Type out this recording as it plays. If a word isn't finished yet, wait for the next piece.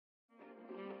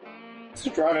It's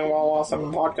Driving While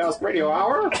Awesome Podcast Radio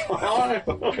Hour.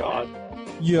 Oh, God.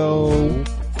 Yo.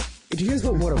 Do you guys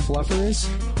know what a fluffer is?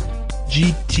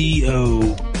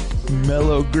 GTO.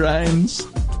 Mellow grinds.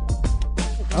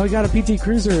 Oh, I got a PT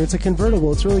Cruiser. It's a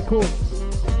convertible. It's really cool.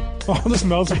 Oh, this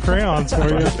melts some crayons for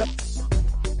you.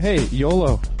 Hey,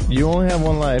 YOLO. You only have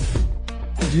one life.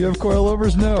 Do you have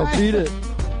coilovers? No. Beat it.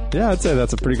 Yeah, I'd say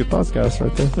that's a pretty good podcast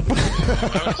right there.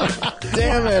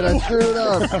 Damn it, I screwed it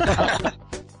up.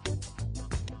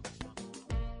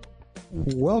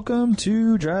 Welcome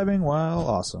to Driving While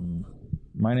Awesome.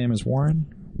 My name is Warren.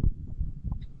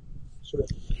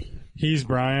 He's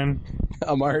Brian.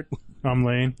 I'm Art. I'm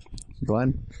Lane.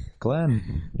 Glenn,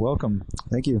 welcome.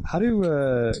 Thank you. How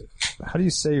do you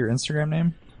say your Instagram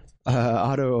name?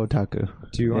 Auto Otaku.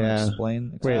 Do you want to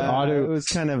explain? Wait, Auto... It was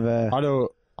kind of a...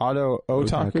 Auto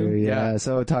Otaku? Yeah,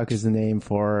 so Otaku is the name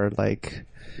for, like,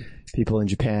 people in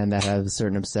Japan that have a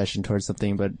certain obsession towards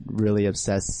something, but really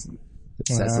obsessed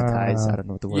ties. I don't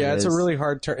know what the word is. Yeah, it's a really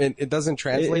hard term. It doesn't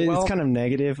translate well. It's kind of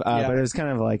negative, but it was kind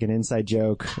of like an inside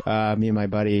joke. Me and my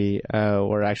buddy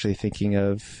were actually thinking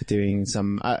of doing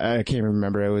some... I can't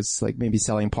remember. It was like maybe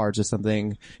selling parts or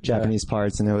something, Japanese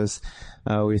parts, and it was...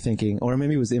 we were thinking, or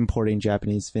maybe it was importing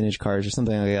Japanese vintage cars or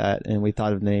something like that, and we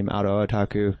thought of the name Auto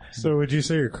Otaku. So would you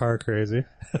say your car crazy?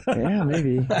 Yeah,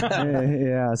 maybe.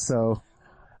 Yeah, so...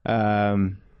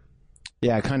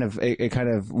 yeah,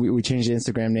 we changed the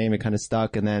Instagram name, it kind of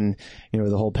stuck, and then, you know,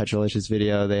 the whole Petrolicious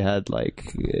video, they had,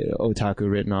 like, Otaku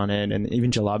written on it, and even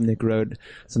Jalopnik wrote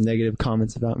some negative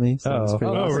comments about me. So it was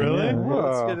pretty awesome. Really? Yeah.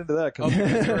 Let's get into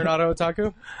that. You're an Auto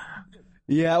Otaku?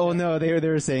 Yeah, well, no, they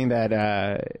were saying that,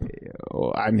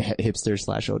 I'm hipster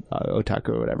 / otaku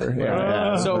or whatever.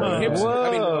 Yeah. So,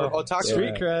 otaku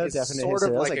Street cred. is sort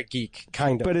of like a geek,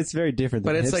 kind of. But it's very different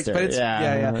than But it's hipster. like, but it's,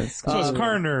 yeah. So it's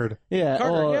car nerd. Yeah. Car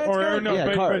nerd, yeah, it's car nerd. Yeah,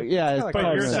 but, car, but, yeah, it's but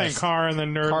car you're nerd. saying car and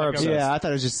then nerd. Car like obsessed. Yeah, I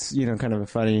thought it was just, you know, kind of a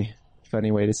funny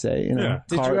way to say, you know,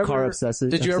 Yeah. car obsessive.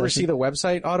 Did you ever see the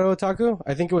website Auto Otaku?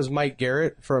 I think it was Mike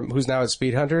Garrett who's now at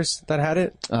Speed Hunters that had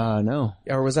it. No.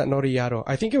 Or was that Noriyado?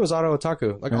 I think it was Auto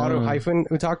Otaku. Like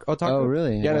Otaku. Oh,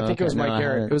 really? Yeah, and I think it was No, Mike I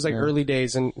Garrett. haven't. It was like Yeah. early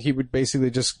days, and he would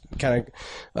basically just kind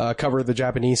of cover the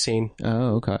Japanese scene.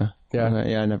 Oh, okay. Yeah.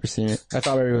 Okay, yeah, I never seen it. I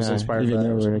thought maybe it was inspired Even by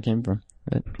know that. where it came from.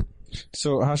 But.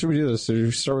 So how should we do this? Should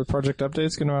we start with project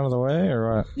updates, get them out of the way,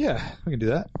 or what? Yeah, we can do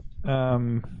that.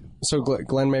 So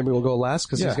Glenn, maybe we'll go last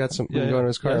because he's got some going to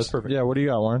his car. Yeah, that's perfect. Yeah, what do you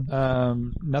got,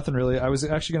 Warren? Nothing really. I was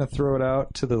actually going to throw it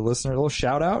out to the listener. A little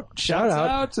shout out. Shout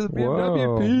out to the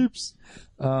BMW peeps.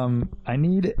 I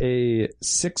need a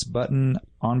 6-button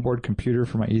onboard computer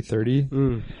for my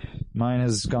E30. Mine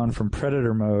has gone from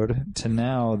Predator mode to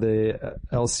now the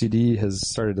LCD has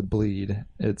started to bleed.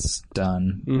 It's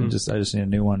done. I just need a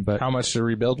new one. But How much to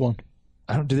rebuild one?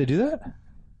 do they do that?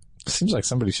 Seems like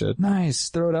somebody should. Nice.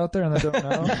 Throw it out there and they don't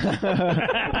know.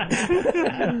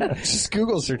 Just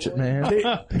Google search it, man.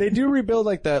 They do rebuild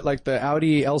like the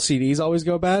Audi LCDs always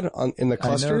go bad in the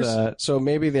clusters. I know that. So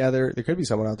maybe there could be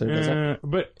someone out there who does that.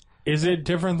 But is it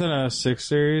different than a 6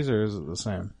 Series or is it the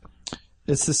same?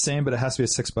 It's the same, but it has to be a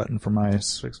 6-button for my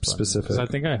specific. 'Cause I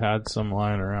think I had some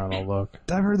lying around. I'll look.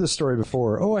 I've heard this story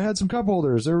before. Oh, I had some cup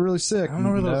holders. They were really sick. I don't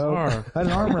know where those are. I had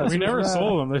an armrest. We never Rad.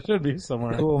 sold them. They should be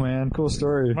somewhere. Cool, man. Cool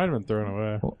story. Might have been thrown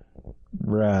away.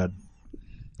 Rad.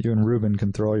 You and Ruben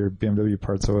can throw all your BMW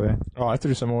parts away. Oh, I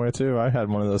threw some away too. I had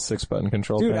one of those 6-button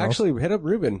control Dude, panels. actually, hit up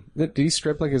Ruben. Did he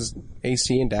strip like his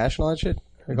AC and dash and all that shit?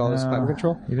 Like all his climate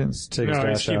control? He didn't take his No,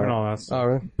 he's dash keeping out. all that stuff. Oh,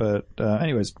 really? But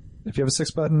anyways, if you have a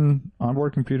 6-button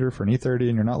onboard computer for an E30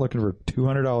 and you're not looking for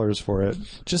 $200 for it,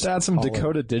 Just add some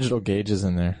Dakota digital gauges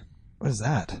in there. what is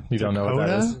that? You don't know what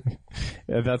that is?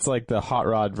 Yeah, that's like the hot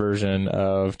rod version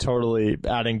of totally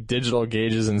adding digital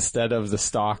gauges instead of the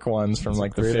stock ones from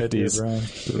like the 50s.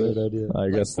 Great idea. I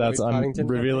guess that's Boyd I'm Coddington?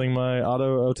 revealing my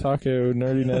auto otaku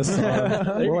nerdiness.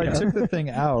 Well, I took the thing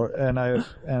out and I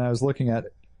was looking at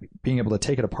being able to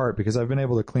take it apart because I've been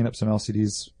able to clean up some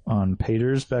LCDs on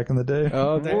pagers back in the day.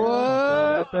 Oh, damn.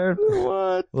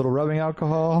 What? Little rubbing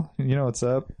alcohol, you know what's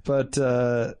up. But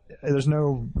there's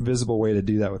no visible way to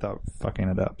do that without fucking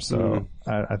it up. So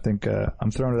I think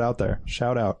I'm throwing it out there.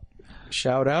 Shout out.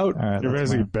 Shout out. All right, You're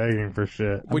that's basically mine. begging for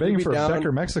shit. I'm Would you begging be for down-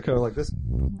 Becker, Mexico, like this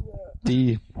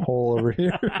D hole over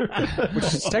here. Which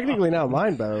is technically now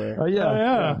mine, by the way. Oh yeah. Oh,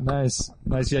 yeah. Nice.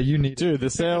 Yeah, you need Dude, the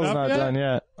sale's up not yet? done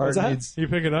yet. Art that? needs You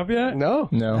pick it up yet? No.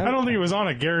 No. I don't think it was on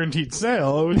a guaranteed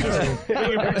sale. It was just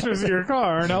taking pictures of your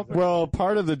car and help. Well,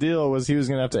 part of the deal was he was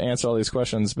going to have to answer all these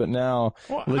questions, but now,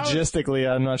 Well, how- logistically,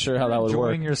 I'm not sure how that would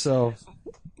work. enjoying yourself.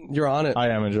 You're on it. I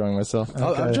am enjoying myself.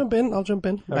 I'll jump in.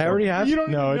 I already have. You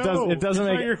don't No, even know. it doesn't It's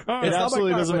make not your car. it It's not my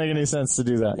absolutely car, doesn't but- make any sense to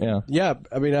do that. Yeah. Yeah,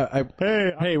 I mean,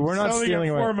 Hey, we're not selling stealing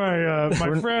it away. for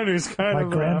my friend who's kind My of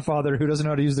grandfather who doesn't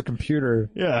know how to use the computer.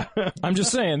 yeah. I'm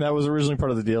just saying that was originally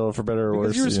part of the deal, for better or worse.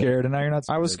 Because you were scared, and now you're not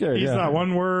scared. I was scared. He's yeah. not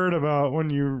one word about when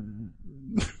you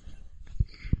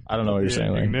I don't know what you're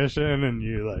saying. Like, ignition and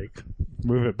you like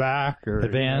move it back or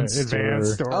Advanced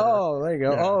or oh, there you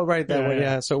go. Yeah. Oh, right, that Yeah, one. yeah.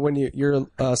 Yeah. So when you're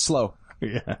slow.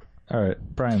 yeah. All right,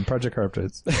 Brian, Project Car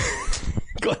updates.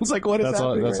 Glenn's like, what is that's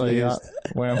all. happening? That's all right you now?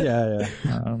 got. Wham. Yeah.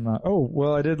 I'm not. Oh,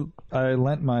 well, I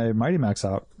lent my Mighty Max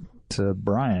out to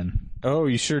Brian. Oh,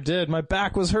 you sure did. My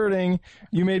back was hurting.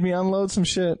 You made me unload some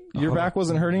shit. Your back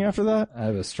wasn't hurting after that? I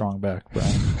have a strong back,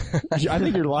 Brian. I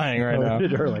think you're lying right now.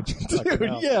 It hurt like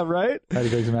Dude, yeah, right? I had to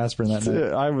take some aspirin that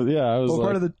night. I was Well, like,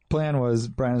 part of the plan was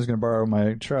Brian was going to borrow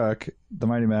my truck, the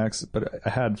Mighty Max, but I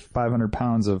had 500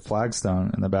 pounds of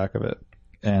flagstone in the back of it.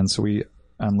 And so we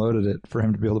unloaded it for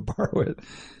him to be able to borrow it.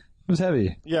 It was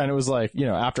heavy. yeah, and it was like,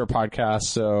 after a podcast,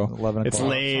 so 11 it's o'clock.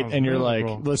 late, Sounds and you're like,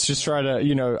 miserable. let's just try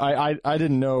to, I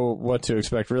didn't know what to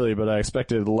expect really, but I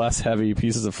expected less heavy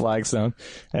pieces of flagstone,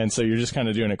 and so you're just kind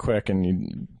of doing it quick, and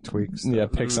you Tweak stuff. yeah,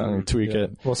 pick something, and tweak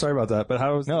it. Well, sorry about that, but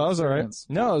how was No, that was all right.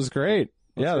 No, it was great.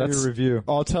 Yeah, That's that's your review.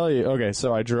 I'll tell you. Okay,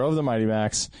 so I drove the Mighty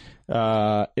Max.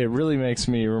 It really makes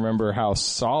me remember how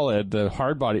solid the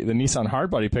Nissan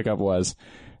hardbody pickup was.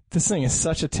 This thing is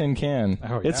such a tin can.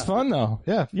 Oh, yeah. It's fun though.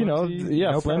 Yeah, flimsy.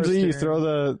 no power Flimsy. You steering.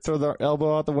 throw the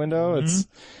elbow out the window. It's.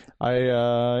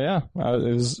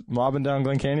 It was mobbing down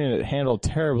Glen Canyon. It handled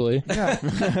terribly. Yeah.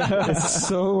 It's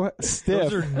so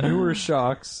stiff. Those are newer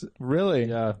shocks. Really?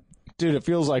 Yeah. Dude, it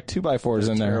feels like 2x4s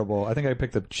in there. Terrible. I think I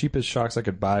picked the cheapest shocks I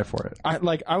could buy for it.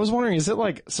 I was wondering, is it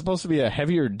like supposed to be a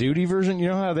heavier duty version? You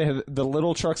know how they have the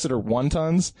little trucks that are 1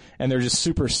 tons and they're just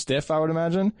super stiff, I would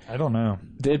imagine? I don't know.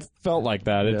 It felt like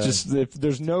that. It Yeah. just,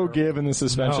 there's no give in the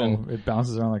suspension. No, it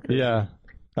bounces around like crazy. Yeah.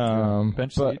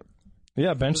 Bench but, seat.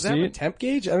 yeah, bench Does that have a seat. temp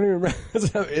gauge? I don't even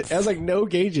remember. It has like no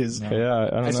gauges. Yeah, I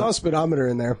don't I know. saw a speedometer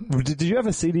in there. Did you have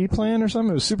a CD playing or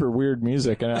something? It was super weird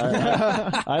music. And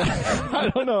I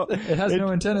don't know. It has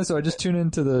no antenna, so I just tune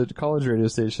into the college radio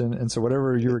station, and so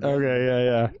whatever you were getting, Okay,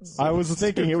 yeah. I was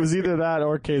thinking it was either that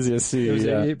or KZSC. it was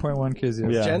yeah. 88.1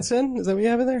 KZS. Yeah. Jensen? Is that what you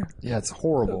have in there? Yeah, it's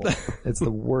horrible. It's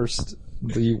the worst.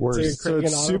 The worst. So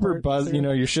it's Freaking super auto buzz. part.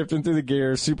 You're shifting through the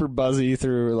gear, super buzzy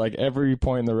through like every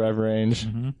point in the rev range.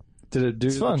 Did it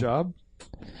do the fun. job?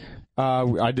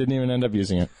 I didn't even end up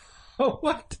using it. Oh,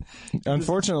 what?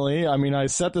 Unfortunately, I mean, I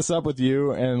set this up with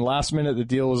you, and last minute the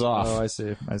deal was off. Oh, I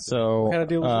see. So, kind of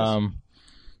deal was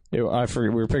I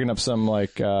forget. We were picking up some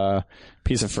like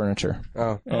piece of furniture,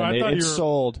 Oh. and I thought it you were-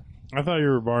 sold. I thought you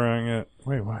were borrowing it.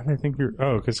 Wait, why did I think you're?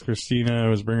 Oh, because Christina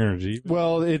was bringing her Jeep.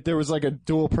 Well, there was like a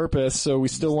dual purpose, so we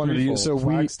still wanted to use. So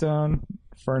we Flagstone,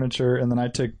 furniture, and then I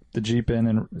took the Jeep in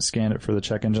and scanned it for the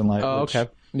check engine light. Oh, which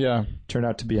okay. yeah. turned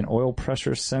out to be an oil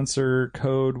pressure sensor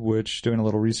code, which doing a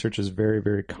little research is very,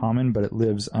 very common, but it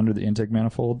lives under the intake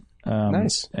manifold.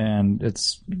 Nice. And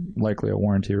it's likely a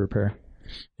warranty repair.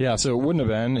 Yeah, so it wouldn't have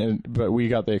been, but we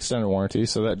got the extended warranty,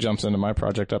 so that jumps into my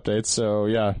project updates. So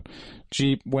yeah,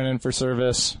 Jeep went in for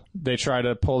service. They try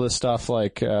to pull this stuff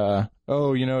like,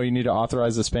 you need to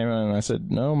authorize this payment. And I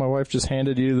said, no, my wife just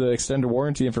handed you the extended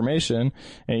warranty information.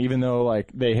 And even though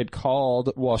like they had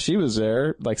called while she was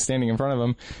there, like standing in front of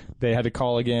them, they had to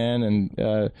call again.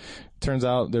 And turns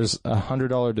out there's $100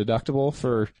 deductible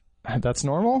for. That's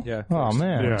normal? Yeah. Oh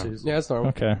man. Yeah. Yeah, that's normal.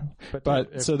 Okay.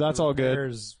 But so that's all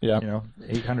good. Yeah. Yeah.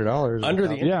 $800 Under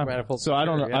the Yeah. manifold. So I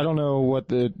don't know. Yeah. I don't know what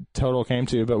the total came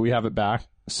to, but we have it back.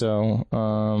 So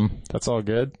that's all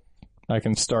good. I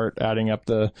can start adding up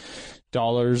the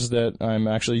dollars that I'm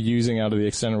actually using out of the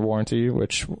extended warranty,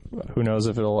 which who knows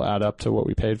if it'll add up to what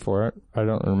we paid for it. I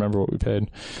don't remember what we paid.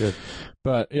 Good.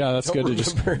 But yeah, that's good to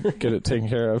just get it taken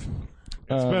care of.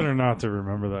 It's better not to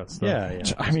remember that stuff. Yeah.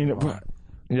 I mean,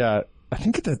 yeah, I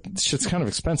think that shit's kind of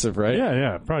expensive, right?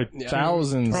 yeah, probably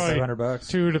Thousands. Probably $700.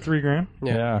 $2 to $3 grand.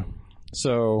 Yeah.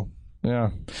 So,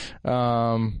 yeah.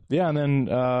 And then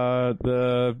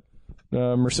the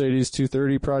Mercedes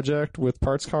 230 project with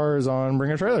parts car is on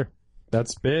Bring a Trailer.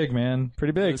 That's big, man.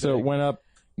 Pretty big. So it went up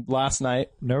last night.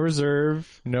 No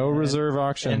reserve. No reserve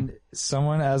auction. And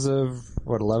someone, as of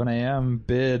 11 a.m.,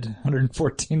 bid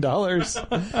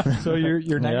 $114. So you're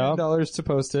 $90 to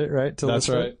post it, right? To That's list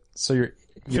it. right. So you're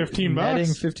 $15. netting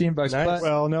 $15. Nice. But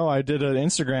Well, no, I did an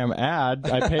Instagram ad.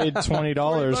 I paid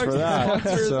 $20 for that.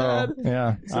 Sponsor So, ad.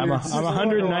 yeah. I'm you're- I'm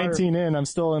 119 in. I'm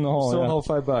still in the hole. still yeah. a whole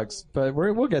 $5. But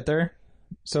we'll get there.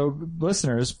 So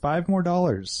listeners, $5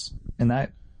 more, and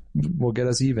that will get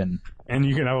us even. And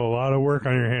you can have a lot of work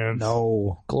on your hands.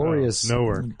 No, glorious, no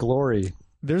work. glory.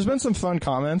 There's been some fun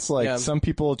comments, like some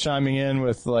people chiming in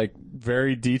with like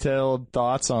very detailed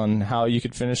thoughts on how you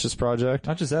could finish this project.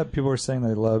 Not just that, people were saying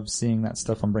they love seeing that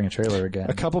stuff on Bring a Trailer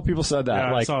again. A couple people said that. Yeah,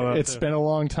 I like saw that it's too. been a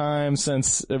long time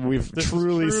since we've This is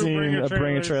truly true, seen a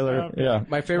Bring a Trailer. stuff. Yeah.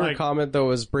 My favorite comment though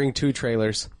was bring 2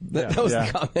 trailers. That was Yeah.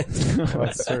 the comment.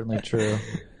 That's certainly true.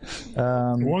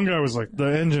 One guy was like,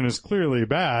 the engine is clearly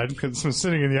bad because it's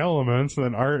sitting in the elements, and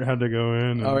then Art had to go in.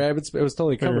 And, Oh yeah, it was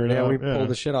totally covered. Figure it Yeah, we out, yeah. pulled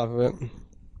the shit off of it.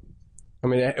 I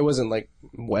mean, it wasn't like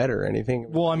wet or anything.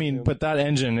 Well, I mean, but that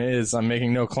engine is, I'm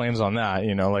making no claims on that,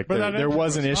 you know, like But there that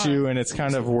was an engine's issue fine. and it's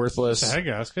kind of worthless. It's a head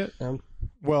gasket.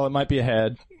 Well, it might be a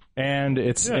head. And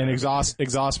it's Yeah. an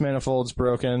exhaust manifold's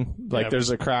broken. Like Yeah, there's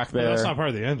a crack But that's there. not part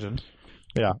of the engine.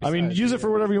 Yeah. I mean, use it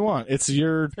for whatever you want. It's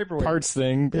your Paperweight. parts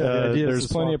thing. the idea is There's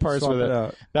to plenty of parts swap with it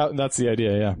it. out. That's the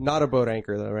idea, yeah. Not a boat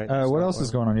anchor though, right? What else is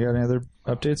going on? You got any other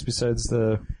updates besides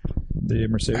the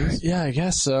Mercedes? Yeah, I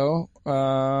guess so.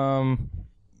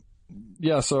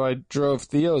 Yeah, so I drove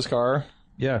Theo's car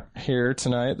Yeah. here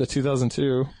tonight, the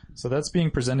 2002. So that's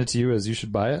being presented to you as you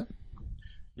should buy it.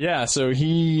 Yeah, so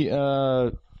he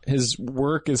his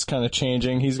work is kind of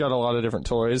changing. He's got a lot of different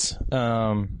toys,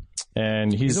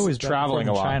 and he's always traveling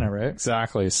a back and forth lot. in China, right?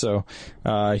 Exactly. So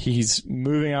he's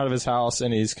moving out of his house,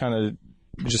 and he's kind of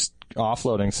just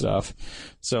offloading stuff.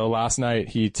 So last night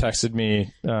he texted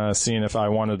me seeing if I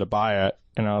wanted to buy it,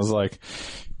 and I was like,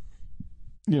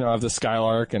 you know, I have the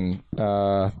Skylark, and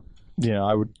you know,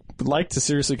 I would like to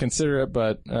seriously consider it,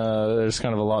 but there's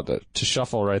kind of a lot to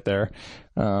shuffle right there.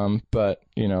 But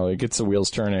you know, it gets the wheels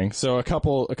turning. So a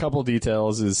couple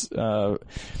details is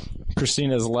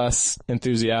Christina's less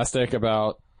enthusiastic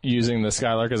about using the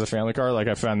Skylark as a family car. Like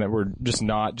I found that we're just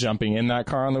not jumping in that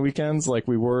car on the weekends like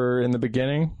we were in the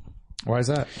beginning. Why is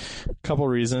that? Couple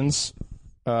reasons.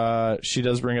 She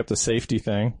does bring up the safety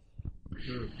thing.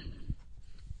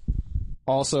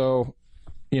 Also,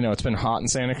 you know, it's been hot in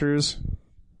Santa Cruz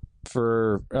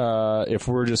for, if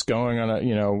we're just going on a,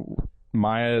 you know,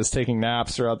 Maya is taking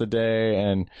naps throughout the day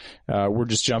and, we're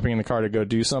just jumping in the car to go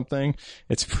do something.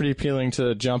 It's pretty appealing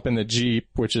to jump in the Jeep,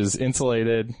 which is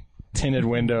insulated, tinted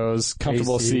windows,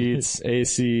 comfortable AC. seats,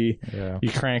 AC. Yeah. You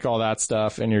crank all that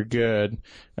stuff and you're good.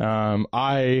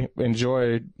 I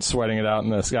enjoy sweating it out in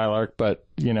the Skylark, but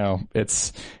you know,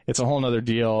 it's a whole nother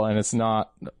deal and it's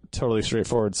not totally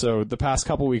straightforward. So the past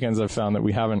couple weekends I've found that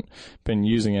we haven't been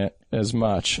using it as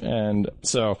much. And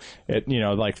so it, you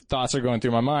know, like thoughts are going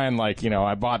through my mind. Like, you know,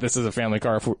 I bought this as a family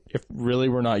car. If really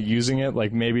we're not using it,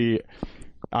 like maybe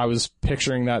I was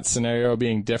picturing that scenario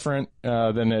being different,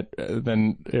 than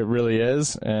it really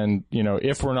is. And, you know,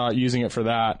 if we're not using it for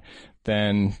that,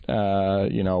 then,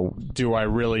 you know, do I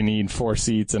really need 4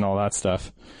 seats and all that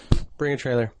stuff? Bring a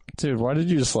trailer. Dude, why did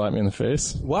you just slap me in the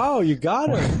face? Wow, you got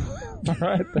it. All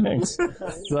right, thanks.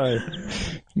 Sorry.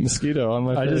 Mosquito on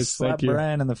my I face. just Thank slapped you.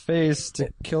 Brian in the face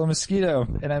to kill a mosquito,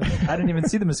 and I didn't even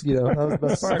see the mosquito. That was the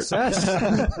best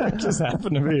part. It just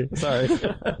happened to me. Sorry.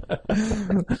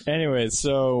 Anyway,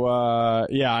 so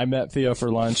yeah, I met Theo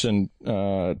for lunch and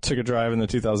took a drive in the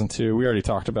 2002. We already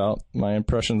talked about my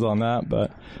impressions on that,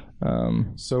 but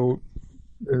So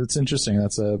it's interesting.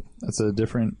 That's a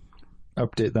different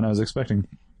update than I was expecting.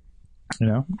 You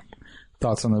know,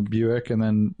 thoughts on the Buick, and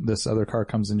then this other car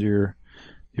comes into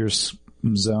your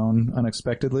zone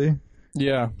unexpectedly.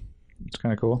 yeah. It's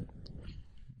kind of cool.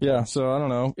 Yeah, so I don't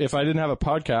know. If I didn't have a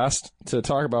podcast to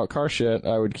talk about car shit,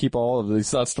 I would keep all of these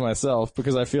thoughts to myself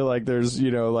because I feel like there's,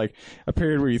 you know, like a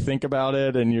period where you think about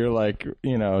it and you're like,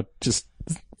 you know, just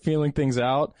feeling things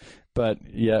out. But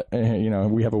yet, you know,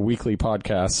 we have a weekly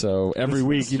podcast, so every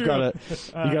week you've got to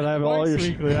have all your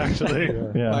weekly, actually.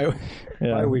 yeah.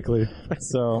 Bi-weekly.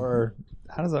 So Or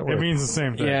how does that work? It means the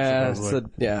same thing. Yeah, supposedly.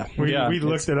 yeah. We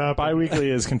looked it up. bi-weekly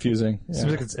is confusing.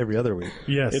 Seems like it's every other week.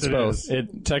 Yes, It's it both. is.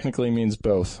 It technically means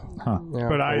both.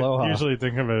 But I Aloha. usually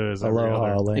think of it as every Aloha,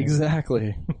 other. Lane.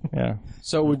 Exactly. Yeah.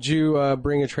 So would you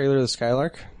bring a trailer to the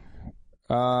Skylark?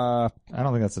 I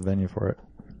don't think that's the venue for it.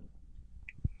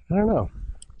 I don't know.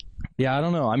 Yeah, I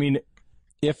don't know. I mean,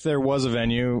 if there was a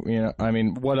venue, you know, I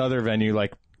mean, what other venue?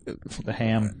 Like, The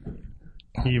Ham.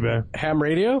 eBay. Ham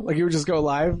radio? Like you would just go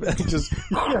live and just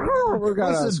we've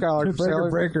got a Skylark for sale.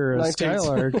 Breaker, a 19.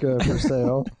 Skylark for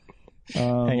sale.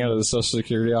 hang out at the Social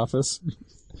Security office.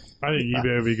 I think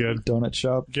eBay would be good. Donut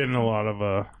shop. Getting a lot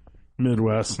of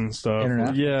Midwest and stuff.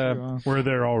 Internet. Yeah, Where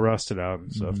they're all rusted out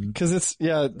and stuff. because it's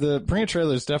the Bring a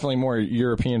Trailer is definitely more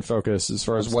European focused as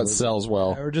far as what sells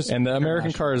well, Or just and the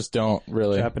American cars don't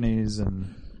really. Japanese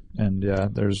and yeah,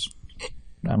 there's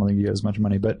I don't think you get as much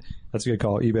money, but that's a good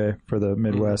call. eBay for the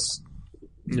Midwest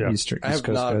Yeah. East I have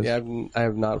Coast not. guys. Yeah, I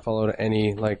have not followed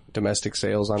any like domestic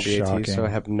sales on BAT, Shocking. so I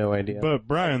have no idea. But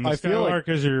Brian, the I feel Skylark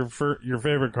is your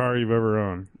favorite car you've ever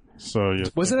owned. So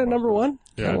Was it at number one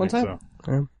Yeah, at I one think time?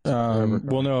 so.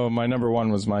 Well, no, my number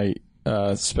one was my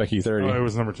Spec E30. Oh, it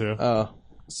was number 2.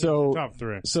 So Top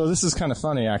 3. So this is kind of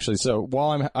funny, actually. So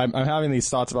while I'm having these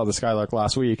thoughts about the Skylark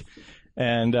last week,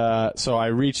 and so I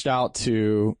reached out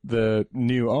to the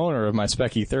new owner of my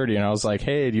Spec E30, and I was like,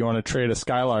 "Hey, do you want to trade a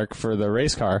Skylark for the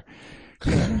race car?"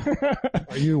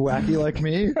 Are you wacky like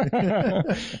me?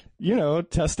 You know,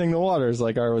 testing the waters,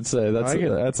 like Art would say.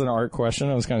 That's an Art question.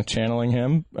 I was kind of channeling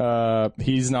him.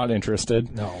 He's not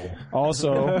interested. No.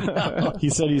 Also, he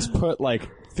said he's put like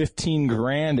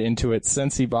 $15,000 into it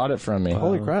since he bought it from me.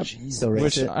 Holy crap!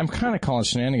 Which I'm kind of calling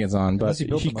shenanigans on, but Unless he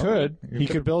built he a motor. could. He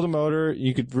could build a motor.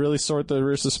 You could really sort the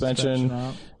rear suspension.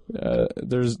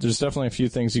 There's definitely a few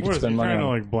things you What could is he spend money trying to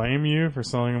on. like blame you for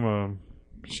selling him a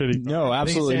shitty car? No,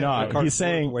 absolutely not. He's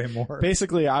saying way more.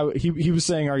 basically, he was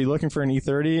saying, "Are you looking for an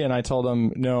E30?" And I told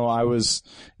him, "No, I was,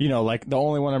 like the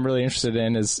only one I'm really interested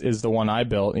in is the one I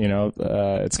built.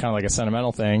 It's kind of like a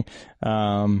sentimental thing."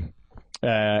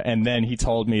 And then he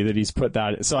told me that he's put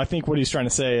that. So I think what he's trying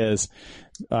to say is,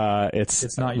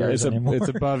 it's not yours anymore. It's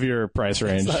above your price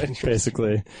range,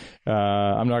 basically.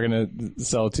 I'm not going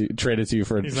to trade it to you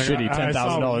for a He's like, shitty I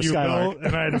saw $10,000 what you Skylark. built,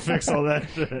 and I had to fix all that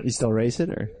shit. You still race it,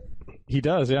 or? He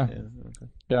does, yeah.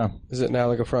 Yeah. Is it now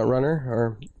like a front runner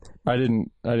or? I didn't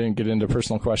get into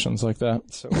personal questions like that.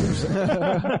 So,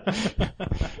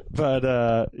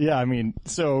 but yeah, I mean,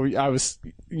 so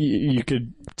you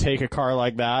could take a car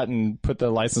like that and put the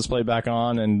license plate back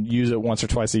on and use it once or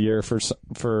twice a year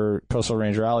for Coastal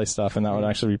Range Rally stuff, and that would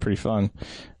actually be pretty fun.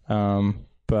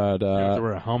 But You have to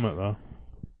wear a helmet though.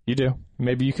 you do.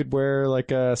 Maybe you could wear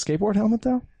like a skateboard helmet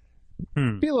though.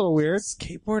 Be a little weird.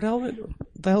 Skateboard helmet? What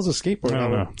the hell's a skateboard I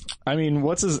don't helmet? know. I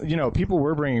mean, people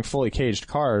were bringing fully caged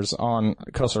cars on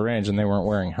Coastal Range and they weren't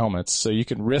wearing helmets. So you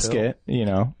could risk it,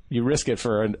 you risk it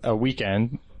for a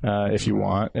weekend, if you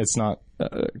want. It's not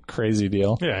a crazy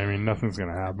deal. Yeah, I mean nothing's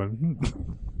gonna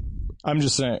happen. I'm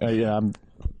just saying, you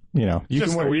Just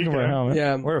can wear a a weekend. helmet.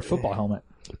 Yeah, Wear a football helmet.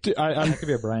 I'm That could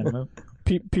be a Brian move.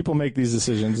 people make these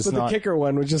decisions. It's but not. the kicker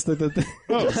one was just the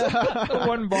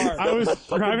One bar. I was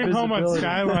driving home on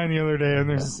Skyline the other day, and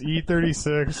there's this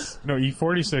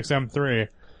E46 M3,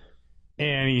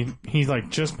 and he's like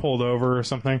just pulled over or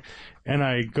something, and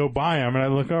I go by him and I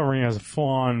look over and he has a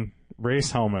full-on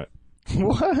race helmet,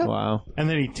 Wow. and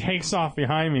then he takes off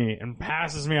behind me and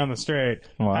passes me on the straight,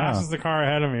 Wow. passes the car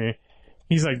ahead of me.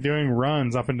 He's like doing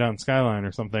runs up and down Skyline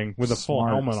or something with a full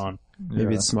Smart. helmet on.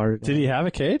 Maybe it's smarter. Did he have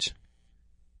a cage?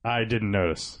 I didn't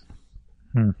notice.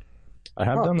 I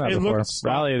have done that It before. looked stock,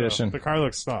 Rally though. edition. The car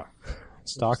looks stock.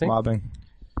 Stock mobbing.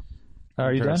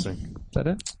 Are you done? Is Interesting. that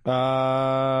it?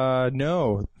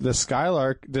 No. The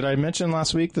Skylark, did I mention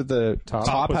last week that the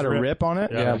top was had a ripped. rip on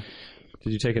it? Yeah.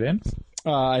 Did you take it in?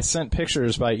 I sent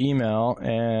pictures by email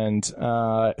and,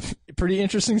 pretty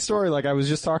interesting story. Like I was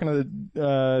just talking to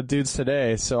the, dudes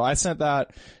today. So I sent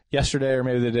that yesterday or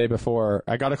maybe the day before.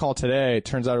 I got a call today. It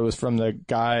turns out it was from the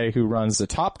guy who runs the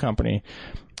top company.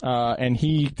 And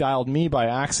he dialed me by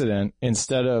accident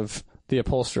instead of the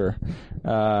upholsterer.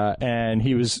 And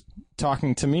he was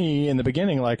talking to me in the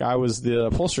beginning like I was the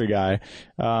upholstery guy.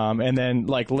 And then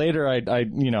like later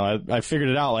I figured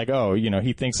it out like, oh,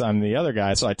 he thinks I'm the other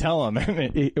guy. So I tell him,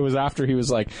 and it was after he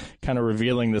was like kind of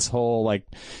revealing this whole like,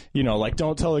 like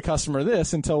don't tell the customer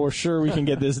this until we're sure we can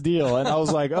get this deal. And I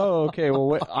was like, oh, okay,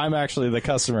 well, I'm actually the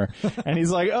customer. And he's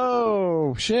like,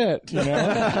 oh shit,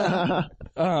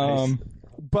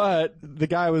 But the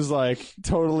guy was like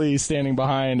totally standing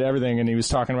behind everything, and he was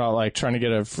talking about like trying to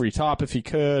get a free top if he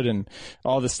could, and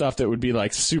all the stuff that would be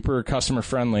like super customer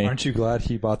friendly. Aren't you glad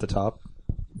he bought the top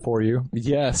for you?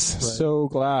 Yes, so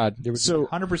glad. It would So be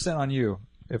 100% on you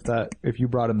if you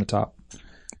brought him the top.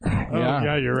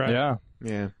 Yeah, you're right. Yeah.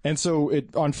 Yeah. And so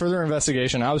on further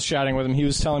investigation, I was chatting with him. He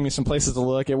was telling me some places to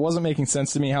look. It wasn't making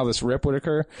sense to me how this rip would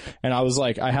occur. And I was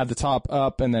like, I had the top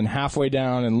up and then halfway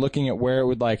down and looking at where it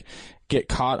would like get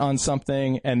caught on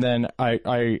something. And then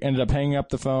I ended up hanging up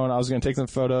the phone. I was going to take some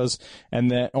photos, and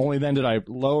then only then did I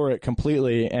lower it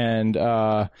completely. And,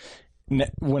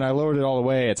 when I lowered it all the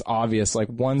way, it's obvious, like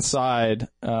one side,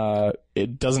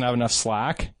 it doesn't have enough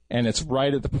slack, and it's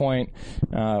right at the point.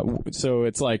 So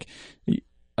it's like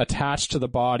attached to the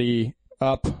body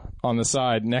up on the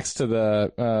side next to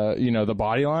the, the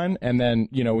body line. And then,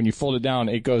 when you fold it down,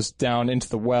 it goes down into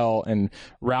the well and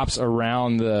wraps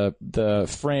around the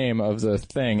frame of the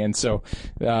thing. And so,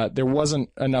 there wasn't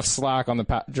enough slack on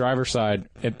the driver's side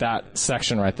at that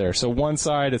section right there. So one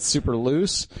side, it's super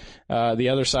loose. The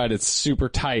other side, it's super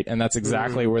tight, and that's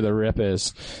exactly where the rip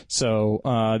is. So,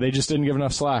 they just didn't give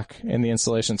enough slack in the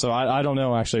installation. So I don't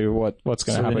know actually what's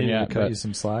going to happen yet. Cut you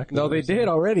some slack? No, they did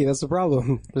already. That's the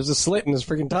problem. There's a slit in his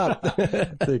freaking top.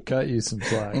 They cut you some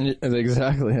slack.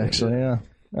 Exactly, actually,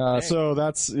 yeah. So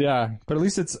that's, But at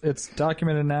least it's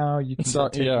documented now. You can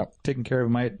start taking care of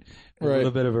it. Might be a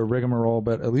little bit of a rigmarole,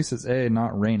 but at least it's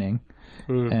not raining.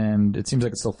 And it seems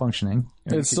like it's still functioning.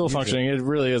 It's still functioning. It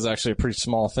really is actually a pretty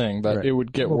small thing, but it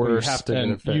would get worse. You have to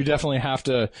and you definitely have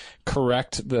to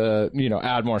correct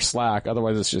add more slack.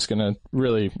 Otherwise, it's just going to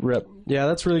really rip. Yeah,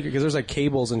 that's really good because there's like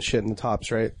cables and shit in the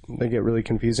tops, right? They get really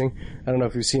confusing. I don't know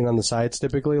if you've seen on the sides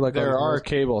typically. Like there are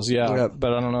cables,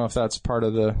 but I don't know if that's part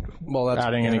of the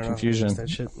adding any confusion. That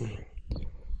shit.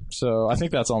 So I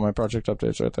think that's all my project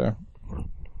updates right there.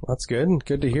 That's good.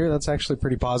 Good to hear. That's actually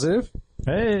pretty positive.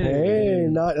 Hey,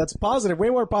 that's positive. Way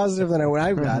more positive than what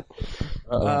I've got.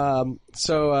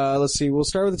 So let's see. We'll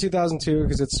start with the 2002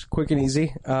 because it's quick and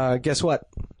easy. Guess what?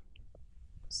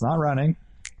 It's not running.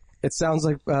 It sounds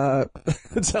like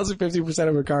 50%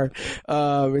 of a car.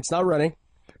 It's not running.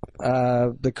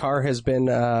 The car has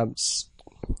been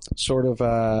sort of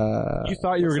you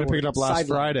thought you were going to pick it up last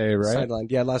Friday, right?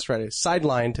 Sidelined. Yeah, last Friday.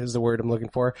 Sidelined is the word I'm looking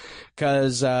for.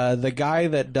 Because the guy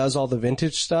that does all the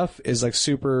vintage stuff is like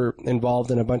super involved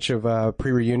in a bunch of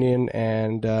pre-reunion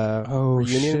and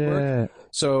reunion work.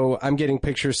 So I'm getting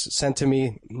pictures sent to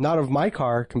me, not of my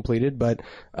car completed, but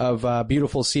of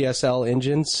beautiful CSL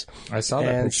engines. I saw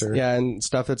that picture. Yeah, and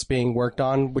stuff that's being worked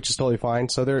on, which is totally fine.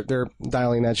 So they're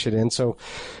dialing that shit in. So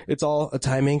it's all a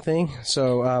timing thing.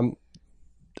 So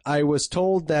I was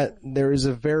told that there is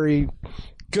a very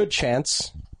good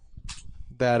chance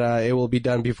that it will be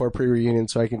done before pre-reunion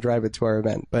so I can drive it to our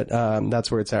event. But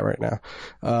that's where it's at right now.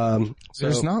 So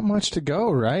there's not much to go,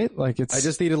 right? Like I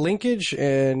just need a linkage,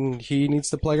 and he needs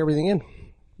to plug everything in.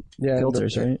 Yeah,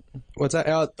 filters, right? What's that?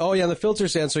 The filter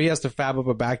stand. So he has to fab up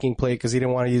a backing plate because he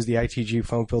didn't want to use the ITG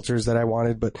foam filters that I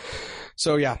wanted. But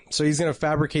so he's going to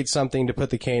fabricate something to put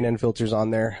the K&N filters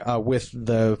on there with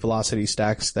the velocity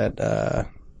stacks that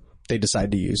they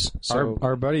decide to use. So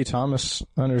our buddy Thomas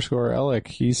 _Ellick,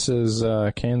 he says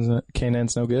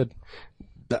K&N's no good.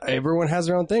 Everyone has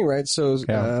their own thing, right? So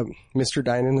Mr.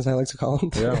 Dynan, as I like to call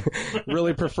him,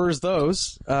 really prefers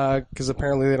those because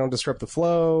apparently they don't disrupt the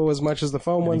flow as much as the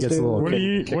foam ones do.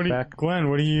 Glenn,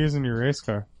 what do you use in your race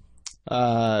car?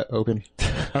 Open.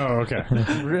 Oh, okay.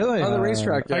 Really? On the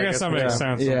racetrack. I guess that makes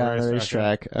sense. Yeah, on the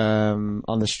racetrack.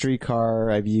 On the street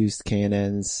car, I've used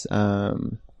K&N's.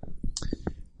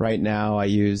 Right now, I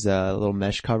use little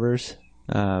mesh covers.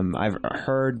 I've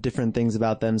heard different things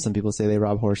about them. Some people say they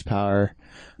rob horsepower.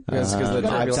 Yes, because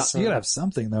you gotta have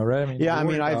something though, right?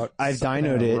 I've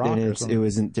dynoed it, and it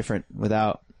wasn't different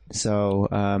without. So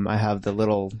I have the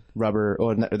little rubber,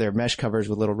 they're mesh covers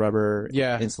with little rubber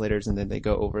insulators, and then they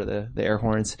go over the air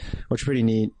horns, which is pretty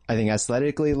neat. I think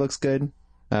aesthetically it looks good.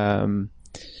 Whether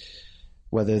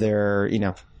they're,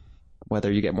 whether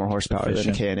you get more horsepower than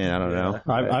a K&N, I don't know.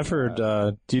 I've heard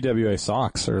DWA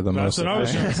socks are the most. That's what I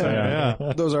was going to say.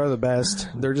 Yeah, those are the best.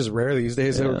 They're just rare these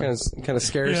days. They were kind of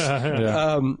scarce.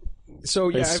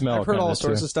 So I've heard all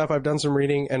sorts of stuff. I've done some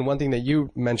reading, and one thing that you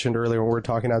mentioned earlier when we were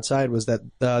talking outside was that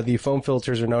the foam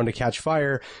filters are known to catch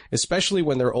fire, especially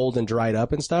when they're old and dried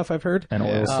up and stuff. I've heard and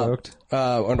oil soaked.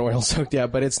 Oil soaked, yeah.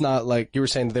 But it's not like you were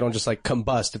saying that they don't just like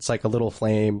combust. It's like a little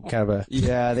flame, kind of a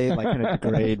they like kind of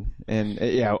degrade, and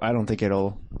I don't think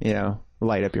it'll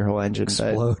light up your whole engine,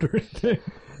 explode or anything.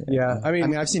 Yeah, I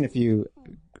mean, I've seen a few.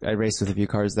 I raced with a few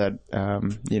cars that,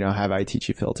 have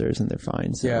ITG filters and they're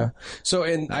fine. So. Yeah. So,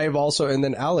 and I have also, and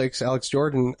then Alex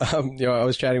Jordan, I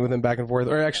was chatting with him back and forth,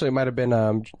 or actually it might have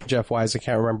been, Jeff Wise, I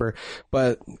can't remember,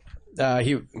 but,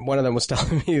 one of them was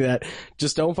telling me that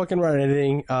just don't fucking run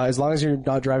anything, as long as you're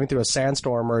not driving through a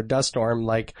sandstorm or a dust storm,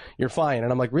 like, you're fine.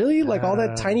 And I'm like, really? Like all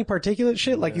that tiny particulate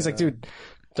shit? Like, he's like, dude,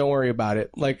 don't worry about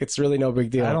it. Like, it's really no big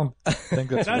deal. I don't think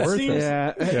that's worth it.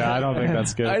 Yeah, I don't think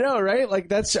that's good. I know, right? Like,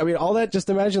 all that, just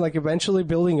imagine, like, eventually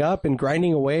building up and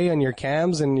grinding away on your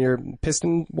cams and your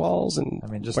piston walls and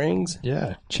just rings.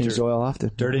 Yeah. Change the oil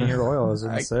often. Dirtying your oil, as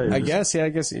I say. I guess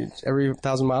every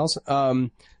 1,000 miles.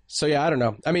 So yeah, I don't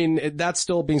know. I mean, that's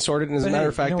still being sorted. And as a matter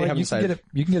of fact, they haven't decided.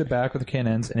 You can get it back with the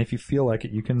K&Ns, and if you feel like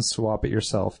it, you can swap it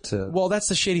yourself to. Well, that's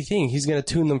the shitty thing. He's going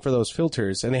to tune them for those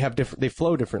filters, and they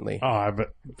flow differently. Oh,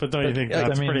 but don't you think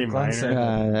that's pretty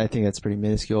minor? I think that's pretty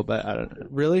minuscule, but I don't know.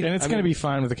 Really? And it's going to be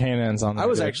fine with the K&Ns on there. I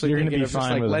was actually you're going to thinking be of just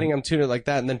fine like with letting them tune it like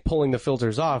that and then pulling the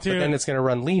filters off, but then it's going to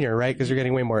run leaner, right? Because you're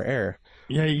getting way more air.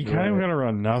 Yeah, you kind of got to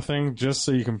run nothing just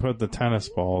so you can put the tennis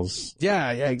balls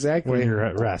Yeah, exactly. when you're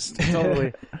at rest.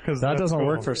 Totally. That doesn't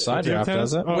work for side draft,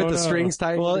 does it? With the strings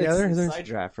tied together? It's a side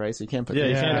draft, right? So you can't put. Yeah,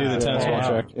 you can't do the tennis ball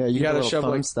trick. Yeah, you gotta gotta shove, shove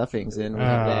like- stuffings in.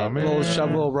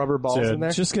 Shove little rubber balls in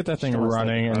there. Just get that thing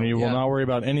running, and you will not worry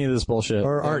about any of this bullshit.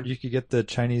 Or Art, you could get the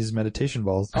Chinese meditation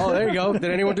balls. Oh, there you go.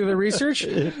 Did anyone do the research?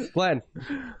 Glenn.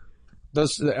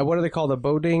 Those, what are they called? The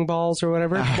Boding balls or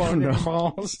whatever? I don't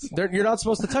know. You're not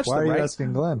supposed to touch Why them, are you right?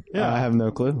 asking Glenn? I have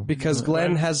no clue. Because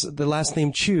Glenn has the last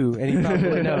name Chu, and he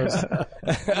probably knows.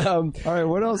 All right,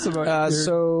 what else about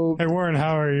So Hey Warren,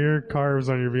 how are your carbs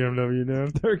on your BMW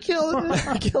doing? they're killing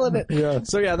it? killing it. Yeah.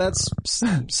 So yeah, that's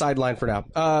sideline for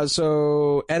now.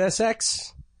 So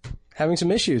NSX having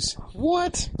some issues.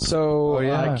 What? So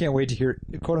I can't wait to hear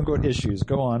quote unquote issues.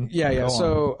 Go on. yeah. Go on.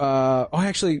 So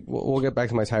actually, we'll get back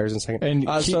to my tires in a second. And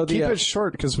keep so it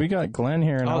short because we got Glenn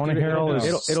here, and I want to hear all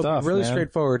this It'll stuff. be really man.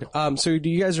 straightforward. So do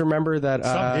you guys remember that?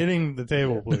 Stop hitting the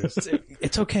table, please.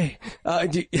 It's okay.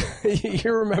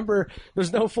 You remember?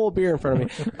 There's no full beer in front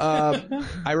of me.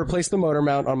 I replaced the motor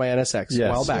mount on my NSX a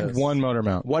while back. One motor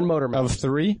mount. One motor mount Of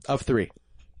three? of 3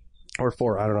 or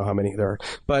 4. I don't know how many there are,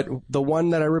 but the one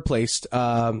that I replaced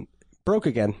broke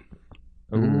again.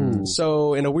 Ooh.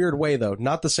 So in a weird way, though,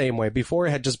 not the same way. Before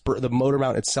it had just the motor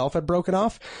mount itself had broken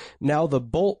off. Now the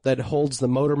bolt that holds the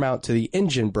motor mount to the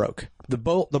engine broke. The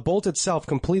bolt itself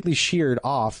completely sheared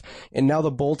off, and now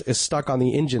the bolt is stuck on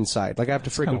the engine side. Like I have to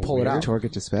freaking pull it out. Torque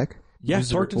it to spec. Yeah,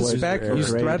 torqued to the spec. Used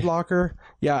thread locker.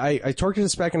 Yeah, I torqued it to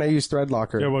spec and I used thread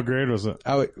locker. Yeah, what grade was it?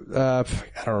 I don't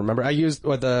remember. I used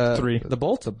the 3. The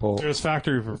bolt. It was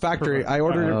factory. Factory. I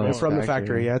ordered it from the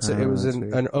factory. Yeah, it was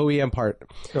an OEM part.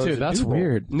 Dude, that's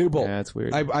weird. New bolt. Yeah, that's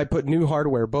weird. I put new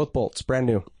hardware, both bolts, brand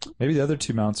new. Maybe the other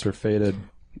two mounts are faded.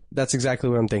 That's exactly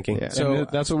what I'm thinking. Yeah. So And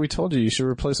that's what we told you. You should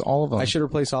replace all of them. I should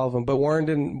replace all of them, but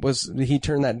Warren he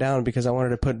turned that down because I wanted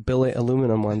to put billet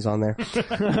aluminum ones on there.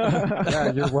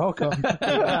 Yeah, you're welcome.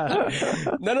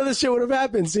 None of this shit would have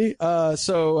happened, see?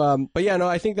 But yeah, no,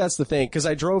 I think that's the thing, because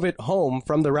I drove it home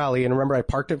from the rally, and remember I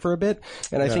parked it for a bit,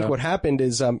 and I think what happened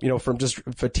is, from just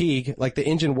fatigue, like the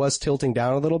engine was tilting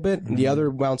down a little bit, and the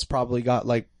other mounts probably got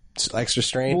like extra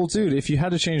strain. Well, dude, if you had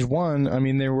to change one, I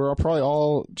mean, they were probably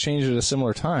all changed at a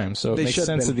similar time, so it makes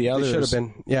sense that the others They should have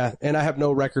been, yeah. And I have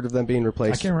no record of them being I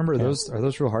replaced. can't remember. Are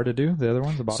those real hard to do? The other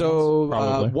ones, the bottom ones? So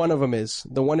Probably. one of them is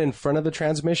the one in front of the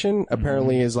transmission.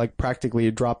 Apparently, is like practically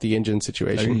a drop the engine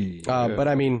situation. Hey, But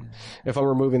I mean, if I'm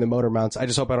removing the motor mounts, I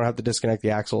just hope I don't have to disconnect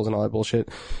the axles and all that bullshit.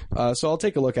 So I'll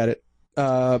take a look at it.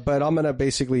 But I'm gonna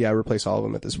basically replace all of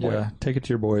them at this point. Yeah, take it to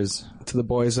your boys. To the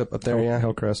boys up there, yeah.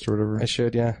 Hellcrest or whatever. I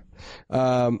should, yeah.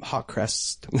 Hawk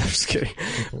Crest. I'm just kidding.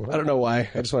 I don't know why.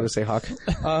 I just wanted to say Hawk.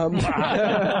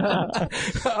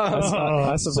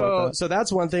 So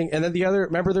that's one thing. And then the other,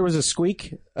 remember there was a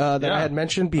squeak that I had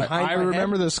mentioned behind I my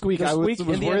remember head? the squeak. The I was squeak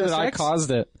in the worried that I NSX?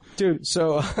 caused it. Dude,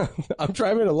 so I'm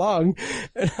driving along,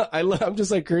 and I'm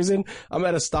just like cruising. I'm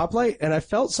at a stoplight, and I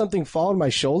felt something fall on my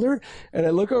shoulder, and I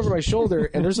look over my shoulder,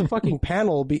 and there's a fucking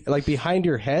panel behind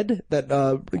your head that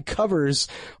covers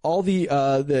all the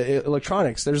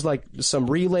electronics. There's like some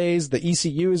relays, the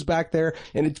ECU is back there,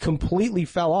 and it completely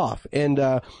fell off. And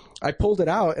I pulled it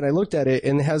out, and I looked at it,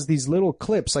 and it has these little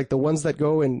clips, like the ones that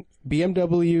go in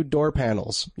BMW door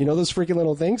panels. You know those freaking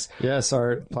little things? Yes,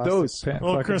 our Those.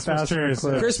 Little Christmas trees.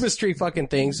 Christmas tree fucking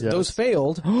things. Those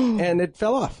failed, and it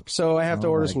fell off. So I have to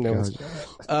order some new ones.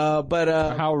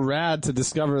 How rad to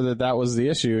discover that was the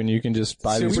issue, and you can just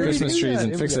buy these Christmas trees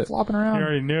and fix it. Flopping You around.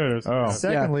 already knew it.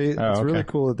 Secondly, it's okay. really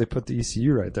cool that they put the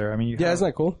ECU right there. I mean, Yeah, isn't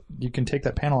that cool? you can take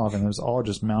that panel off and it was all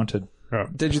just mounted.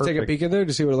 Did you take a Perfect. peek in there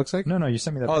to see what it looks like? No, you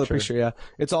sent me that Oh, picture. the picture, yeah.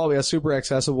 It's all super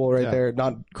accessible right there,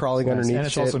 not crawling underneath And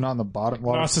it's shit. also not in the bottom.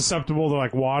 Not susceptible to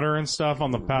like water and stuff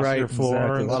on the passenger Right, floor.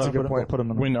 Exactly. And That's a stuff. good point. Put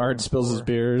them in When Art spills his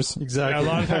beers. Yeah, exactly. a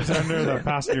lot of times under the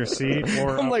passenger seat.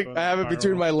 Or I'm up like, the I have it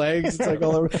between my legs. It's like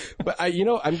all over. But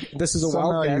this is a Somehow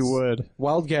wild guess. you would.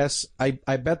 Wild guess. I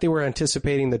bet they were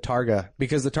anticipating the Targa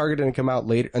because the Targa didn't come out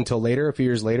until later, a few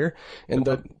years later. And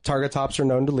the Targa tops are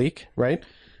known to leak, right?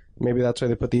 Maybe that's why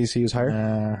they put the ECUs higher.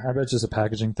 I bet it's just a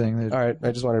packaging thing. All right.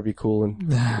 I just wanted to be cool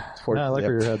and I like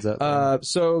where your head's at.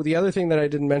 So the other thing that I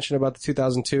didn't mention about the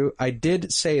 2002, I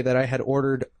did say that I had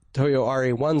ordered Toyo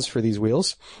RA1s for these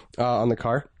wheels on the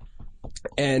car.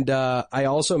 And I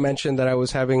also mentioned that I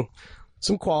was having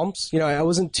some qualms. You know, I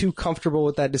wasn't too comfortable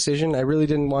with that decision. I really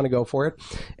didn't want to go for it.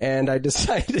 And I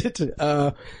decided,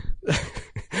 I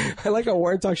like how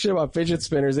Warren talks shit about fidget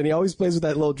spinners, and he always plays with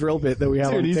that little drill bit that we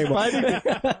have on the table.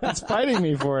 He's fighting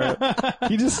me for it.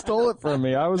 He just stole it from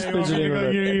me. I was fidgeting with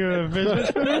it. You a fidget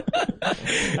spinner?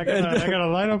 I got a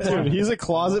lineup for Dude, he's a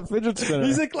closet fidget spinner.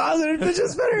 He's a closeted fidget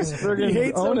spinner. He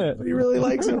hates own them, it. but he really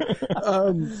likes them. Give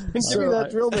me that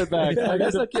drill bit back. I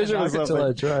got to fidget with Until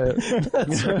I something. try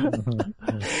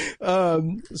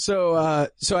it. So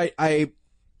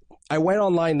I went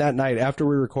online that night after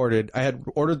we recorded. I had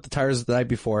ordered the tires the night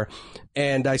before,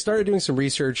 and I started doing some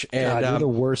research. And God, you're the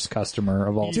worst customer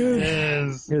of all. dude,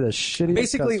 You're the shittiest.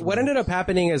 basically, customer. what ended up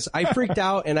happening is I freaked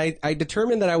out, and I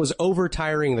determined that I was over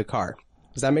tiring the car.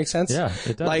 Does that make sense? Yeah,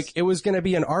 it does. Like it was going to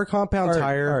be an R compound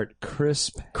tire,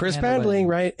 crisp handling,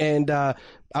 right? And I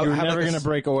would You're have never like going to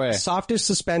break away. softest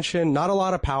suspension, not a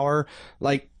lot of power.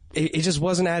 Like it just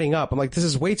wasn't adding up. I'm like, this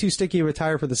is way too sticky of a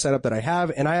tire for the setup that I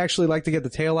have. And I actually like to get the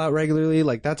tail out regularly,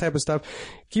 like that type of stuff.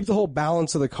 Keep the whole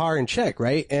balance of the car in check,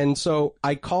 right? And so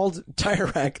I called Tire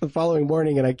Rack the following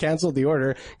morning and I canceled the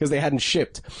order because they hadn't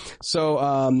shipped.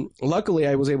 So, luckily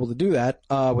I was able to do that,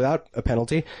 without a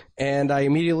penalty. And I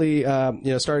immediately,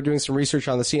 started doing some research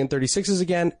on the CN36s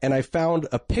again. And I found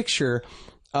a picture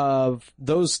of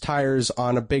those tires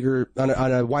on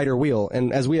a wider wheel.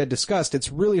 And as we had discussed,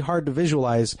 it's really hard to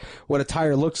visualize what a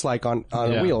tire looks like on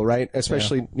a wheel, right?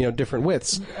 Especially, different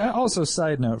widths. Also,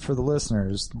 side note for the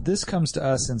listeners, this comes to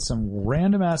us in some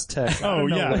random ass text. Oh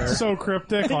yeah, it's so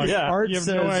cryptic. Like, Art you have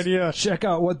says, no idea. check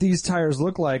out what these tires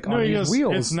look like on he these goes,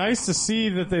 wheels. it's nice to see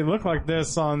that they look like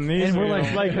this on these. And we're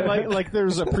wheels. like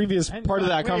there's a previous part of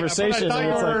that conversation. But I thought you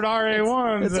and it's ordered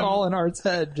RA1s. It's all in Art's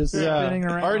head, just spinning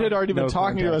around. Art had already been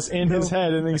talking to us in his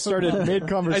head, and then he started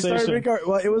mid-conversation.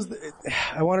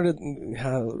 I wanted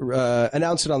to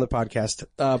announce it on the podcast,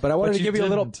 but I wanted to give you a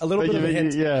little bit of a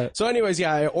hint. Yeah. So anyways,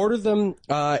 I ordered them,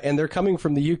 and they're coming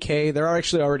from the UK. They're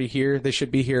actually already here. They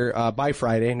should be here by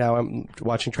Friday. Now I'm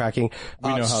watching tracking. know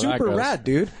how that super goes. rad,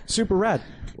 dude. Super rad.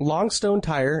 Longstone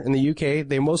Tire in the UK.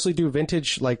 They mostly do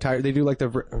vintage like tire. They do like the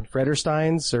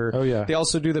Fredersteins, or they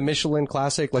also do the Michelin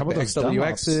Classic, like How the about those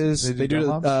XWXs. They do the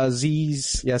Dunlops?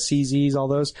 Zs, CZs, all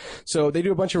those. So they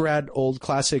do a bunch of rad old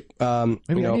classic.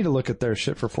 Maybe I need to look at their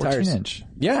shit for 14-inch.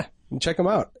 Yeah, check them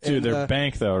out. Dude, And, they're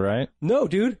bank though, right? no,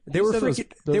 dude, they were said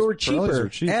freaking. those They were Pirellis cheaper, are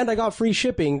cheap. and I got free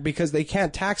shipping because they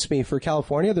can't tax me for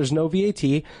California. There's no VAT.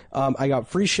 I got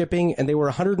free shipping, and they were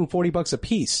 $140 a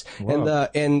piece.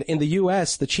 And in the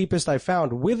U.S., the cheapest I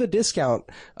found with a discount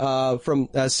from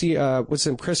what's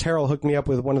him? Chris Harrell hooked me up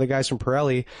with one of the guys from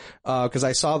Pirelli because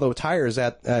I saw the tires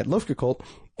at Luftgekühlt.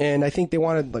 And I think they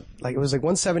wanted like it was like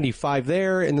 175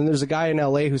 there, and then there's a guy in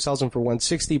LA who sells them for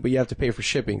 160, but you have to pay for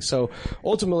shipping. So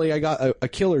ultimately, I got a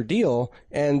killer deal,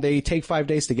 and they take 5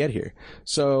 days to get here.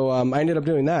 So I ended up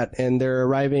doing that, and they're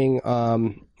arriving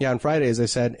on Friday, as I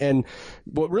said. And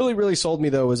what really sold me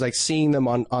though was like seeing them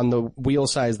on the wheel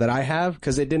size that I have,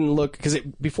 because it didn't look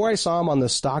before I saw them on the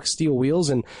stock steel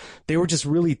wheels, and they were just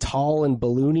really tall and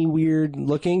balloony weird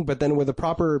looking. But then with a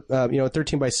proper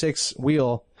 13x6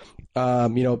 wheel.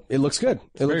 It looks good.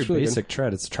 It looks really basic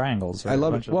tread. It's triangles. Right? I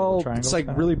love it. Well, it's like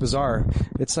really bizarre.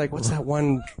 It's like, what's that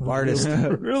one artist?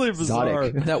 really bizarre.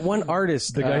 That one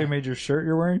artist. The guy who made your shirt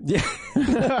you're wearing?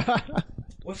 Yeah.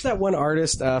 What's that one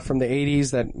artist from the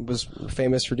 80s that was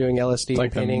famous for doing LSD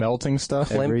Like the painting? melting stuff.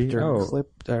 Flipped or Oh.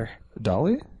 flipped or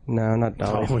Dolly? no, not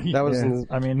Dolly. That was.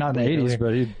 I mean, not in the 80s,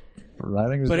 but I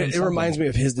think But it reminds me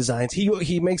of his designs.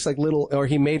 He makes like little, or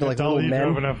he made like little Dolly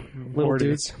drove men, enough little 40s.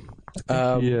 dudes.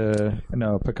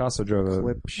 No, Picasso drove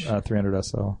a 300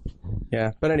 SL.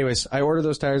 Yeah. But anyways, I ordered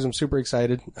those tires. I'm super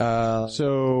excited.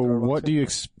 So, what do you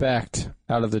expect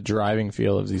out of the driving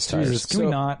feel of these tires? Jesus, can we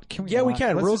not? Can we Yeah, we not?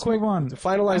 can. Let's Real just quick, move on.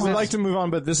 finalize I'd this. like to move on,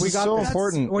 but this is got so this.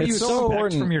 important. What do you It's so expect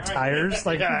important from your tires?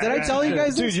 Like, Did I tell you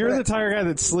guys this? Dude, you're the tire guy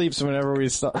that sleeps whenever we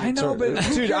stop. I know, but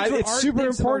dude, it's super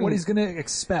important. What he's going to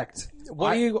expect.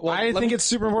 What do you? Well, I let think me- it's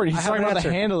super important. He's I have talking an about the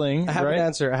answer. handling, I have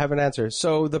right? an answer.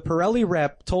 So the Pirelli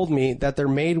rep told me that they're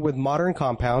made with modern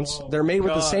compounds. They're made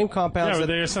with the same compounds. Yeah, but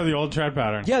that, they just have the old tread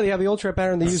pattern. yeah, they have the old tread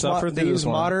pattern. They use suffered through this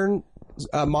one.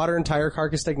 modern tire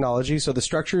carcass technology. So the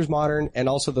structure is modern, and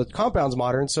also the compound's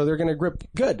modern. So they're going to grip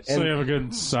good. So And they have a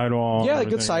good sidewall. yeah, and a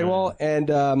good everything. sidewall,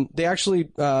 and they actually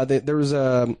there was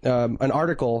an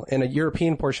article in a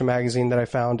European Porsche magazine that I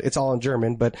found. It's all in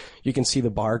German, but you can see the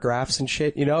bar graphs and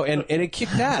shit, and it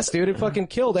kicked ass, dude. It fucking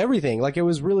killed everything. Like it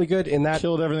was really good in that.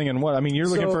 Killed everything in what? I mean, you're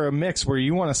looking So- for a mix where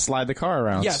you want to slide the car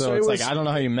around. Yeah, so so it it's was- like, I don't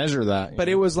know how you measure that. But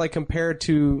it was like compared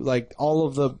to like all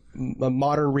of the a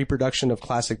modern reproduction of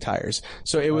classic tires.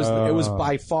 So it was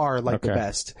by far like the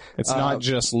best. It's not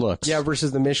just looks. Yeah,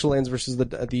 versus the Michelins, versus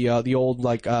the old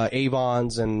like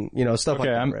Avons and stuff like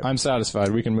that. Okay, I'm satisfied.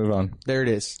 We can move on. There it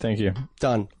is. Thank you.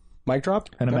 Done. Mic drop.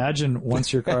 And imagine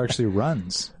once your car actually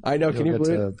runs. I know. Can you get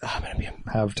believe to it? I'm gonna be.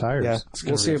 have tires. Yeah,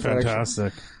 we'll see if that actually.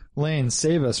 Fantastic. Lane,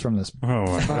 save us from this Oh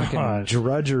my fucking god.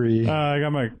 drudgery. I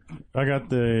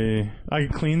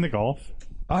cleaned the Golf.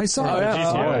 I saw it.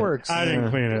 yeah. AutoWorks. I didn't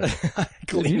clean it.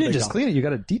 You didn't just clean it. You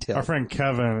got a detail. Our friend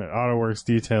Kevin at AutoWorks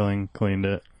Detailing cleaned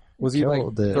it. Was he like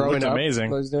Killed it. throwing Looked up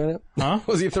amazing. while he was doing it? Huh?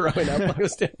 Was he throwing up while he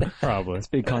was doing it? Probably.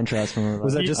 Big contrast from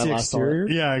Was that just the exterior?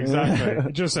 Yeah,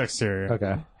 exactly. Just exterior.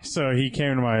 Okay. So he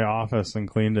came to my office and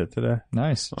cleaned it today.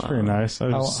 Nice. It's pretty nice. I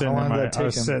was just How long did that I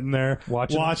was take him? sitting there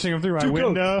watching him through my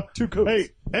window.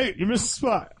 Hey, you missed the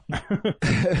spot.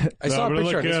 I saw a but it picture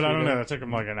looked on his good. I don't video. know. It took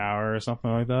him like an hour or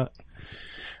something like that.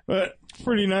 But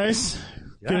pretty nice.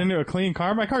 Get into a clean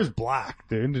car. My car's black,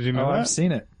 dude. Did you know Oh, that? I've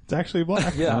seen it. It's actually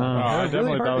black. Yeah. I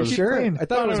definitely thought it was. Sure. clean. I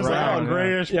thought it was like round. a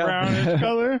grayish, brownish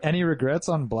color. Any regrets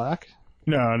on black?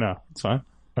 No, it's fine.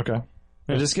 Okay.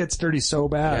 It just gets dirty so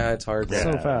bad. Yeah, it's hard.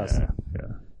 So fast. Yeah.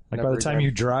 Like by the time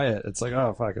you dry it, it's like,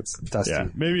 oh fuck, it's dusty. Yeah.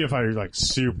 Maybe if I like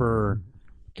super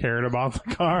cared about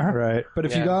the car. Right. But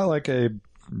if you Yeah. got like a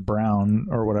brown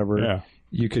or whatever, Yeah.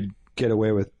 you could get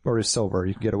away with, or a silver,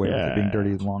 you could get away with it being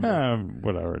dirty longer.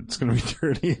 Whatever. It's going to be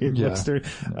dirty. It Yeah. looks dirty.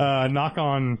 Knock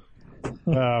on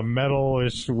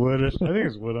metal-ish, woodish. I think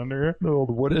it's wood under here. The old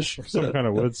woodish. Some kind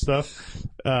of wood stuff.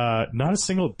 Not a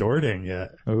single door ding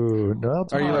yet. Ooh, no,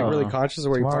 Are you like really conscious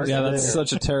of where you park? Yeah, that's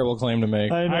such a terrible claim to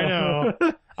make. I know.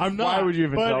 I'm not. Why would you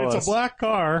even but tell it's us? a black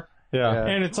car, Yeah.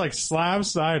 and it's like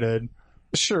slab-sided.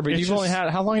 Sure, but It's you've only just- had,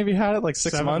 how long have you had it? Like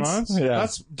 6 7 months? Yeah. Yeah.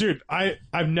 That's, dude,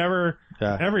 I've never,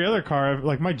 Yeah. every other car,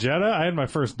 like my Jetta, I had my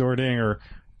first door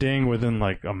ding within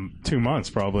like 2 months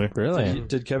probably. Really?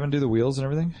 Did Kevin do the wheels and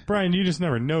everything? Brian, you just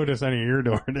never notice any of your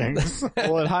door dings.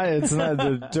 Well, it's not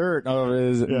the dirt of it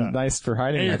is Yeah. nice for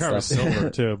hiding And your that car was stuff. silver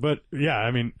too. But yeah,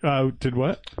 I mean, did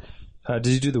what? Did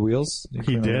you do the wheels? You He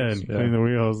cleaned the did. wheels? Yeah. Clean the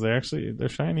wheels. They're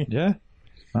shiny. Yeah.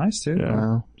 Nice, dude. Yeah.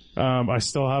 Wow. I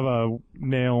still have a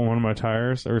nail in one of my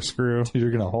tires or screw. You're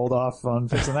going to hold off on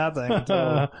fixing that thing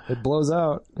until it blows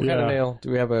out. What kind of nail?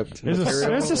 Do we have a It's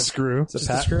material? a screw. It's a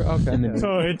screw? Okay.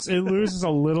 So it loses a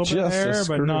little bit of Just a air, but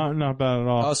screw. not bad at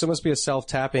all. Oh, so it must be a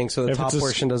self-tapping, so the If top it's a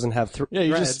portion doesn't have Yeah,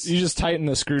 you threads. just tighten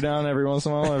the screw down every once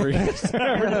in a while, every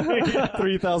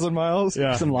 3,000 miles.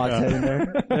 Yeah. Some lock head in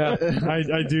there. Yeah,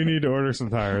 I do need to order some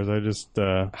tires. I just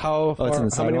How far, it's in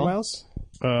the how many sidewall? miles?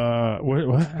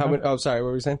 what? How many? Oh, sorry. What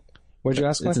were you saying? What'd you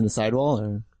ask? It's in the sidewall,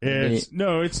 or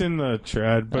It's in the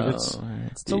tread, but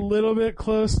it's a little bit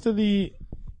close to the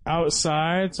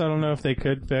outside, so I don't know if they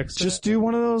could fix it. Just do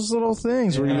one of those little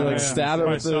things where you Yeah, like yeah. stab it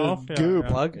with Myself? the Yeah, goop. yeah.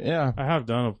 plug. Yeah. I have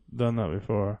done that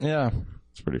before. Yeah.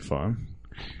 It's pretty fun.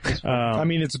 I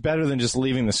mean, it's better than just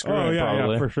leaving the screw in,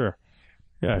 probably. yeah, for sure.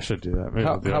 Yeah, I should do that. Maybe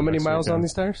I'll do How that many next miles weekend. on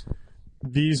these tires?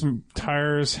 These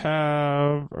tires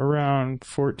have around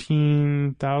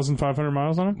 14,500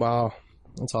 miles on them. Wow,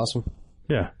 that's awesome.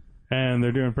 Yeah. And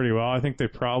they're doing pretty well. I think they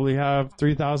probably have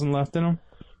 3,000 left in them.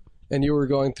 And you were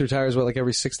going through tires, what, like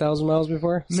every 6,000 miles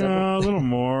before? No, a little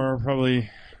more, probably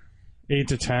 8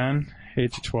 to 10,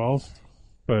 8 to 12.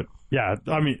 But yeah,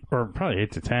 I mean, or probably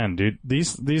 8 to 10, dude.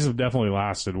 These have definitely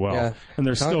lasted well. Yeah. And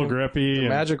they're still grippy and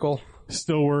Magical.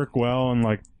 still work well and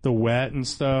like the wet and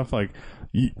stuff. Like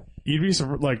you'd be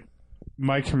like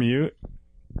my commute,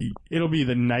 it'll be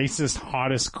the nicest,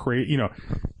 hottest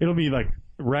it'll be like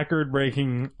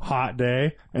record-breaking hot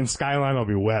day, and Skyline will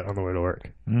be wet on the way to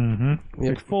work. Mm-hmm.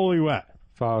 Like fully wet,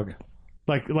 Fog.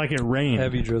 like it rained.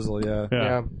 Heavy drizzle, yeah.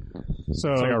 Yeah.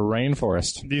 So It's like a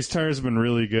rainforest. these tires have been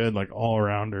really good, like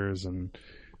all-rounders and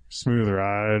smooth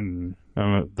ride, and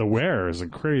the wear isn't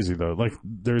crazy though. Like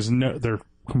they're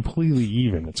completely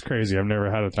even. It's crazy. I've never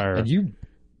had a tire And you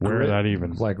wear that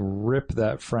even. like rip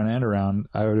that front end around.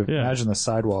 I would Yeah. imagine the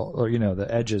sidewall, or the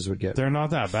edges would get. They're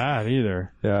not that bad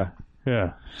either. Yeah.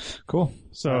 Yeah. Cool.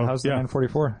 So How's the yeah,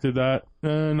 944? did that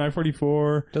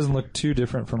 944. Doesn't look too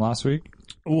different from last week.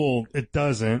 Well, it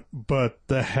doesn't, but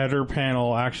the header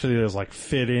panel actually is like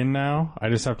fit in now. I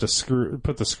just have to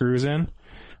put the screws in,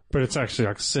 but it's actually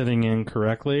like sitting in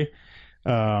correctly.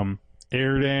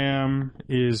 Air dam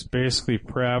is basically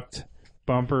prepped.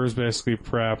 Bumper is basically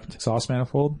prepped. Exhaust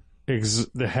manifold.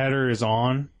 The header is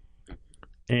on,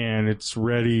 and it's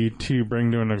ready to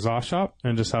bring to an exhaust shop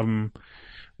and just have them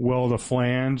weld a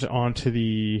flange onto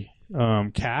the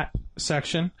cat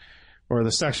section, or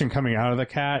the section coming out of the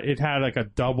cat. It had like a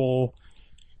double.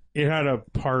 It had a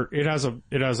part. It has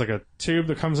like a tube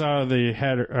that comes out of the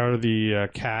header, out of the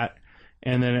cat,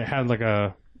 and then it had like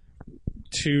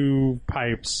two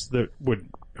pipes that would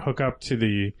hook up to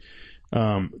the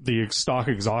stock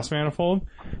exhaust manifold.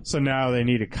 So now they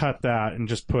need to cut that and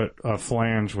just put a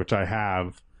flange, which I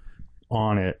have,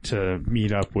 on it to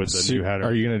meet up with the new header.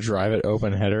 Are you going to drive it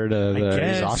open header to the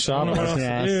exhaust shop? What else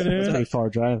to do, dude? It's a pretty far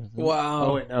drive. Wow.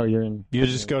 Oh wait, no, you're in. You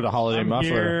just go to Holiday I'm Muffler.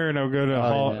 here and I'll go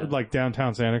to like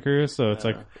downtown Santa Cruz, so it's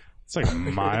like a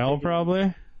mile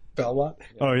probably. Belmont?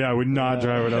 Oh yeah, I would not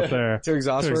drive it up there. To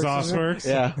Exhaust Works? Works.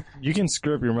 Yeah. You can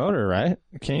screw up your motor, right?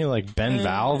 Can't you like bend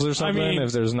valves or something mean,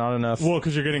 if there's not enough? Well,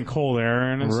 because you're getting cold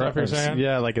air and stuff. You're saying?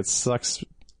 Yeah, like it sucks.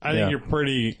 I think you're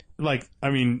pretty,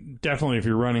 definitely if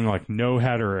you're running like no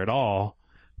header at all,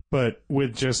 but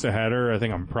with just a header, I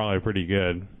think I'm probably pretty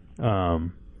good. I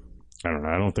don't know.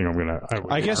 I don't think I'm going to.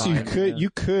 I guess you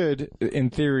could,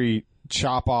 in theory,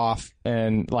 chop off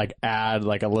and like add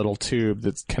like a little tube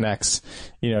that connects,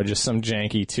 just some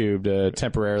janky tube to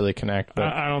temporarily connect.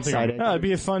 But I don't think it'd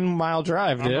be a fun mile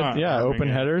drive, dude. Yeah, open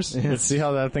headers. Let's see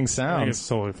how that thing I think sounds. it's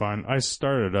totally fine. I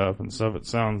started up and stuff. It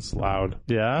sounds loud.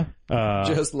 Yeah,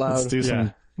 Just loud. let's do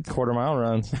some quarter mile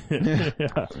runs. Yeah.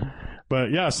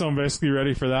 But yeah, so I'm basically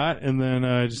ready for that, and then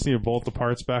I just need to bolt the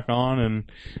parts back on, and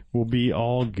we'll be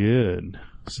all good.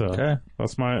 So Okay.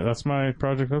 that's my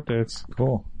project updates.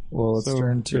 Cool. Well, let's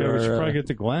turn to we should our, probably get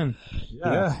to Glenn.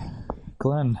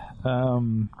 Glenn.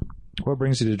 What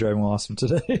brings you to Driving While Awesome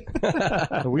today?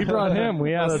 We brought him.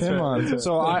 We asked that's him right, on. that's right.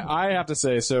 So I have to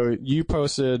say, so you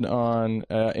posted on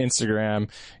Instagram,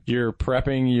 you're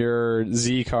prepping your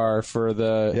Z car for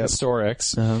the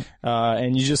Historics,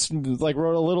 and you just like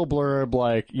wrote a little blurb,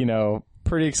 like,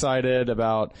 pretty excited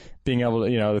about being able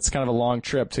to, it's kind of a long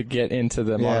trip to get into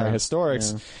the modern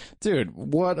Historics. Yeah. Dude,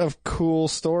 what a cool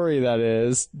story that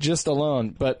is, just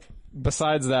alone. But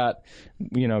besides that,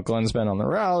 Glenn's been on the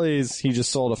rallies. He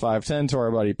just sold a 510 to our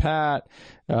buddy Pat.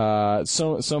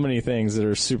 So many things that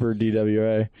are super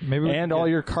DWA. And all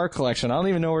your car collection. I don't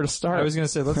even know where to start. I was going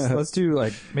to say, let's do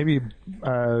like maybe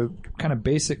kind of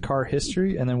basic car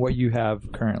history and then what you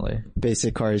have currently.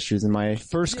 Basic car issues in my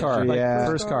first car.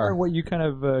 First car. What you kind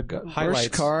of got highlights.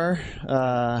 First car,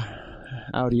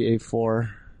 Audi A4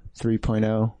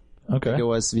 3.0. Okay. It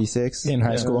was V6 in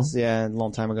high school. A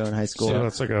long time ago in high school. So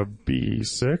that's like a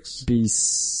B6?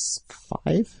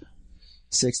 B5?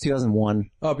 2001.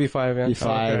 Oh, B5, yeah.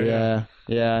 B5, Okay,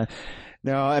 yeah.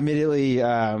 No, immediately,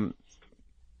 I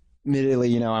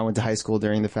went to high school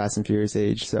during the Fast and Furious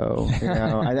age, so,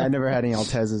 I never had any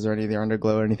Altezas or anything,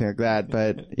 Underglow or anything like that,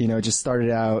 but, just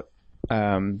started out,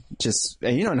 in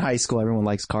high school, everyone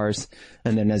likes cars,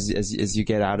 and then as you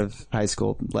get out of high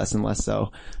school, less and less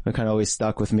so. It kind of always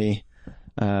stuck with me.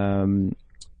 The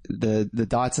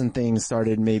Datsun thing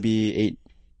started maybe 8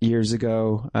 years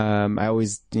ago. I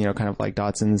always, kind of like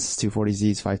Datsuns,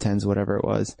 240Zs, 510s, whatever it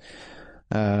was.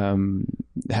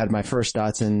 Had my first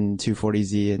Datsun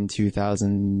 240Z in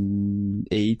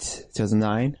 2008,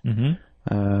 2009.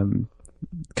 Mm-hmm.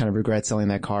 Kind of regret selling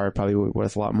that car. Probably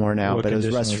worth a lot more now, but it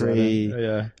was rust free.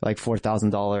 Like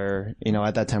 $4,000.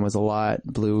 At that time was a lot.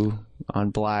 Blue on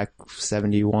black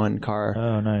 71 car.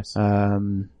 Oh, nice.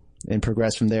 And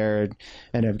progressed from there.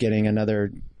 Ended up getting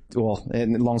another. Well,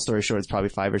 and long story short, it's probably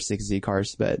 5 or 6 Z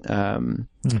cars, but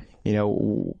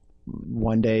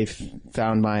one day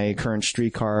found my current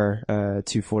street car,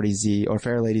 240Z or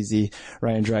Fairlady Z.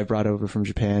 Ryan Drive brought over from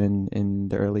Japan in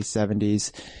the early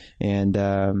 70s. And,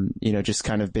 just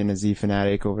kind of been a Z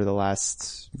fanatic over the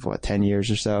last, 10 years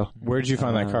or so. Where'd you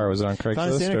find that car? Was it on Craigslist?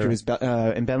 Found it in Santa Cruz,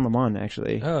 in Ben Lomond,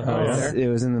 actually. It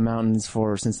was in the mountains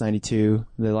since 92.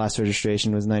 The last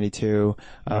registration was 92.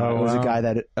 It was a guy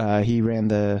that, he ran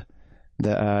the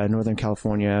Northern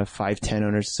California 510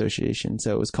 Owners Association.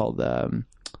 So it was called,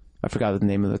 I forgot the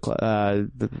name of the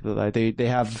club. They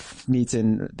have meets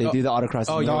in. They do the autocross.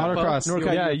 Oh, the autocross.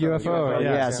 UFO.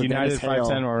 Yeah. So United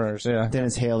 510 Owners. Yeah.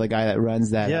 Dennis Hale, the guy that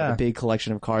runs that the big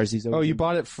collection of cars. You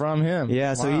bought it from him.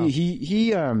 Yeah. So wow.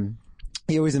 he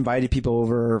always invited people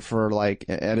over for like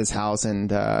at his house, and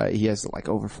he has like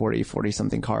over 40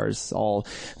 something cars, all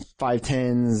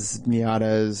 510s,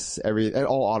 Miatas,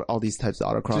 all these types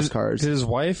of autocross cars. Did his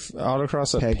wife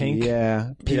autocross a pink?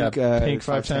 Pink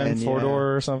 510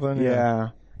 4-door or something. Yeah.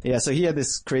 So he had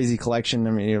this crazy collection.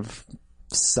 Of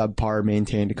subpar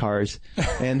maintained cars,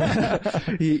 and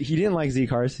he didn't like Z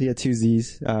cars. He had 2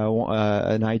 Zs,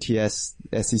 an ITS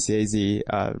SCCA Z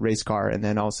race car, and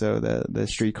then also the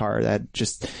street car that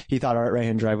just he thought right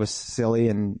hand drive was silly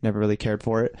and never really cared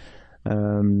for it.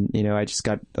 I just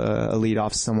got a lead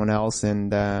off someone else,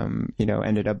 and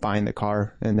ended up buying the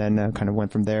car, and then kind of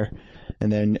went from there.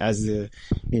 And then as the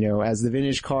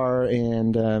vintage car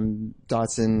and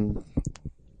Datsun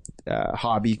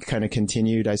hobby kind of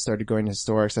continued. I started going to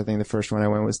historics. I think the first one I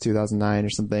went was 2009 or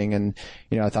something. And,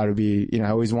 I thought it'd be, I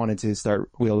always wanted to start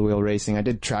wheel to wheel racing. I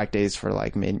did track days for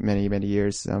like many, many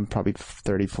years. Probably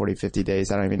 30, 40, 50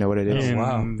 days. I don't even know what it is.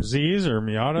 In Z's or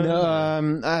Miata?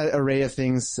 No, array of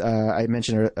things. I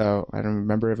mentioned, I don't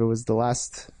remember if it was the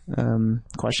last,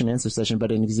 question and answer session,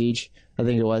 but in Exige, I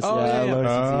think it was. Lotus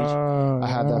Exige. I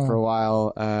had that for a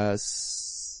while. I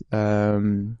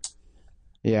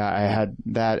had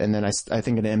that, and then I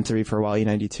think an M3 for a while,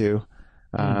 E92.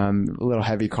 A little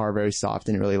heavy car, very soft.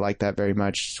 Didn't really like that very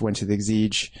much. Went to the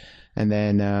Exige, and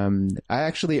then I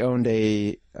actually owned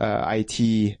a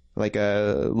IT, like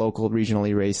a local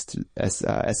regionally raced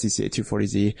SCCA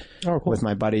 240Z with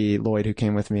my buddy Lloyd, who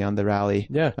came with me on the rally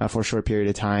for a short period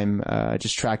of time.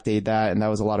 Just track dayed that, and that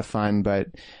was a lot of fun. But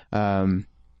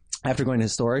after going to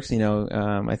historics,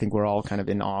 I think we're all kind of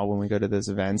in awe when we go to those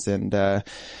events, and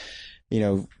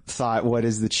thought, what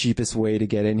is the cheapest way to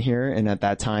get in here? And at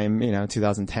that time,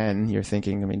 2010, you're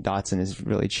thinking, Datsun is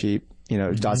really cheap.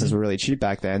 Datsuns were really cheap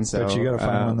back then. So but you gotta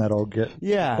find one that'll get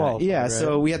right?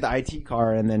 So we had the IT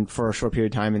car, and then for a short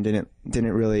period of time, and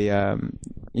didn't really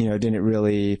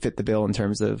fit the bill in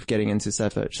terms of getting into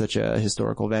such a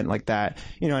historical event like that.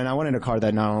 And I wanted a car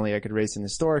that not only I could race in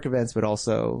historic events, but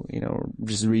also,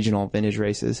 just regional vintage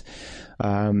races.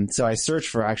 So I searched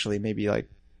for actually maybe like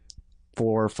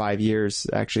 4 or 5 years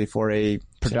actually for a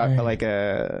like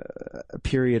a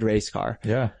period race car.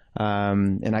 Yeah.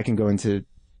 And I can go into,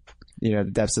 the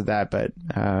depths of that, but,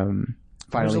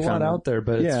 finally there's a lot out there,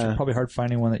 but it's probably hard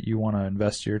finding one that you want to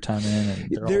invest your time in, and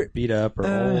they're all beat up or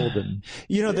old. And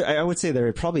I would say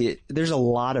there's a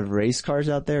lot of race cars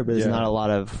out there, but there's not a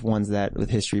lot of ones that with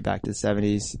history back to the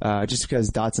 70s, just because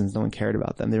Datsuns, no one cared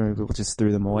about them. People just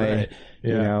threw them away,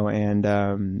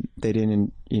 and, they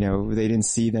didn't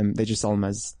see them. They just saw them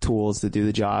as tools to do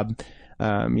the job.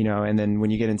 And then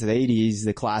when you get into the 80s,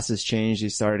 the classes changed. You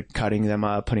started cutting them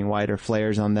up, putting wider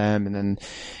flares on them, and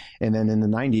then in the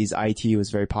 90s, IT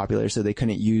was very popular, so they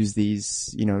couldn't use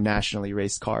these, nationally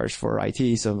raced cars for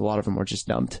IT, so a lot of them were just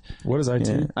dumped. What is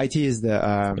IT? IT is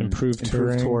the improved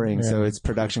touring. Yeah. So it's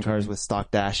production cars with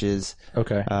stock dashes.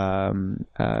 Okay.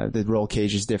 The roll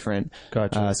cage is different.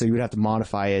 Gotcha. So you would have to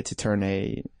modify it to turn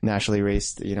a nationally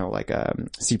raced, like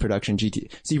C production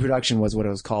GT. C production was what it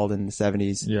was called in the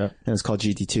 70s. Yeah. And it was called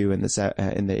GT2 in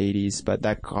the 80s, but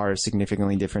that car is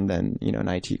significantly different than, an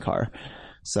IT car.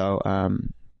 So,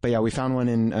 but yeah, we found one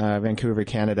in Vancouver,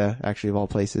 Canada, actually, of all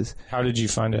places. How did you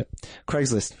find it?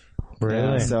 Craigslist.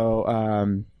 Really? So,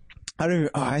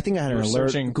 I think I had an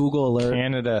alert. Google alert.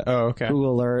 Canada. Oh, okay.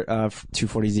 Google alert of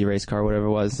 240Z race car, whatever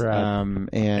it was. Right.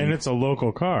 And it's a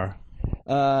local car.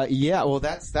 Well,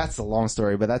 that's a long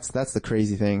story, but that's the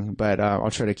crazy thing. But, I'll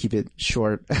try to keep it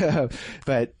short.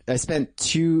 But I spent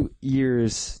 2.5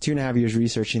 years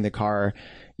researching the car,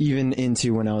 even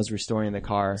into when I was restoring the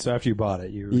car. So after you bought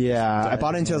it, I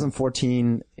bought it in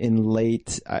 2014 in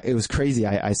late, it was crazy.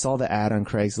 I saw the ad on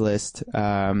Craigslist,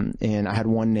 and I had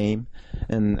one name,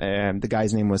 and the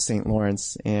guy's name was St.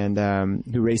 Lawrence, and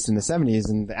who raced in the 70s,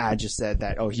 and the ad just said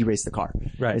that, he raced the car.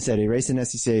 Right. It said he raced in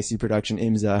SCCA production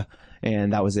IMSA,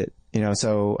 and that was it.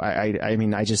 So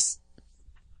I just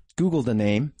Googled the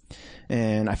name,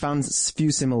 and I found a few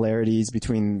similarities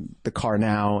between the car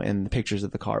now and the pictures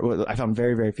of the car. Well, I found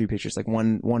very, very few pictures, like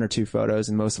one or two photos,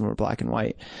 and most of them were black and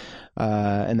white.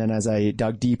 And then as I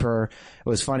dug deeper, it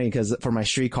was funny because for my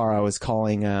street car, I was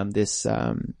calling this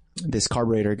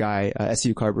carburetor guy,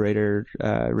 SU carburetor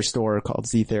restorer called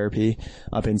Z Therapy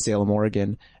up in Salem, Oregon.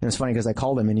 And it was funny because I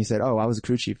called him and he said, "Oh, I was a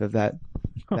crew chief of that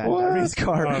race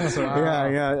car."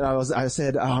 I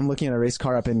said, "I'm looking at a race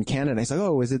car up in Canada." He's like,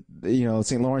 "Oh, is it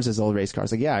St. Lawrence's old race car?" I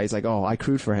was like, "Yeah." He's like, "Oh, I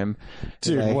crewed for him."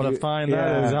 Dude, what a find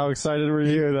that is! How excited were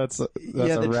you? That's a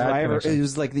the rad driver. connection. It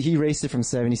was like he raced it from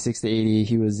 76 to 80.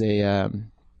 He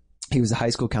was a high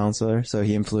school counselor, so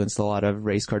he influenced a lot of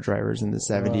race car drivers in the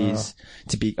 70s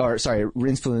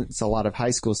influenced a lot of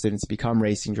high school students to become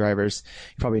racing drivers.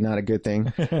 Probably not a good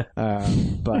thing.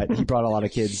 But he brought a lot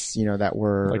of kids, that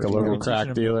were like a local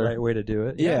crack dealer. The right way to do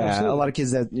it. Yeah, a lot of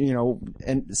kids that,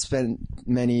 and spent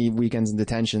many weekends in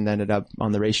detention that ended up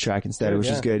on the racetrack instead, which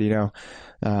is good,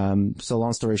 So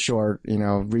long story short,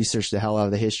 researched the hell out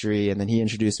of the history, and then he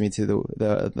introduced me to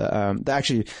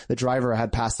the driver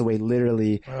had passed away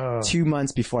literally 2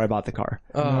 months before I bought the car.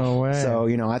 No way. So,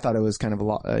 I thought it was kind of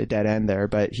a dead end there,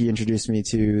 but he introduced me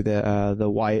to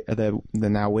the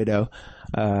now widow,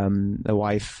 the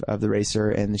wife of the racer,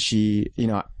 and she,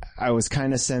 I was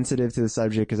kind of sensitive to the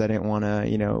subject because I didn't want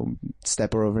to,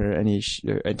 step over any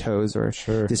toes or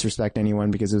disrespect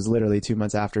anyone, because it was literally 2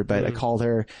 months after, but I called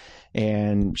her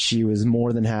and she was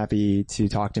more than happy to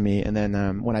talk to me. And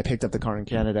then, when I picked up the car in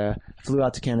Canada, flew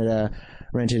out to Canada,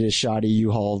 rented a shoddy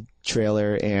U-Haul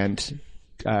trailer and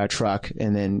truck,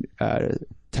 and then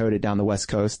towed it down the West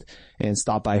Coast and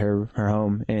stopped by her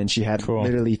home, and she had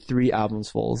literally 3 albums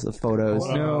full of photos.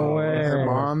 No way. Her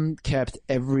mom kept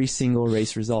every single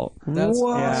race result. That's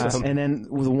awesome. And then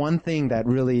the one thing that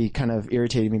really kind of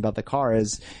irritated me about the car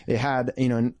is it had,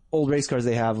 in old race cars,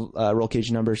 they have roll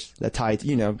cage numbers that tie, they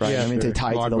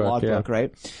tie to the logbook,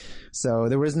 right? So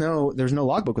there was no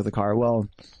logbook with the car. Well,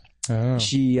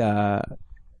 she,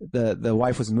 the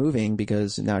wife was moving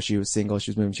because now she was single.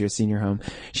 She was moving to a senior home.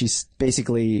 She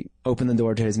basically opened the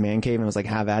door to his man cave and was like,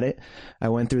 have at it. I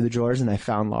went through the drawers and I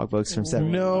found logbooks from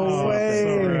 7. No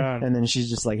way. And then she's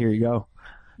just like, here you go.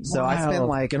 So I spent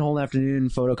like a whole afternoon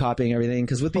photocopying everything,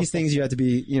 because with these things you have to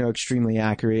be, extremely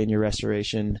accurate in your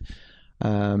restoration.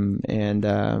 Dude,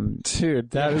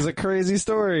 that is a crazy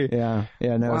story. Yeah.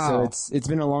 So it's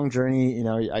been a long journey.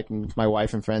 My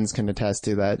wife and friends can attest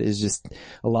to that. Is just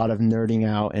a lot of nerding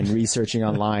out and researching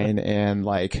online and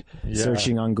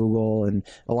searching on Google, and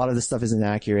a lot of the stuff isn't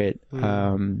accurate.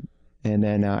 And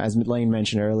then, as Lane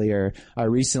mentioned earlier, I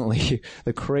recently,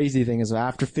 the crazy thing is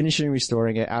after finishing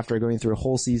restoring it, after going through a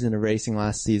whole season of racing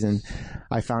last season,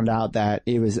 I found out that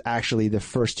it was actually the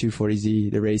first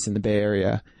 240Z to race in the Bay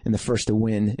Area and the first to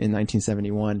win in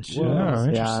 1971.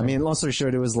 Yeah, I mean, long story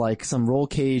short, it was like some roll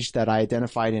cage that I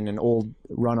identified in an old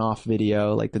runoff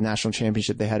video, like the national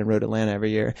championship they had in Road Atlanta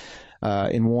every year.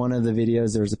 In one of the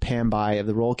videos, there was a pan by of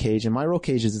the roll cage, and my roll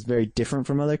cage is very different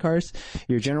from other cars.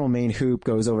 Your general main hoop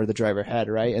goes over the driver head,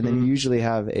 right? And then you usually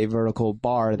have a vertical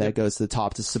bar that goes to the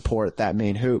top to support that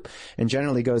main hoop, and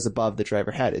generally goes above the driver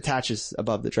head. It attaches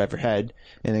above the driver head,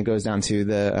 and then goes down to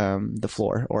the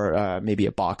floor, or maybe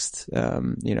a boxed,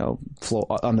 floor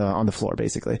on the floor,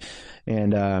 basically.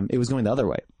 And it was going the other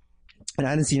way. And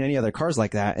I hadn't seen any other cars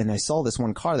like that. And I saw this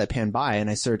one car that panned by, and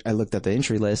I looked at the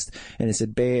entry list, and it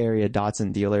said Bay Area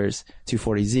Datsun Dealers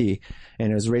 240Z. And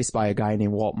it was raced by a guy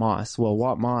named Walt Moss. Well,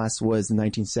 Walt Moss was the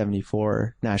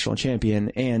 1974 national champion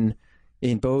and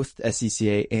in both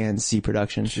SCCA and C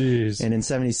production. Jeez. And in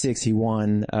 76, he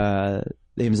won, the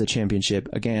IMSA championship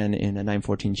again in a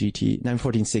 914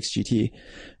 6 GT.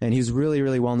 And he was really,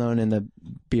 really well known in the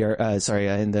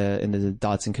in the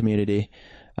Datsun community.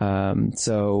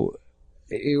 So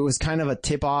it was kind of a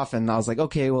tip off, and I was like,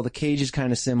 okay, well, the cage is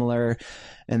kind of similar.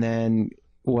 And then,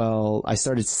 well, I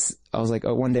was like,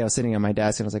 one day I was sitting at my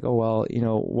desk and I was like, oh, well,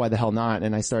 why the hell not?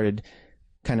 And I started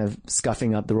kind of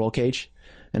scuffing up the roll cage,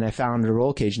 and I found a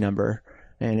roll cage number,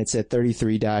 and it said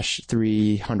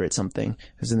 33-300 something.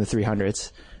 It was in the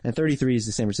 300s, and 33 is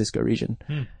the San Francisco region.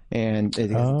 And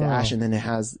it has a dash, and then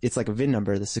it's like a VIN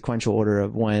number, the sequential order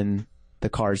of when the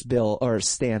car's built or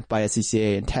stamped by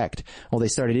SCCA and teched. Well, they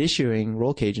started issuing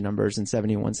roll cage numbers in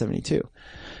 71, 72.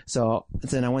 So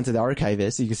then I went to the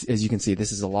archivist. As you can see,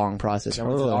 this is a long process. I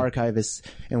went to the archivist,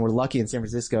 and we're lucky in San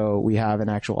Francisco, we have an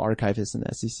actual archivist in the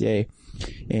SCCA.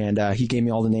 And he gave me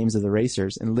all the names of the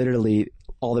racers, and literally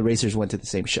all the racers went to the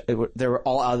same shop. They were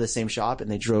all out of the same shop,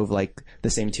 and they drove like the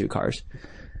same 2 cars.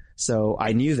 So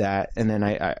I knew that. And then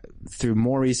I through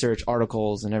more research,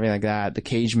 articles and everything like that, the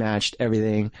cage matched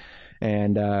everything.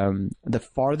 And the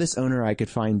farthest owner I could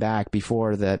find back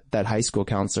before that high school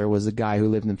counselor was a guy who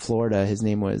lived in Florida. His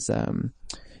name was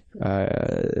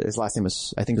his last name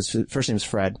was, I think his first name was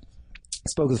Fred.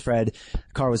 Spoke with Fred.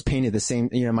 The car was painted the same.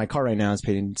 My car right now is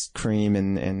painted cream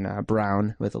and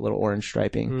brown with a little orange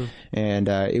striping. And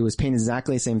it was painted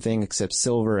exactly the same thing except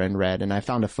silver and red. And I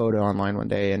found a photo online one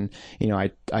day, and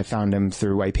I found him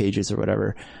through White Pages or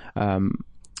whatever.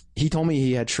 He told me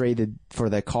he had traded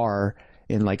for that car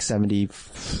in like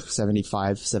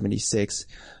 75, 76,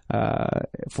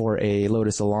 for a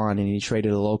Lotus Elan, and he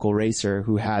traded a local racer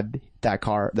who had that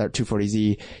car, that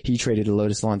 240Z. He traded a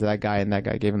Lotus Elan to that guy, and that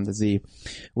guy gave him the Z.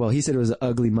 Well, he said it was an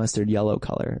ugly mustard yellow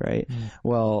color, right?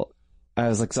 Well, I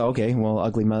was like, so okay, well,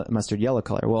 ugly mustard yellow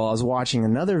color. Well, I was watching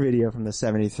another video from the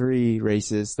 73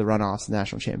 races, the runoffs, the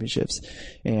national championships,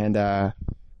 and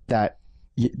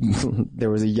there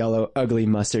was a yellow, ugly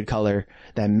mustard color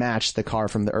that matched the car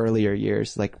from the earlier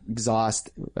years, like exhaust,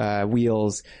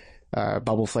 wheels,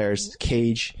 bubble flares,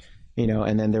 cage, You know,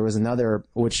 and then there was another,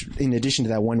 which in addition to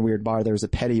that one weird bar, there was a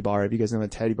petty bar. If you guys know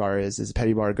what a petty bar is a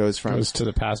petty bar goes to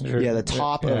the passenger. Yeah, the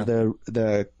top of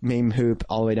the main hoop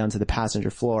all the way down to the passenger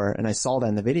floor. And I saw that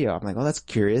in the video. I'm like, oh, that's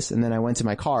curious. And then I went to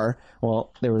my car.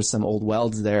 Well, there was some old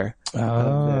welds there.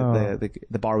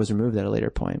 The bar was removed at a later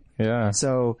point. Yeah.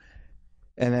 So,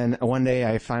 and then one day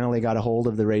I finally got a hold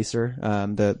of the racer,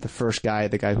 the first guy,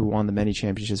 the guy who won the many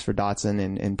championships for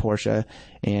Datsun and Porsche.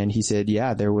 And he said,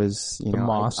 yeah, there was, you know, the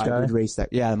Moss guy? I would race that.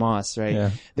 Yeah, the Moss, right?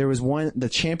 Yeah. There was the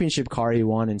championship car he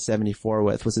won in 74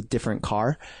 with was a different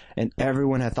car. And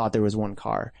everyone had thought there was one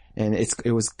car. And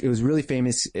it was really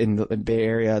famous in the Bay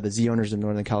Area. The Z Owners of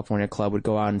Northern California Club would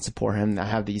go out and support him. I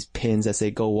have these pins that say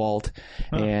 "Go Walt,"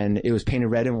 and it was painted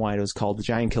red and white. It was called the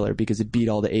Giant Killer because it beat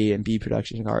all the A and B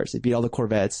production cars. It beat all the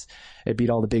Corvettes. It beat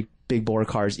all the big bore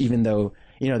cars. Even though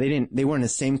they weren't in the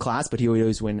same class, but he would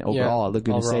always win overall at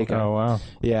Laguna Seca. Oh wow!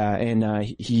 Yeah, and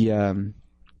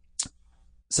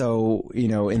So,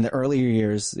 in the earlier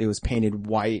years, it was painted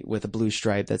white with a blue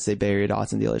stripe that say Bay Area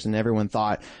Datsun dealers. And everyone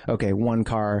thought, okay, one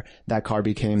car, that car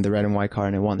became the red and white car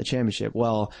and it won the championship.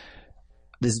 Well,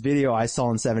 this video I saw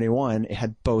in 71, it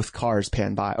had both cars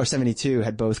panned by, or 72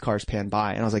 had both cars panned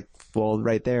by. And I was like, well,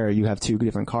 right there, you have two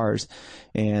different cars.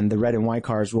 And the red and white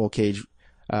cars, roll cage,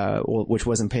 which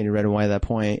wasn't painted red and white at that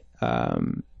point,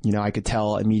 I could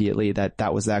tell immediately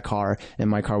that was that car, and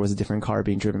my car was a different car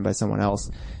being driven by someone else.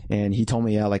 And he told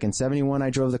me, like in 71, I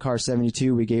drove the car.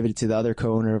 72, we gave it to the other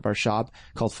co-owner of our shop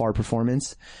called Far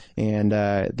Performance, and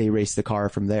they raced the car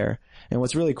from there. And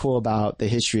what's really cool about the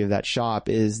history of that shop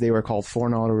is they were called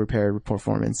Foreign Auto Repair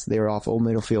Performance. They were off Old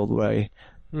Middlefield Way.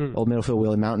 Old Middlefield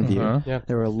Wheel in Mountain View. Yeah.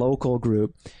 They were a local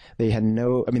group. They had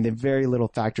they had very little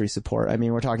factory support. I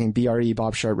mean, we're talking BRE,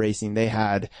 Bob Sharp Racing. They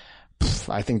had,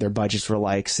 I think their budgets were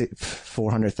like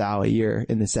 $400,000 a year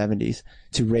in the 70s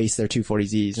to race their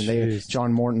 240Zs. And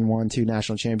John Morton won 2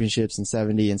 national championships in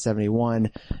 70 and 71.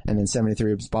 And then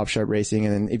 73 was Bob Sharp Racing.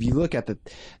 And then if you look at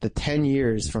the 10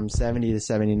 years from 70 to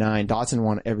 79, Datsun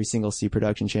won every single C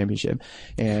production championship.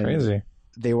 And crazy.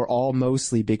 They were all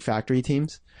mostly big factory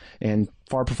teams. And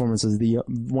Far Performance was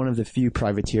one of the few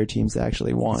privateer teams that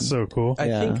actually won. That's so cool. I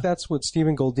think that's what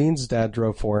Stephen Goldine's dad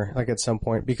drove for, like at some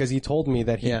point, because he told me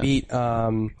that he beat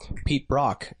Pete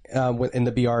Brock in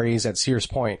the BREs at Sears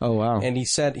Point. Oh wow! And he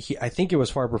said I think it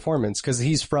was Far Performance because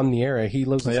he's from the area. He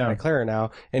lives in Santa Clara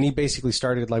now, and he basically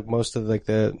started like most of like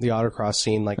the autocross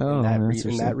scene like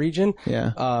in that region.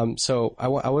 Yeah. So I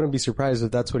wouldn't be surprised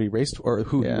if that's what he raced or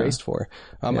who he raced for.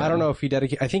 I don't know if he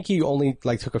dedicated. I think he only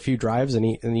like took a few drives and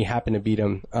he happened to beat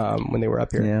him when they were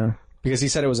up here. Yeah. Because he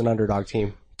said it was an underdog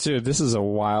team. Dude, this is a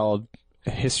wild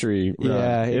history.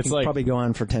 Yeah, it's like probably go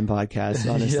on for 10 podcasts,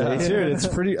 honestly. Yeah, dude, it's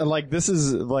pretty like this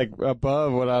is like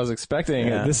above what I was expecting.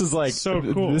 Yeah. This is like so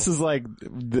cool. This is like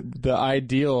the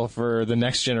ideal for the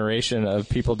next generation of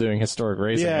people doing historic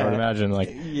racing. I would imagine. Like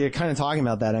you're kind of talking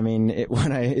about that. I mean,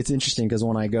 it's interesting because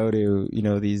when I go to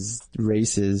these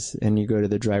races and you go to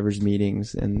the drivers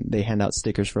meetings and they hand out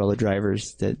stickers for all the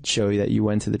drivers that show you that you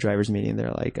went to the drivers meeting.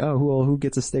 They're like, oh, who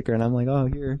gets a sticker? And I'm like, oh,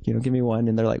 here, give me one.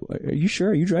 And they're like, are you sure?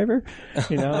 Are you driver?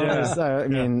 I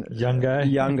mean, young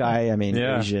guy. I mean,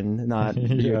 Asian, not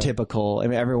your typical. I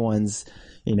mean, everyone's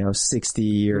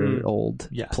 60-year-old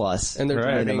plus, and they're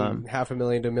driving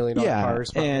 $500,000 to $1 million cars.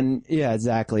 Probably. And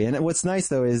exactly. And what's nice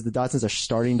though is the Datsuns are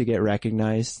starting to get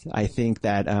recognized. I think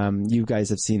that you guys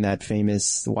have seen that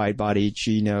famous wide body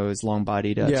G-nose long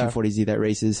bodied 240Z that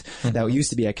races that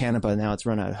used to be at Canepa. Now it's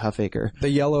run out of Huffaker. The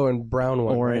yellow and brown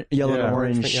one, yellow,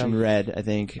 orange, and red. I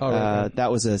think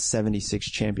that was a '76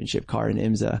 championship car in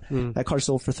IMSA. That car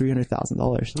sold for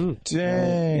 $300,000.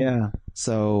 Dang. Yeah.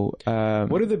 So,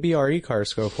 what do the BRE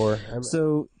cars go for?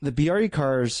 So the BRE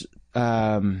cars,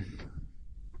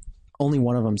 only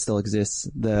one of them still exists.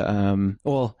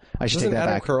 I should take that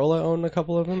Adam back. Carolla own a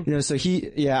couple of them? So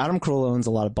Adam Carolla owns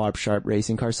a lot of Bob Sharp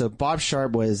racing cars. So Bob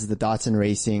Sharp was the Datsun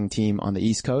racing team on the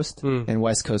East Coast, and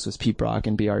West Coast was Pete Brock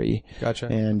and BRE. Gotcha.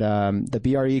 And the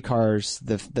BRE cars,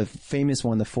 the famous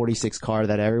one, the 46 car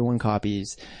that everyone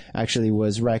copies, actually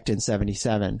was wrecked in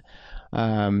 77.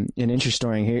 An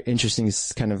interesting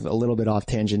is kind of a little bit off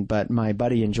tangent, but my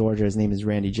buddy in Georgia, his name is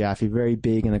Randy Jaffe, very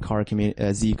big in the car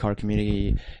community, Z car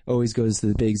community, always goes to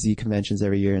the big Z conventions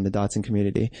every year in the Datsun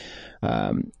community.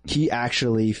 He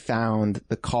actually found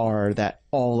the car that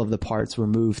all of the parts were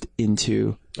moved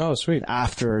into. Oh, sweet.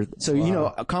 Common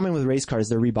with race cars,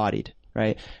 they're rebodied.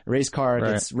 Right? A race car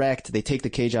gets wrecked. They take the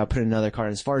cage out, put in another car.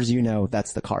 And as far as you know,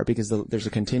 that's the car because there's a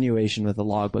continuation with the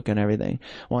logbook and everything.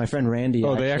 Well, my friend Randy.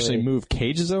 They actually move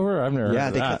cages over? I've never heard of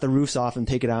that. They cut the roofs off and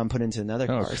take it out and put it into another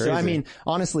car. Crazy. So,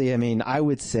 honestly, I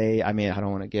would say, I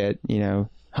don't want to get,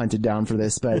 hunted down for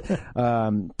this, but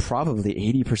probably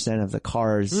 80% of the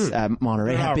cars at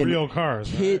Monterey They're have not been real cars.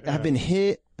 hit, Right? have been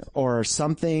hit, or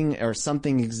something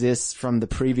exists from the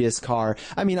previous car.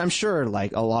 I mean, I'm sure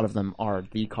like a lot of them are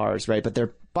the cars, right? But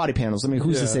they're body panels. I mean,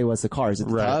 who's to say what's the car? Is it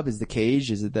the tub? Is it the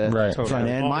cage? Is it the front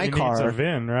end? All My you car, need's a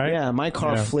VIN, right? yeah, my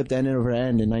car flipped end over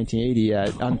end in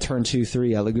 1980 on turn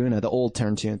 2-3 at Laguna, the old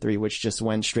turn 2 and 3, which just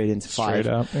went straight into 5. Straight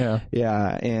up, yeah.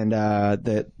 Yeah, and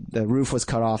the roof was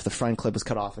cut off, the front clip was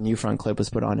cut off, a new front clip was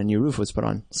put on, a new roof was put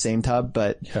on. Same tub,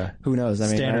 but who knows? I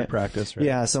mean, Standard practice, right?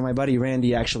 Yeah, so my buddy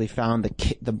Randy actually found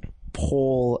the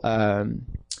whole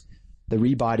the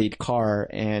rebodied car,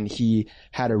 and he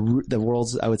had the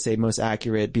world's, I would say, most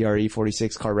accurate BRE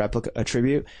 46 car replica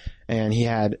attribute, and he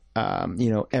had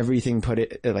everything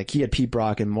he had Pete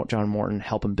Brock and John Morton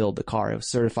help him build the car. It was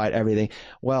certified, everything.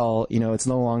 Well, it's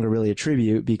no longer really a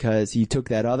tribute because he took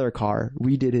that other car,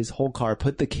 redid his whole car,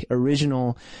 put the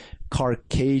original car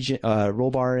cage,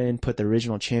 roll bar in, put the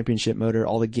original championship motor,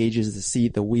 all the gauges, the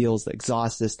seat, the wheels, the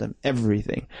exhaust system,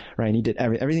 everything, right? And he did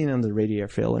everything on the radiator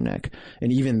failer neck.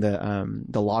 And even the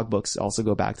logbooks also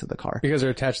go back to the car. Because they're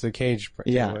attached to the cage.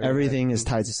 Yeah, everything is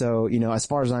tied to, so, as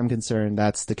far as I'm concerned,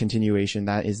 that's the continuation.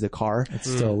 That is the car.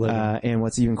 It's still living. And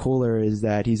what's even cooler is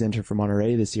that he's entered for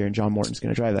Monterey this year, and John Morton's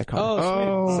going to drive that car.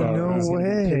 Oh, so no he's gonna be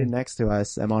way. pitted next to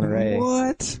us at Monterey.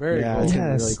 What? very cool. It's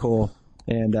going to be really cool.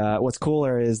 And what's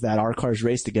cooler is that our cars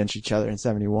raced against each other in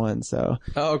 71. So,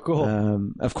 Oh,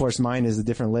 cool. of course, mine is a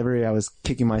different livery. I was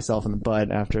kicking myself in the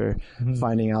butt after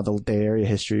finding out the Bay Area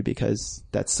history, because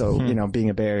that's so, being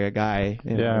a Bay Area guy.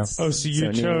 It's Oh, so you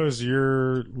neat. chose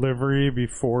your livery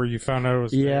before you found out it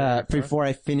was Yeah, Bay Area? before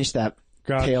I finished that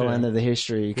Gotcha. tail end of the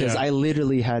history, because Yeah. I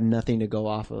literally had nothing to go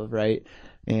off of, right?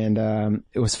 And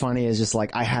it was funny, it's just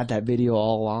like I had that video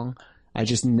all along. I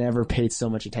just never paid so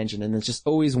much attention, and it's just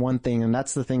always one thing. And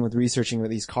that's the thing with researching with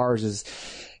these cars, is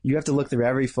you have to look through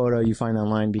every photo you find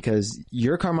online, because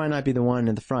your car might not be the one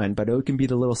in the front, but it can be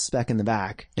the little speck in the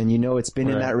back, and it's been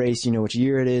in that race, which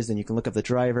year it is, and you can look up the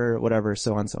driver, whatever,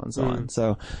 so on, so on, so on.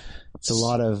 So it's a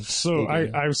lot of So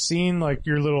I've seen like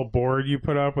your little board you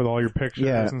put up with all your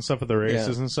pictures and stuff of the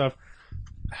races and stuff.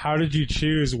 How did you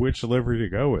choose which livery to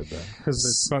go with then? Because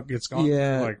it's gone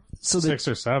through like so 6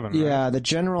 or 7. Yeah, right? the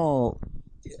general.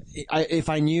 If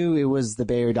I knew it was the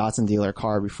Bay Area Datsun dealer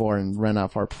car before and ran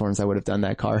out Far Performance, I would have done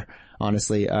that car.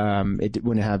 Honestly, it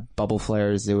wouldn't have bubble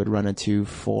flares. It would run a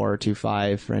 2.4,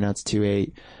 2.5. Right now it's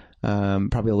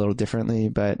 2.8. Probably a little differently,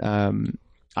 but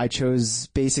I chose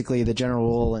basically the general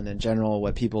rule, and in general,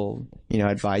 what people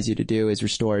advise you to do is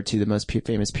restore it to the most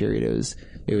famous period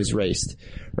it was raced,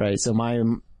 right? So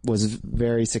mine was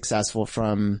very successful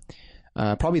from.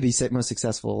 Probably the most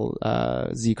successful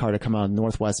Z car to come out in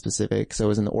Northwest Pacific. So it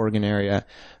was in the Oregon area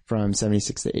from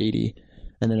 76 to 80.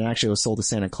 And then it actually was sold to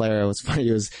Santa Clara. It was funny.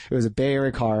 It was a Bay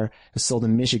Area car. It was sold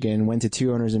in Michigan, went to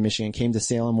 2 owners in Michigan, came to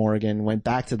Salem, Oregon, went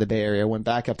back to the Bay Area, went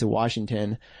back up to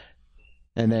Washington,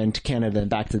 and then to Canada, and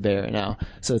back to the Bay Area now.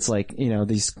 So it's like,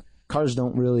 these cars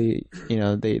don't really,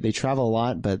 they travel a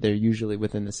lot, but they're usually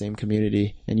within the same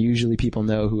community, and usually people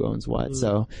know who owns what.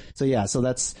 So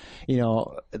that's,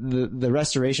 the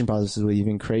restoration process is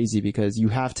even crazy, because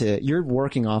you're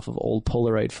working off of old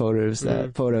Polaroid photos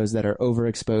that are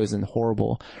overexposed and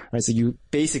horrible, right? So you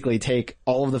basically take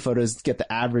all of the photos, get the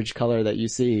average color that you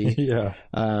see. Yeah.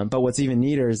 But what's even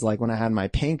neater is like when I had my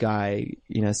paint guy,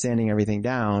 sanding everything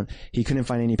down, he couldn't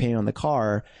find any paint on the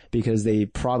car because they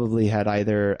probably had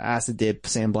either acid dip,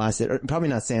 sandblasted, or probably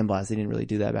not sandblast. They didn't really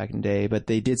do that back in the day, but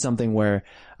they did something where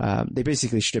they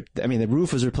basically stripped. I mean, the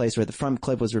roof was replaced, right? The front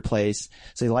clip was replaced,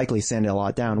 so they likely sanded a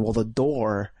lot down. Well, the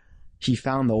door, he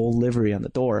found the old livery on the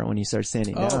door when he started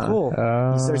sanding down. Oh, cool.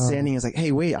 He started sanding. He's like,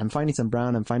 "Hey, wait, I'm finding some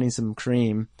brown. I'm finding some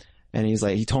cream." And he's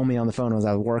like, he told me on the phone, I was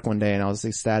at work one day, and I was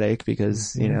ecstatic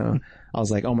because, I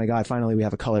was like, oh my God, finally we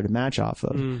have a color to match off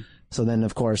of. So then,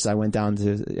 of course, I went down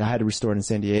I had to restore it in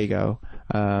San Diego.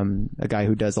 A guy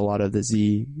who does a lot of the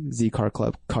Z Car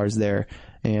Club cars there.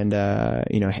 And,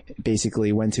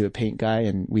 basically went to a paint guy,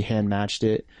 and we hand matched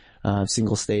it,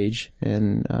 single stage.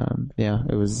 And,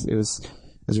 it was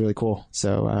really cool.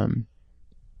 So,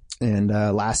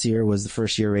 last year was the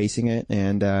first year racing it.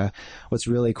 And, what's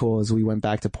really cool is we went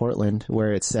back to Portland,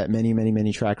 where it set many, many,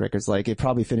 many track records. Like, it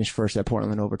probably finished first at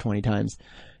Portland over 20 times.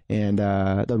 And,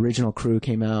 the original crew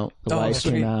came out. The wives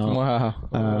came out.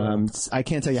 Wow. I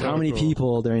can't tell you how many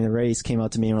people during the race came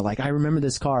out to me and were like, I remember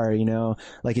this car,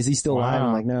 like, is he still alive?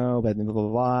 I'm like, no, but blah, blah,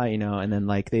 blah, and then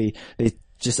like they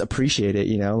just appreciate it,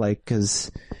 like, cause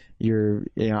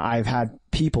I've had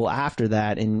people after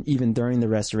that, and even during the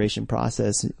restoration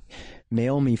process,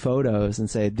 mail me photos and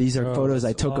say, these are photos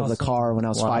I took of the car when I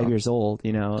was 5 years old,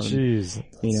 you know. And, Jeez.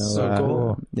 you know, so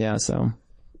cool. Yeah, so.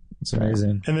 It's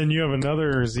amazing. And then you have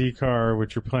another Z car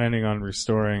which you're planning on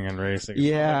restoring and racing.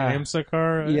 Yeah. Like an IMSA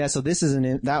car? Right? Yeah, so this is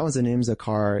that was an IMSA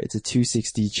car. It's a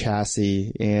 260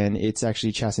 chassis, and it's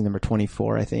actually chassis number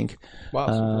 24, I think.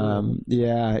 Wow.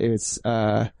 Yeah, it's,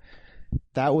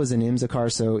 that was an IMSA car.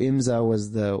 So IMSA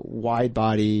was the wide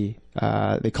body,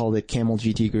 they called it Camel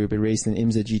GT Group. It raced an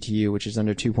IMSA GTU, which is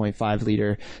under 2.5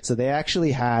 liter. So they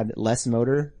actually had less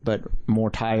motor, but more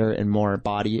tire and more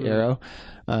body aero.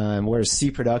 Whereas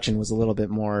C Production was a little bit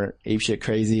more apeshit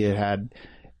crazy. It had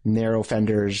narrow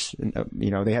fenders,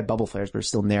 you know, they had bubble flares, but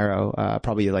still narrow,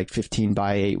 probably like 15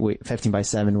 by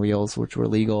 7 wheels, which were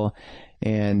legal,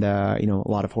 and, you know,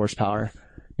 a lot of horsepower,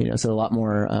 you know, so a lot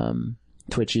more,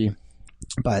 twitchy.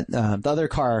 But, the other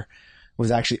car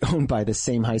was actually owned by the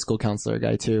same high school counselor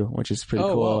guy too, which is pretty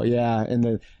cool. Wow. Yeah.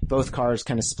 And both cars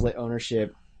kind of split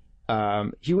ownership.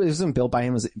 He wasn't built by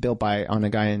him, it was built by on a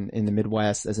guy in the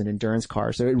Midwest as an endurance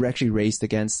car. So it actually raced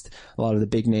against a lot of the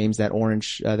big names that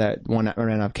that ran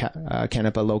out of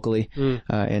Canepa locally,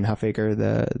 in Huffaker,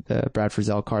 the Brad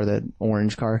Frizzell car, the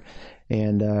orange car.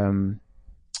 And,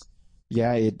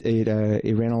 yeah,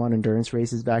 it ran a lot of endurance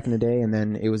races back in the day, and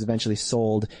then it was eventually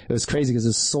sold. It was crazy because it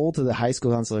was sold to the high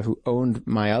school counselor who owned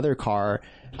my other car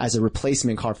as a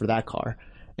replacement car for that car.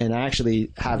 And I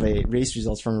actually have race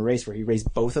results from a race where he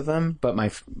raced both of them, but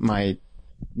my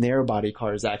narrow body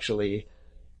car is actually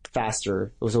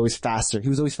faster. It was always faster. He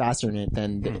was always faster in it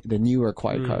than the newer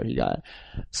quiet car he got.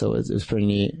 So it was pretty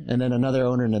neat. And then another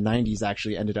owner in the 90s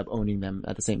actually ended up owning them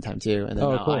at the same time too. And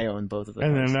then cool. I own both of them.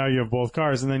 And then now you have both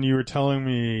cars. And then you were telling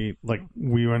me, like,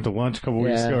 we went to lunch a couple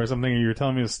weeks ago or something, and you were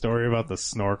telling me a story about the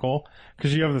snorkel.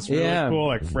 Cause you have this really cool,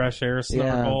 like, fresh air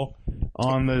snorkel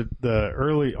on the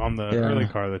early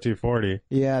car, the 240.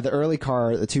 Yeah, the early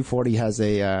car, the 240 has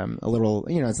a little,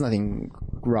 you know, it's not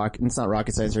rocket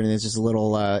science or anything. It's just a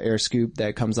little, air scoop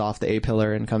that comes off the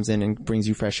A-pillar and comes in and brings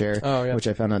you fresh air, which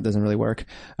I found out doesn't really work.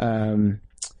 That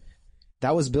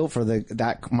was built for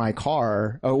my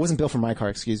car. Oh, it wasn't built for my car,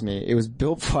 excuse me. It was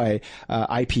built by,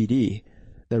 IPD,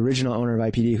 the original owner of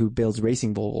IPD, who builds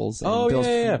racing Volvos and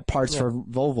builds parts for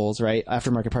Volvos, right?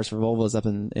 Aftermarket parts for Volvos up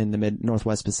in the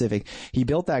Northwest Pacific. He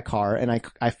built that car, and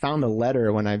I found a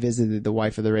letter when I visited the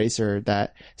wife of the racer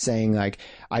that saying, like,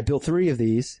 I built 3 of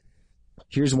these.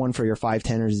 Here's one for your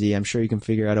 510 or Z. I'm sure you can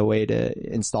figure out a way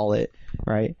to install it,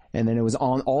 right? And then it was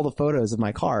on all the photos of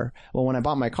my car. Well, when I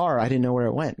bought my car, I didn't know where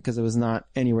it went because it was not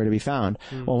anywhere to be found.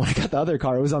 Well, when I got the other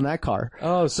car, it was on that car.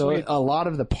 Oh, so a lot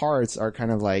of the parts are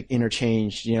kind of like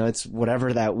interchanged. You know, it's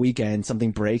whatever that weekend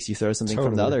something breaks, you throw something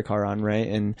from the other car on, right?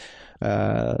 And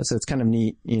so it's kind of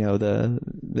neat, you know,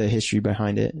 the history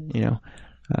behind it, you know.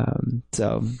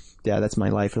 So yeah, that's my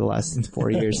life for the last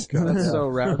 4 years. That's so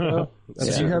rad, though.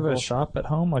 Did you have a shop at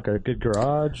home, like a good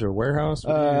garage or warehouse?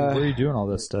 Where are you doing all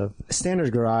this stuff?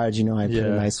 Standard garage, you know, I put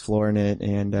a nice floor in it,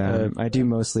 and I do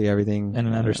mostly everything. And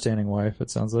an understanding wife,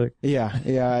 it sounds like.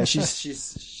 Yeah.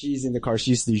 She's in the car. She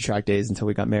used to do track days until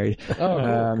we got married.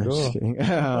 Oh, cool. Just kidding.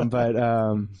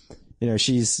 You know,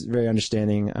 she's very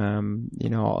understanding, you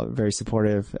know, very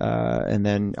supportive. And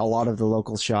then a lot of the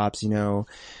local shops, you know,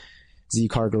 Z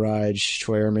Car Garage,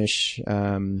 Troy Ermish,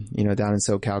 you know, down in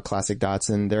SoCal, Classic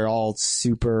Datsun, they're all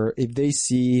super, if they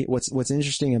see, what's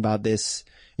interesting about this,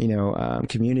 you know,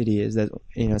 community is that,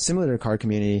 you know, similar to the car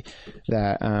community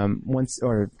that,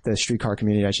 or the street car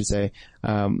community, I should say,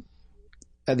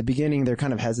 at the beginning, they're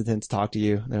kind of hesitant to talk to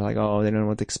you. They're like, oh, they don't know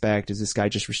what to expect. Is this guy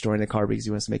just restoring the car because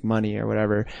he wants to make money or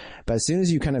whatever? But as soon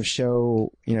as you kind of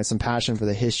show, you know, some passion for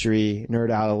the history,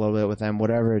 nerd out a little bit with them,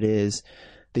 whatever it is,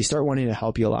 they start wanting to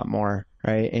help you a lot more,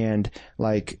 right? And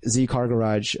like Z Car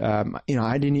Garage, you know,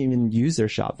 I didn't even use their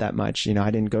shop that much. You know,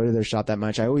 I didn't go to their shop that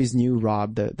much. I always knew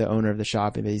Rob, the owner of the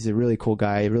shop, and he's a really cool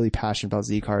guy, really passionate about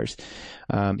Z cars.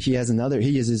 He has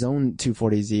his own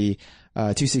 240Z,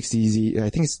 260Z, I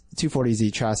think it's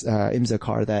 240Z IMSA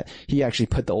car that he actually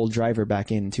put the old driver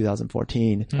back in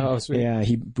 2014. Oh, sweet. Yeah,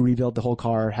 he rebuilt the whole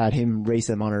car, had him race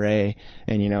at Monterey,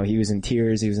 and you know, he was in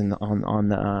tears. He was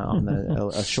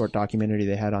on a short documentary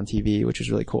they had on TV, which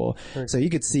was really cool. So you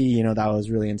could see, you know, that I was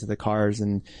really into the cars,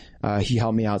 and he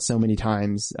helped me out so many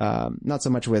times. Not so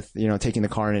much with, you know, taking the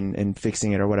car and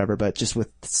fixing it or whatever, but just with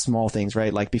small things,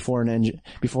 right? Like before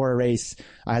a race,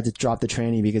 I had to drop the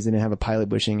tranny because it didn't have a pilot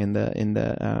bushing in the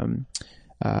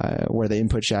where the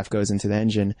input shaft goes into the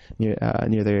engine near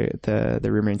the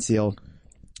rear main seal.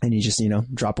 and you just,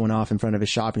 drop one off in front of his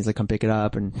shop and he's like, come pick it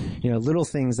up. And, little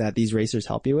things that these racers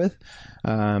help you with.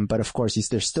 But of course,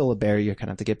 there's still a barrier you kind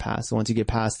of have to get past. So once you get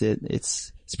past it,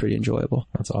 it's pretty enjoyable.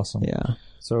 That's awesome. Yeah.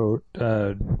 So,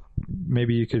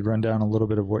 maybe you could run down a little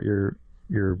bit of what your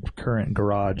current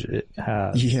garage it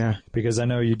has. Yeah. Because I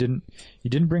know you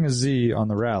didn't bring a Z on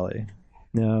the rally.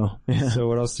 No. Yeah. So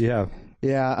what else do you have?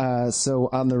 Yeah, so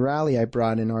on the rally, I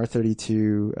brought an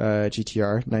R32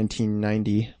 GTR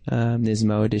 1990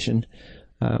 Nismo edition,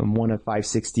 one of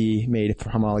 560 made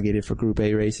homologated for Group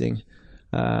A racing.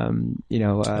 Oh,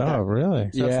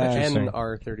 really? So yeah. that's the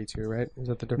NR32, right? Is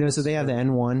that the difference? No, so they have the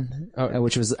N1,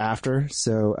 which was after.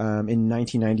 So in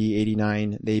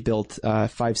 1990-89, they built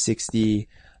 560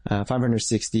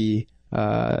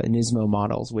 Nismo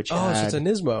models, which so it's a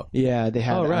Nismo. Yeah, they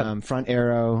had front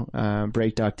aero,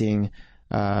 brake ducting,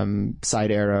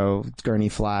 side aero, gurney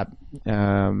flap,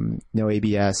 no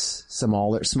ABS, some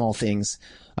small things.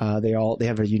 They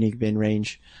have a unique VIN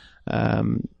range.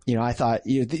 I thought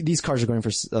these cars are going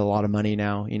for a lot of money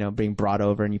now, being brought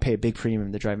over, and you pay a big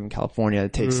premium to drive in California.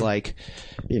 It takes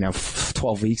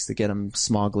 12 weeks to get them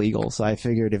smog legal. So I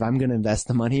figured if I'm going to invest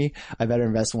the money, I better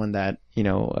invest one that,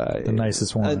 the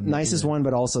nicest one,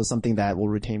 but also something that will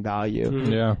retain value.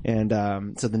 Mm-hmm. Yeah.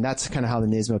 And, so then that's kind of how the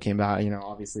Nismo came about.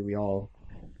 Obviously we all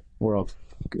were all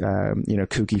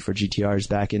kooky for GTRs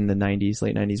back in the late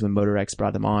 90s when Motorex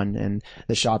brought them on, and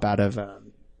the shop out of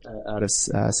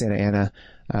Santa Ana,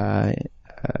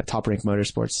 Top Rank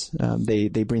Motorsports.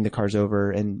 They bring the cars over,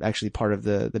 and actually part of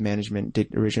the management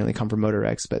did originally come from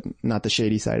Motorex, but not the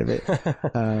shady side of it. They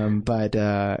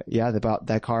bought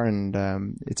that car,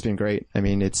 and it's been great. I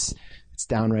mean, it's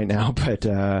down right now, but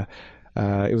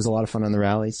it was a lot of fun on the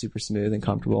rally, super smooth and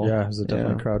comfortable. Yeah, it was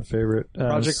definitely a crowd favorite.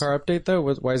 Project car update though,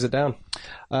 why is it down?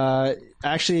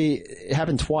 Actually, it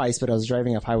happened twice, but I was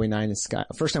driving up Highway 9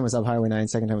 first time was up Highway 9,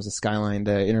 second time was a Skyline.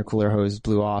 The intercooler hose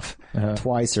blew off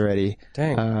twice already.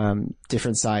 Dang.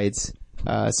 Different sides.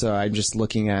 So I'm just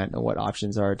looking at what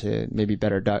options are to maybe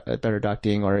better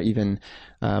ducting, or even,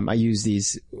 I use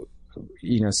these,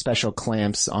 special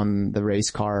clamps on the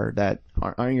race car that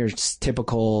aren't your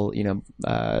typical,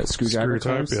 screwdriver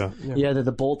clamps. Yeah, they're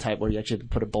the bolt type where you actually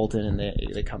put a bolt in and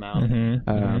they come out.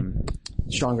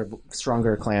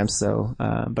 Stronger clamps. So,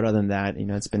 but other than that,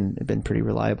 it's been pretty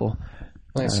reliable.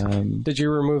 Nice. Did you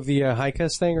remove the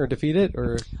HiCus thing or defeat it,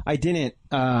 or? I didn't.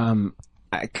 I'm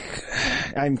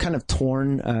kind of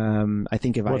torn. I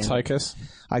think What's HiCus?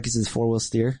 HiCus is 4-wheel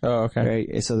steer. Oh, okay.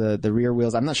 Right. So the rear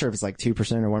wheels, I'm not sure if it's like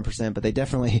 2% or 1%, but they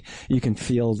definitely, you can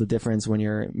feel the difference when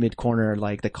you're mid corner.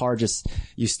 Like the car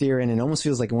you steer in and it almost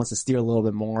feels like it wants to steer a little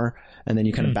bit more, and then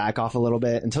you kind of back off a little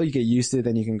bit until you get used to it.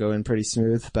 Then you can go in pretty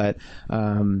smooth. But,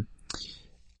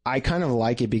 I kind of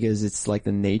like it because it's like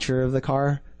the nature of the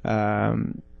car.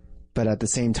 But at the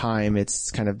same time,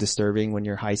 it's kind of disturbing when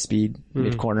you're high speed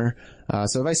mid corner.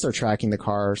 So if I start tracking the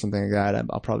car or something like that,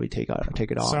 I'll probably take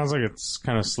it off. Sounds like it's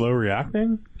kind of slow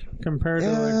reacting compared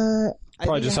to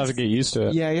probably just have to get used to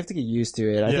it. Yeah, you have to get used to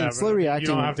it. I think slow reacting.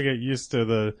 You don't have to get used to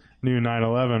the new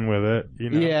 911 with it.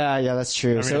 Yeah, that's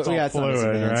true. I mean, it's all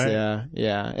fluid, right?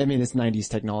 Yeah. I mean, it's 90s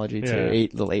technology too,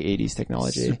 the late 80s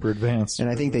technology. Super advanced. And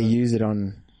I think they use it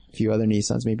on a few other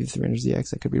Nissans, maybe the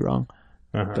 300ZX. I could be wrong.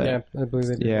 But, yeah, I believe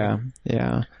they do.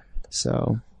 Yeah.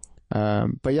 So,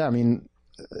 but yeah, I mean,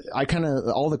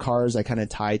 all the cars I kind of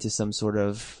tie to some sort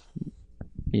of,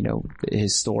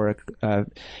 historic,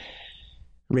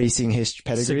 racing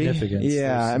pedigree. Significance.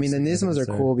 Yeah. I mean, the Nismos are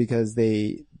cool because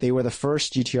they were the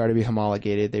first GTR to be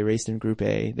homologated. They raced in Group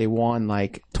A. They won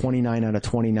like 29 out of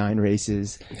 29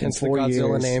 races in 4 years. The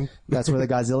Godzilla name. That's where the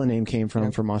Godzilla name came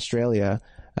from Australia.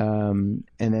 And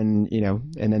then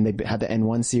they had the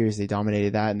N1 series. They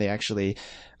dominated that, and they actually,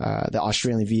 the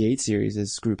Australian V8 series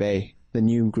is Group A,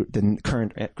 the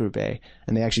current Group A,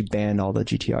 and they actually banned all the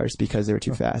GTRs because they were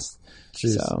too fast.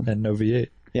 Jeez. So, and no V8.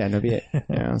 Yeah, no V8.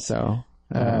 Yeah, so.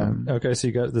 Okay, so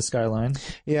you got the Skyline.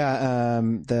 Yeah,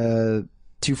 the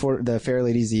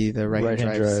Fairlady Z, the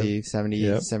right-hand drive Z,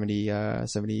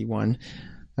 71.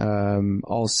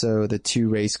 Also the two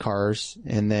race cars,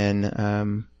 and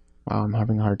then, I'm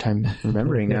having a hard time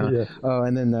remembering now. Yeah. Oh,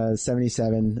 and then the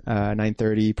 77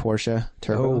 930 Porsche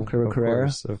Turbo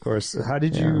Carrera. Of course. How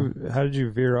did you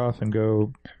veer off and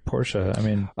go Porsche? I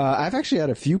mean, I've actually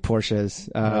had a few Porsches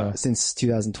since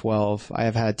 2012. I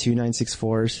have had two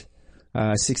 964s,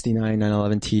 69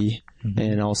 911T,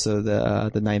 and also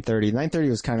the 930. The 930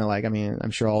 was kind of like, I mean,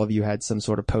 I'm sure all of you had some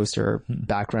sort of poster or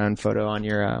background photo on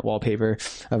your wallpaper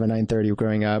of a 930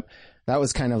 growing up. That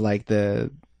was kind of like the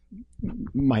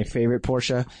my favorite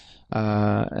Porsche.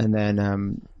 And then,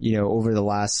 over the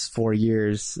last 4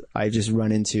 years, I just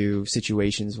run into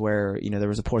situations where, there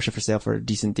was a Porsche for sale for a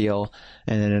decent deal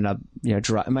and ended up,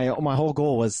 my whole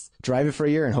goal was drive it for a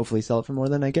year and hopefully sell it for more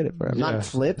than I get it for. Not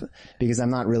flip because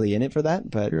I'm not really in it for that,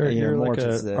 but You're more like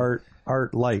just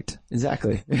art light.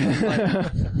 Exactly. So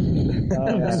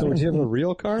would you have a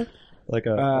real car? Like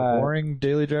a boring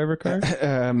daily driver car?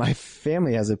 My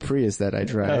family has a Prius that I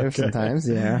drive sometimes.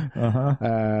 Yeah.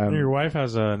 Your wife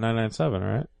has a 997,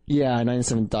 right? Yeah,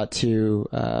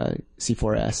 97.2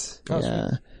 C4S. Oh, yeah.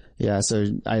 Yeah, so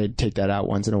I take that out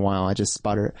once in a while. I just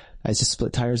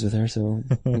split tires with her, so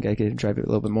I think I could drive it a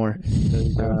little bit more.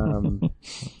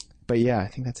 But yeah, I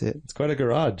think that's it. It's quite a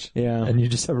garage. Yeah. And you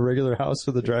just have a regular house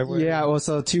with a driveway? Yeah, well,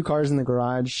 so 2 cars in the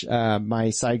garage. My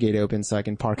side gate opens so I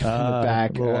can park in the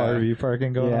back. Little RV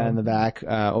parking going on? Yeah, in the back,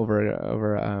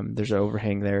 over, there's an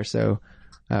overhang there, so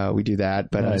we do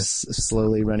that. But Nice. I'm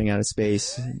slowly running out of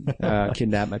space.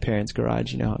 Kidnap my parents'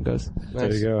 garage, you know how it goes.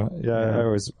 There you go.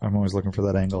 Yeah, I'm always looking for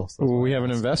that angle. So. We have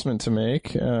an investment to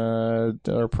make.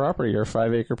 Our property, our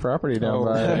 5-acre property down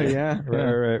by. Yeah.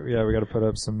 Right. Yeah, we got to put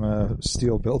up some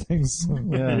steel buildings.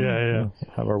 Yeah.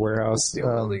 Have our warehouse.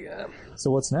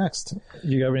 So what's next?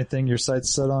 You have anything? Your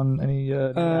sights set on any new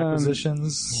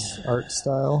acquisitions, art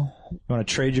style? You want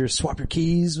to swap your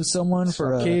keys with someone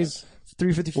for a Keys.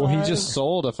 355? Well, he just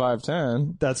sold a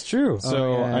 510. That's true.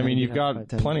 So, yeah, I mean, you you've have got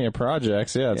 510. plenty of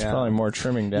projects. Yeah, it's probably more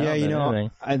trimming down Yeah, than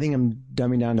anything. I think I'm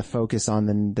dumbing down to focus on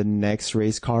the next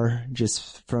race car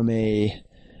just from I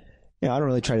don't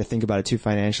really try to think about it too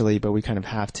financially, but we kind of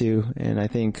have to. And I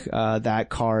think that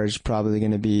car is probably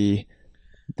going to be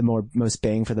the most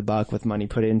bang for the buck with money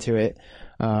put into it.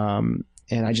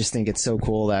 And I just think it's so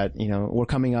cool that, we're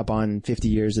coming up on 50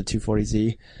 years of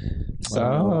 240Z.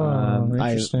 So,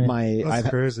 interesting. That's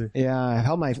crazy. Yeah, I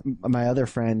helped my other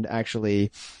friend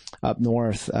actually up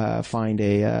north find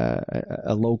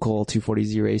a local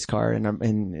 240Z race car,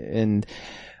 and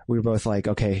we were both like,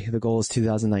 okay, the goal is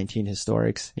 2019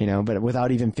 historics, but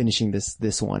without even finishing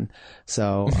this one.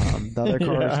 So the other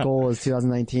car's goal is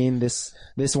 2019. This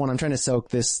one, I'm trying to soak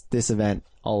this event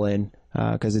all in.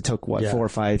 Cause it took 4,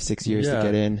 5, 6 years to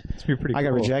get in. It's pretty I got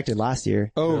cool. rejected last year.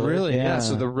 Oh, really? Yeah. Yeah.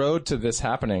 So the road to this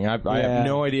happening, I have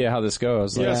no idea how this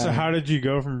goes. Yeah, Like, so how did you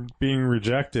go from being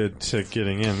rejected to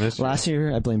getting in this year? Last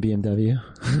year, I blame BMW.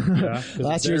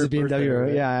 Last year's a BMW.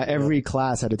 Right? Yeah, every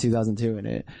class had a 2002 in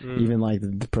it. Even like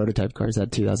the prototype cars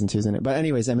had 2002s in it. But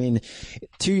anyways, I mean,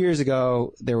 2 years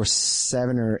ago, there were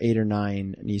 7 or 8 or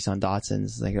 9 Nissan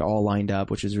Datsuns, like all lined up,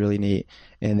 which was really neat.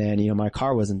 And then, my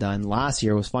car wasn't done. Last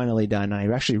year was finally done.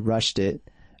 I actually rushed it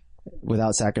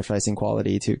without sacrificing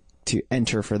quality to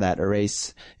enter for that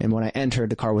race. And when I entered,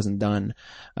 the car wasn't done.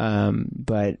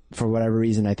 But for whatever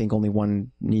reason, I think only one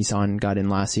Nissan got in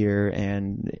last year.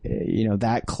 And,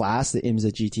 that class, the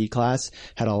IMSA GT class,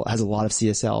 has a lot of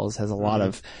CSLs, has a lot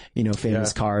of,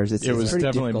 famous cars. it was pretty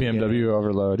definitely difficult to get in. BMW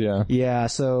overload. Yeah. Yeah,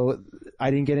 so I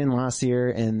didn't get in last year,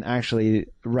 and actually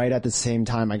right at the same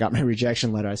time I got my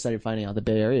rejection letter, I started finding out the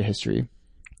Bay Area history.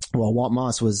 Well, Walt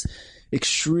Moss was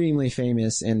extremely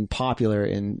famous and popular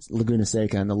in Laguna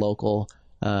Seca and the local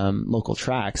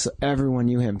tracks. So everyone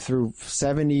knew him. Through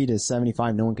 70 to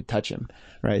 75, no one could touch him,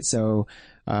 right? So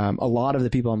a lot of the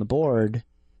people on the board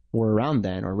were around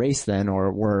then or raced then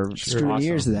or were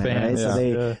scrutineers then, Fans,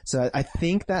 right? So I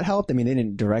think that helped. I mean, they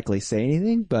didn't directly say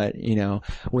anything, but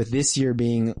with this year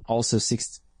being also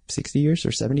 60 years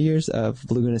or 70 years of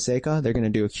Laguna Seca, they're going to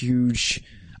do a huge,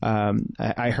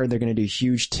 I heard they're going to do a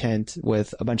huge tent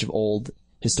with a bunch of old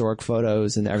historic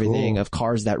photos and everything of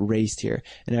cars that raced here.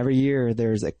 And every year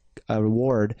there's a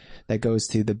reward that goes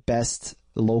to the best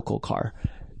local car.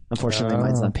 Unfortunately,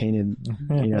 mine's not painted,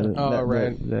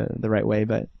 the right way,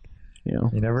 but you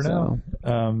never know.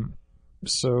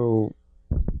 So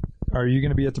are you going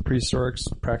to be at the prehistorics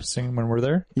practicing when we're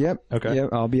there? Yep. Okay. Yep.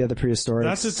 I'll be at the prehistorics.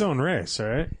 That's its own race,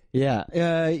 right? Yeah.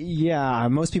 Yeah.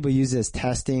 Most people use it as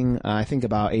testing. I think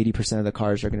about 80% of the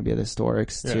cars are going to be at the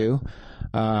historics too.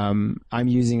 I'm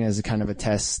using it as a kind of a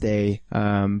test day.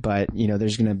 But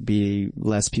there's going to be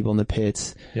less people in the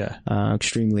pits. Yeah.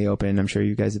 Extremely open. I'm sure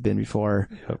you guys have been before.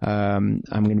 Yep. I'm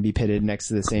going to be pitted next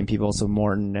to the same people. So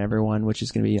Morton and everyone, which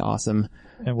is going to be awesome.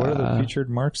 And what are the featured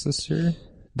marks this year?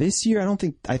 This year,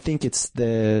 I think it's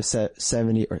the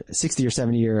 70 or 60 or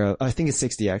 70 year, I think it's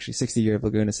 60 actually, 60 year of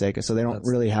Laguna Seca. So they don't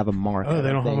really have a mark. Oh,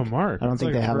 they don't have a mark. I don't It's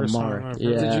think like they have a first mark. time I've Yeah.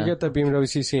 heard. Did you get the BMW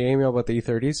CCA email about the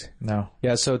E30s? No.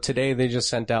 Yeah, so today they just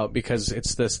sent out, because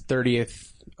it's this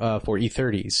 30th for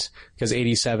E30s because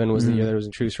 87 was the year that was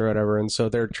introduced or whatever, and so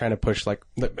they're trying to push but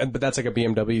that's like a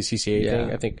BMW CCA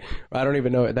thing. I think I don't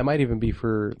even know. That might even be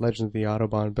for Legends of the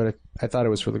Autobahn, but I thought it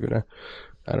was for Laguna.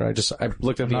 I don't know. I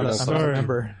looked at the email.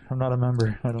 I'm not a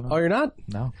member. I don't know. Oh, you're not?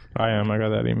 No. I am. I got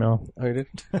that email. Oh, you did?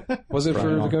 Was it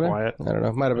for Laguna? Quiet. I don't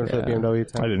know. Might have been for the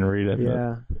BMW. I didn't read it.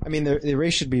 Yeah. I mean, the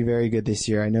race should be very good this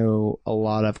year. I know a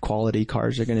lot of quality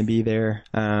cars are going to be there.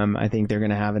 I think they're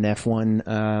going to have an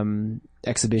F1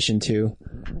 exhibition too.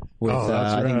 With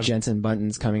I think Jensen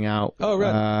Button's coming out. Oh,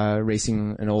 right.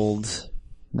 Racing an old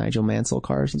Nigel Mansell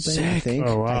car or something. I think.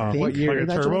 Oh wow! What year?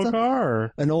 Like a turbo car?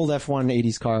 Or? An old F1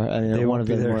 80s car. They one won't of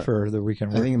be the there more, for the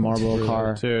weekend. I think a Marlboro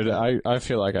car. Dude, I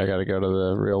feel like I got to go to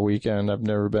the real weekend. I've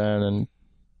never been, and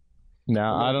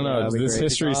now I don't know. This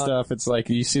history stuff. It's like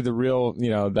you see the real,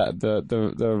 that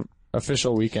the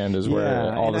official weekend is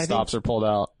where all the stops are pulled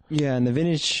out. Yeah, and the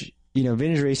vintage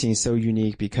racing is so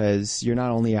unique because you're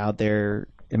not only out there.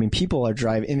 I mean, people are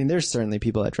driving. I mean, there's certainly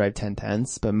people that drive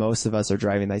 1010s, but most of us are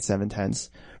driving like 710s,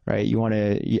 right?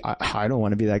 I don't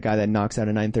want to be that guy that knocks out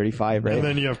a 935, right? And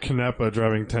then you have Canepa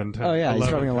driving 1010. Oh yeah, he's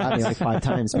driving a Latvian like 5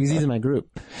 times because he's in my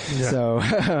group. Yeah. So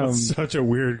that's such a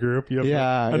weird group. You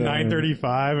have a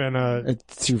 935 and a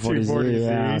 240Z.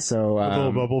 Yeah, so with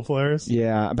little bubble flares.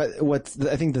 Yeah, but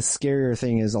I think the scarier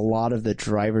thing is a lot of the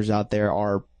drivers out there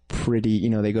are pretty,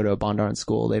 they go to a Bondurant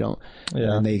school. They don't,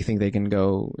 and they think they can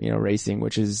go, racing,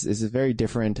 which is very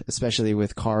different, especially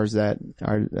with cars that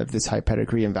are of this high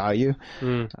pedigree and value.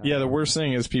 Yeah, the worst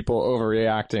thing is people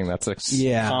overreacting. That's a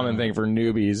common thing for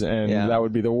newbies, and that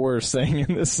would be the worst thing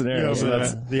in this scenario. Yeah, so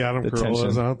that's the Adam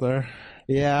Carolla's out there.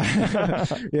 Yeah.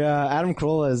 Yeah. Adam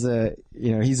Carolla is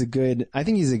he's a good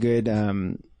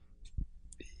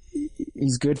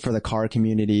he's good for the car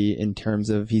community in terms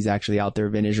of he's actually out there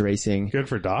vintage racing. Good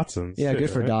for Datsuns. Yeah, good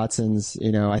for Datsuns.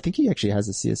 I think he actually has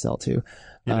a CSL too.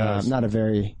 Not a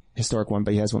very historic one,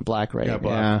 but he has one black, right? Yeah,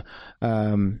 black.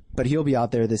 Yeah. But he'll be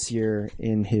out there this year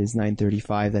in his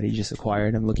 935 that he just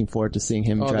acquired. I'm looking forward to seeing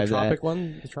him drive the Tropic that.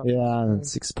 one? The Tropic Yeah,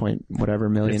 6 point whatever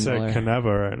million. It's at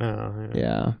Caneva right now.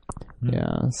 Yeah.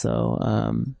 Yeah. So,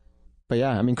 but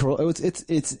yeah, I mean,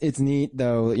 it's neat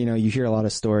though. You hear a lot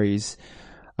of stories.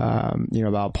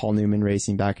 About Paul Newman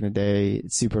racing back in the day,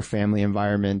 super family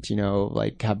environment,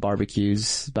 like have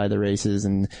barbecues by the races.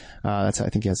 And, I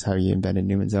think that's how you invented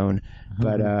Newman's Own.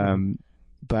 But Adam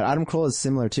Carolla is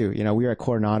similar too. We were at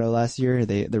Coronado last year.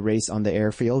 The race on the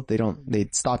airfield, they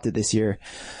stopped it this year.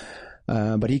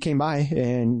 But he came by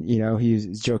and, he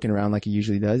was joking around like he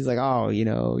usually does. He's like, oh, you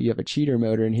have a cheater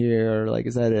motor in here, or like,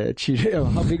 is that a cheater?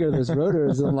 How big are those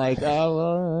rotors? I'm like, oh,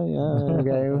 well, yeah,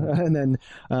 okay. And then,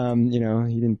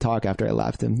 he didn't talk after I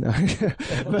laughed him.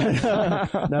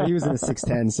 But, no, he was in a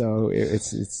 610, so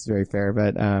it's very fair.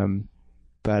 But,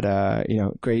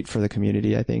 great for the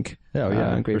community, I think. Oh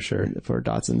yeah, great for sure. For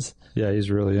Datsuns. Yeah, he's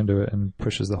really into it and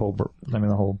pushes the whole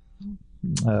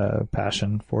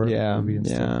passion for it. Yeah. Dude,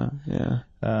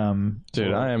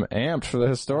 I am amped for the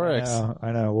historics.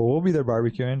 I know. Well, we'll be there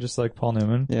barbecuing just like Paul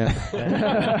Newman. Yeah.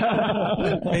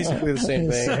 Basically the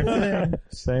same thing.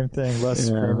 Same thing. Less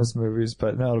famous movies,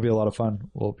 but no, it'll be a lot of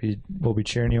fun. We'll be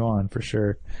cheering you on for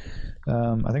sure.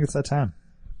 I think it's that time.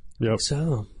 Yep.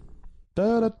 So.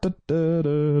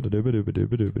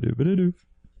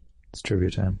 It's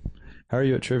trivia time. How are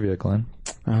you at trivia, Glenn?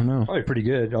 I don't know. Probably pretty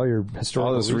good. All your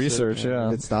historical All this research, yeah.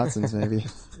 It's Datsuns, maybe.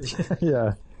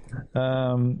 Yeah.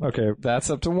 Okay. That's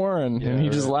up to Warren, and he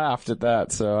just laughed at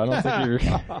that, so I don't think you're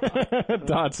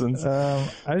Datsuns.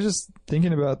 I was just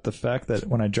thinking about the fact that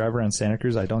when I drive around Santa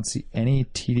Cruz, I don't see any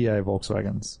TDI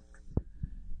Volkswagens,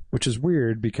 which is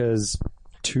weird because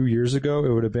 2 years ago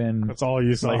it would have been that's all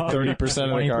you saw. Like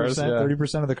 30% of the cars.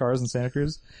 30% of the cars in Santa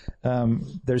Cruz.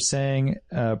 They're saying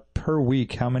per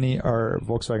week, how many are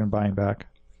Volkswagen buying back?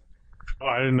 Oh,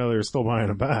 I didn't know they were still buying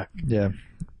them back. Yeah.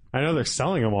 I know they're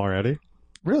selling them already.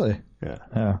 Really? Yeah.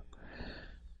 Yeah.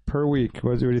 Per week,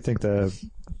 what do you think the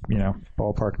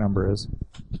ballpark number is?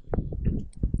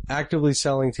 Actively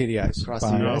selling TDIs. Across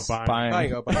the US.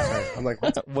 Buying. Oh, buying. Sorry. I'm like,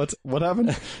 What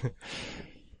happened?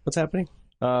 what's happening?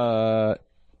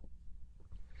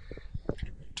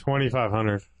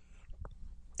 2,500.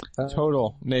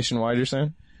 Total nationwide, you're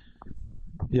saying?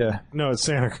 Yeah. No, it's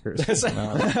Santa Cruz. Yeah.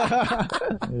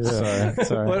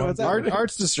 Sorry. What's that?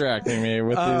 Art's distracting me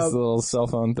with these little cell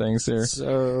phone things here.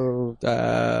 So,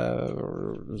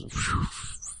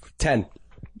 10.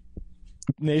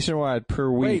 Nationwide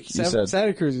per week, Wait, you said.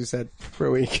 Santa Cruz, you said,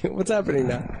 per week. What's happening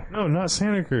now? No, not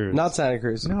Santa Cruz. Not Santa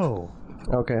Cruz. No.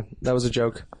 Okay, that was a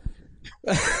joke.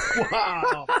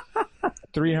 Wow.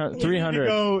 300.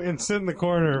 Go and sit in the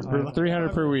corner for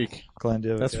 300 per week. Glenn, do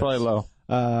you have a That's guess? probably low.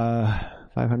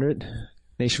 500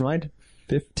 nationwide.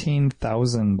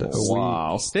 15,000 a week.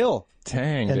 Wow. Still.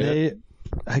 Dang, And dude.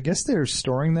 I guess they're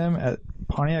storing them at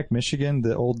Pontiac, Michigan,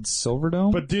 the old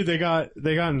Silverdome. But dude, they got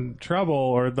in trouble,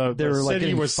 or the were, like, city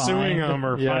getting was suing fined. them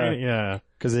or Yeah. fining. Yeah.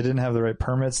 because they didn't have the right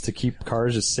permits to keep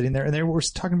cars just sitting there. And they were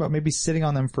talking about maybe sitting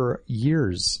on them for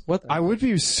years. What I would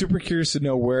be super curious to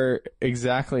know where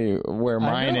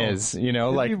mine know. is. You know,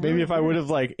 It'd like be maybe really if I would have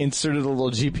like inserted a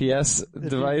little GPS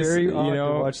device, Very you odd to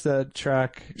know, watch that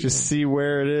track, just see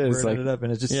where it is. where it Like, ended up,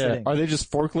 and it's just yeah, sitting. are they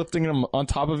just forklifting them on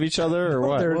top of each other or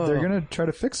what? They're going to try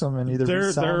to fix them and either They're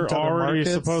resell them to other already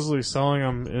markets. supposedly selling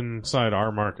them inside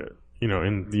our market, you know,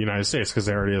 in the United States, because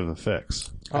they already have the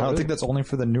fix. I don't think that's only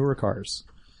for the newer cars.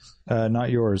 Not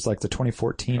yours, like the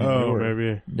 2014 and Oh, newer.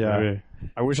 maybe. Yeah. Maybe.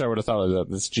 I wish I would have thought of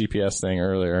this GPS thing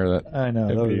earlier. That I know.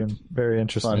 It'd That would be have been very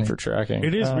interesting. fun for tracking.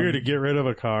 It is weird to get rid of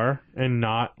a car and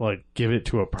not like give it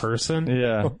to a person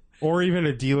Yeah, or even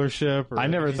a dealership. Or I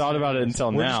never thought about it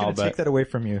until We're just now, going to but take that away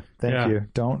from you. Thank Yeah. you.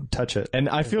 Don't touch it. and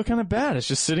I feel kind of bad. It's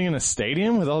just sitting in a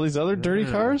stadium with all these other dirty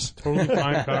cars. Totally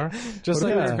fine car. Just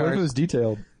What like if it was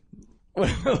detailed?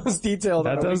 it was detailed.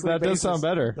 That on a does weekly that does basis. sound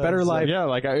better. Better life. Yeah,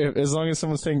 like as long as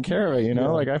someone's taking care of it, you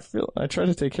know. Like I try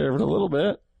to take care of it a little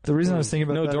bit. The reason I was thinking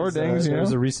about No that door is, dings, you there was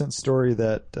know? a recent story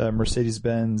that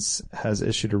Mercedes-Benz has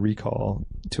issued a recall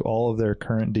to all of their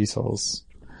current diesels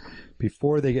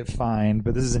before they get fined,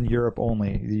 but this is in Europe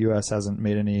only. The U.S. hasn't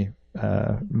made any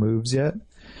moves yet.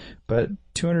 But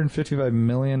 $255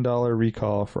 million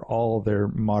recall for all of their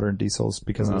modern diesels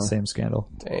because of the same scandal.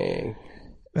 Dang.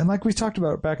 And like we talked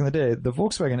about back in the day, the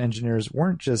Volkswagen engineers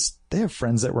weren't just, they have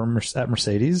friends that were at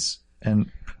Mercedes, and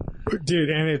Dude,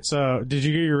 and it's, did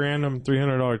you get your random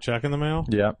 $300 check in the mail?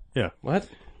 Yeah, Yeah. What?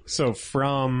 So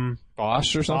from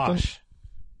Bosch or something. Bosch.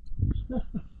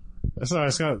 So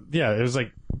it's got, yeah, it was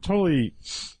like totally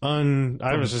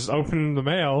I was just opening the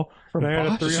mail and I had a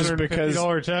Bosch? Just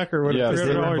 $350 check or what, Yeah, a because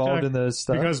they were $300 involved check in the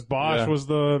stuff. because Bosch Yeah. was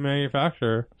the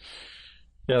manufacturer.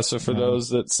 Yeah, so for those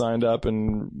that signed up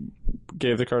and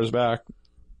gave the cars back,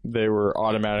 they were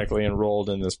automatically enrolled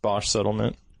in this Bosch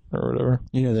settlement or whatever.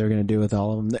 You know they're going to do with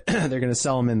all of them. They're going to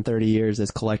sell them in 30 years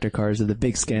as collector cars of the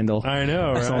big scandal. I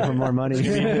know, Sell them right? for more money.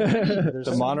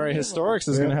 The Monterey Historics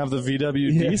is going to have the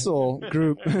VW diesel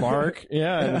group mark.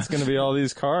 Yeah, and it's going to be all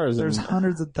these cars. There's and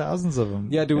hundreds of thousands of them.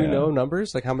 Yeah, do we know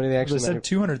numbers? Like how many they They actually said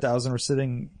 200,000 were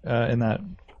sitting in that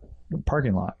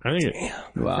parking lot. I think I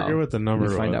Wow. forget what the number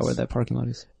Let me find was. out where that parking lot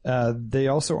is. They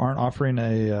also aren't offering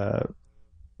a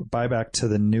buyback to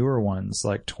the newer ones.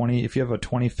 Like if you have a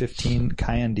 2015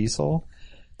 Cayenne diesel,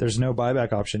 there's no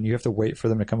buyback option. You have to wait for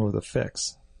them to come up with a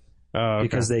fix Oh, okay.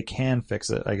 because they can fix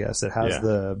it. I guess it has Yeah.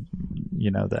 the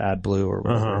AdBlue or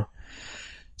whatever. Uh-huh.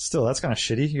 Still, that's kind of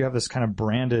shitty. You have this kind of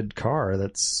branded car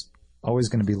that's always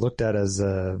going to be looked at as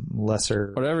a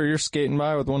lesser. whatever, you're skating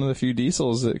by with one of the few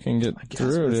diesels that can get guess,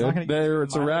 through. but it's not Dude. gonna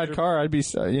It's a rad car. I'd be,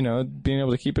 being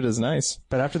able to keep it is nice.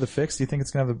 But after the fix, do you think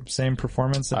it's going to have the same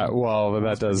performance? Well,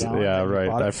 that does, gallon yeah, that you right.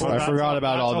 bought it I for? Well, that's forgot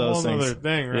about all those That's a whole things. other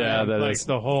thing, right? Yeah, that like is.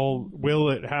 the whole, will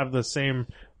it have the same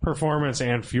performance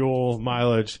and fuel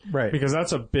mileage? Right. Because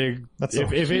that's a big, That's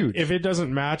if huge. it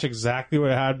doesn't match exactly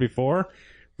what it had before,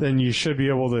 then you should be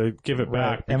able to give it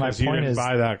back And my because you point didn't is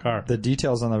buy that car. The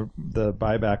details on the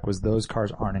buyback was those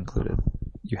cars aren't included.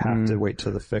 You have to wait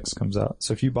till the fix comes out.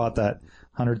 So if you bought that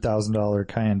 $100,000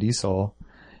 Cayenne diesel,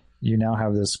 you now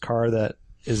have this car that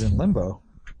is in limbo,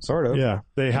 sort of. Yeah.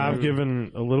 They have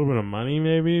given a little bit of money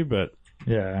maybe, but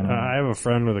Yeah. I know. I have a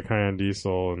friend with a Cayenne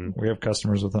diesel and We have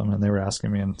customers with them, and they were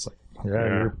asking me, and it's like, yeah.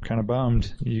 You're kind of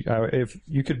bummed. If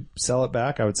you could sell it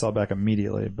back, I would sell it back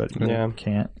immediately, but you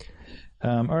can't.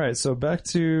 All right, so back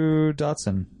to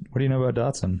Datsun. What do you know about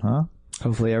Datsun, huh?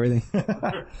 Hopefully everything.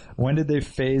 When did they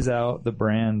phase out the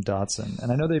brand Datsun?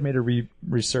 And I know they made a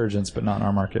resurgence, but not in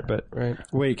our market. But Right.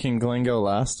 Wait, can Glenn go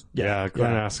last? yeah,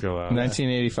 Glenn Asco.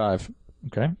 1985.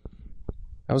 okay,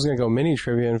 I was going to go mini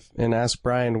trivia and ask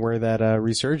Brian where that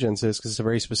resurgence is because it's a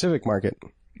very specific market.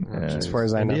 As far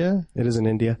as I know, India? it is in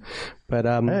India. But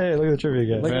Hey, look at the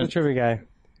trivia guy. look at the trivia guy.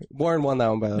 Warren won that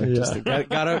one, by the way. Just gotta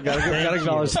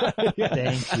acknowledge that.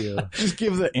 Thank you. Just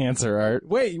give the answer, Art.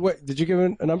 Wait, what? Did you give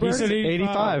a number? He said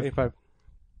 85. 85.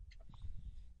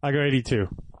 I go 82.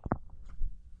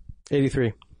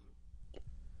 83.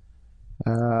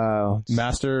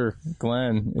 Master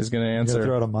Glenn is going to You gotta answer.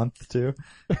 throw out a month too.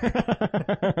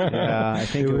 Yeah, I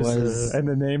think it was. And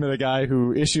the name of the guy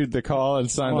who issued the call and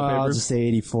signed Well, the I'll papers. just say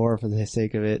 84 for the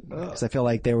sake of it, because I feel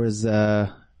like there was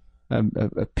a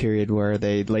period where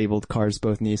they labeled cars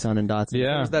both Nissan and Datsun.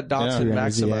 Yeah. There's that Datsun Yeah.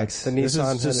 Maxima. ZX. The This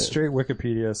Nissan is just straight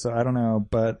Wikipedia, so I don't know.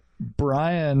 But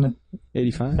Brian,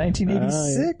 85?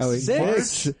 1986. Oh,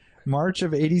 86. March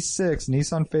of 86,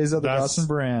 Nissan phased out the Datsun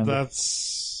brand. I don't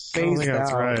think Phased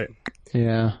that's out. right.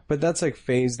 Yeah. But that's like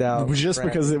phased out. Just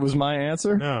brand. because it was my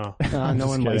answer? No. No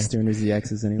one likes doing his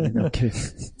ZXs anyway. No I'm kidding.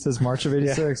 It says March of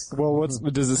 86. Well,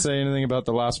 does it say anything about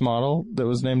the last model that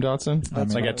was named Datsun?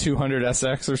 It's like a 200 SX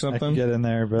or I can something? get in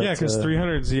there, but Yeah, because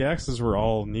 300 ZXs were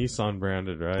all Nissan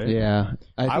branded, right? Yeah.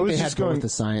 I think was they just had going- both the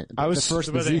sign. I was- the first,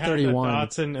 the But they had the Z31.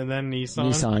 Datsun and then Nissan.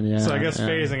 Nissan, yeah, So I guess yeah.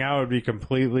 phasing out would be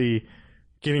completely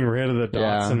getting rid of the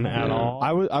Yeah, Datsun at yeah. all.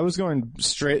 I was going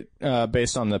straight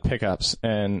based on the pickups,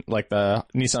 and like the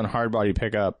Nissan hardbody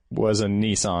pickup was a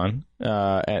Nissan,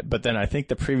 but then I think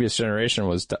the previous generation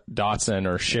was Datsun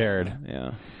or shared,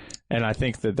 Yeah. and I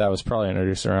think that was probably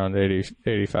introduced around 80,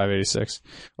 85, 86.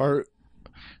 Or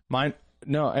mine,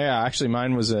 no, yeah, actually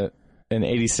mine was an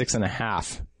 86 and a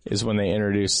half is when they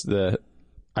introduced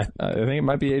I think it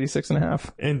might be 86 and a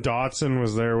half. And Datsun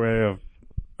was their way of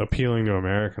appealing to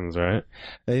Americans, right?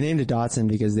 They named it Datsun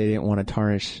because they didn't want to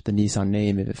tarnish the Nissan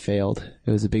name if it failed. It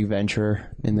was a big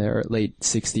venture in the late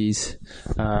 60s.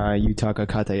 Yutaka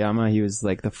Katayama, he was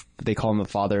like they call him the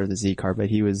father of the Z car, but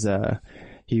he was the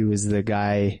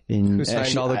guy Who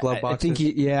signed all the glove I boxes?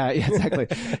 think yeah, exactly.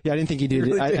 Yeah, I didn't think he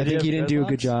did. I think he didn't do a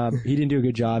good job. He didn't do a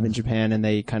good job in Japan, and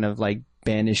they kind of like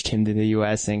banished him to the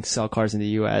U.S. and sell cars in the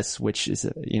U.S., which is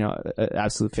an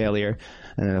absolute failure.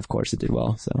 And then of course it did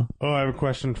well. So Oh, I have a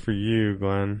question for you,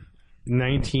 Glenn.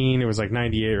 It was like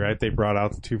 98, right? They brought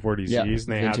out the 240Zs Yeah, and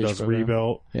they had vintage those program.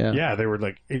 rebuilt. Yeah. They were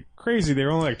like crazy. They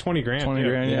were only like 20 grand. 20 too.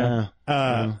 grand, yeah.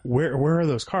 Where are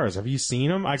those cars? Have you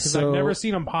seen them? Because I've So, never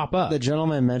seen them pop up. the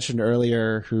gentleman mentioned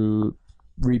earlier who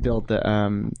rebuilt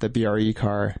the BRE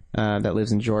car that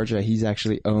lives in Georgia, he's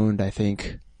actually owned, I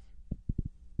think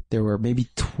there were maybe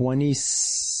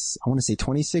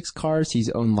 26 cars. He's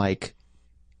owned like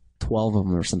 12 of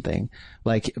them or something.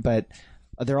 Like, but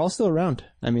they're all still around.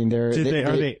 I mean, because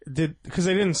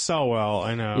they didn't sell well,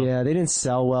 I know. yeah, they didn't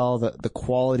sell well. The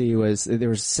quality there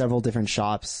was several different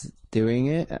shops doing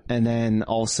it, and then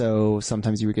also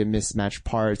sometimes you would get mismatched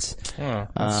parts. Oh,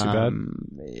 that's too bad.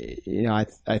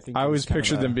 I think I it was always kind of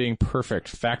pictured them being perfect,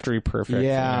 factory perfect.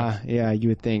 Yeah, you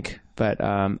would think, but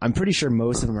I'm pretty sure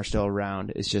most of them are still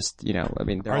around. It's just they're Are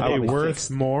they probably worth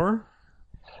fixed. more?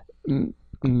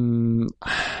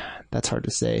 That's hard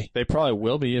to say. They probably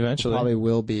will be eventually. Probably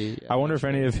will be. I wonder if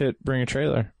any have hit Bring a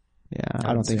Trailer. Yeah,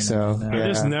 I don't think so. seen it, no. Yeah.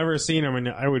 I've just never seen them, and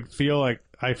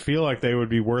I feel like they would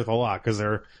be worth a lot because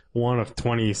they're one of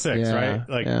 26, Yeah, right?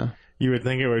 Like yeah. you would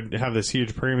think it would have this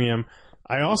huge premium.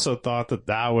 I also thought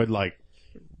that would like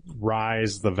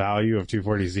rise the value of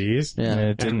 240Zs. Yeah.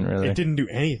 It didn't And really. It didn't do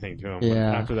anything to them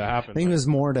Yeah. after that I happened. think it was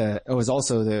more it was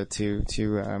also to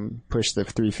push the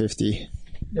 350.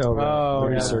 Oh, Oh, the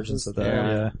yeah. resurgence of that.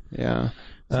 Yeah. Yeah. Yeah.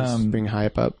 Just bring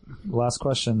hype up. Last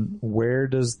question. Where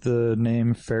does the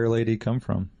name Fair Lady come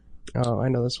from? Oh, I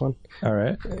know this one. All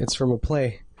right. It's from a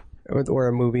play or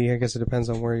a movie. I guess it depends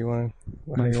on where you want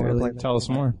to play. Tell us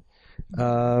more.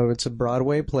 It's a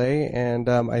Broadway play, and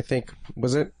I think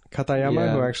was it Katayama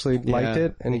Yeah. who actually liked Yeah,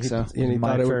 it, I and think he, so. and he My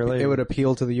thought it Fair would, Lady. it would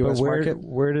appeal to the But U.S. market.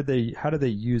 how did they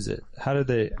use it? How did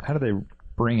they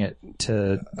bring it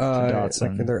to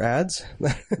Datsun? Like their ads.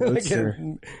 Roadster.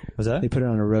 Was that? They put it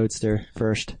on a Roadster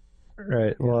first.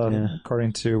 Right. Well, Yeah.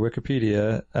 according to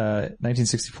Wikipedia,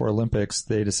 1964 Olympics,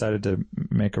 they decided to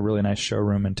make a really nice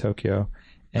showroom in Tokyo,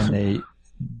 and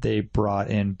they brought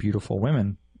in beautiful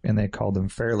women, and they called them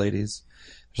fair ladies.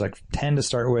 There's like 10 to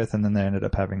start with, and then they ended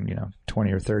up having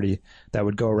 20 or 30 that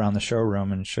would go around the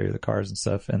showroom and show you the cars and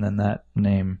stuff, and then that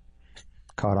name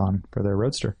caught on for their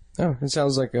Roadster. Oh, it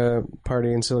sounds like a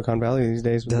party in Silicon Valley these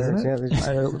days. with Doesn't nerds.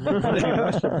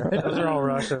 it? Yeah, Those are all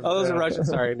Russian. oh, those are Russian.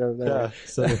 Sorry, no, Yeah.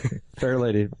 So Fair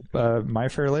Lady, My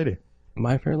Fair Lady.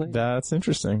 My Fair Lady. That's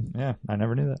interesting. Yeah, I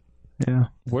never knew that. Yeah.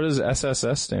 What does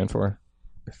SSS stand for?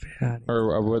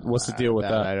 Or what's the deal with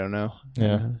I that? don't know.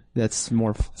 Yeah. That's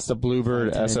more. It's the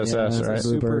Bluebird SSS, yeah, right? it's a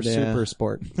Bluebird, Super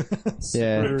sport.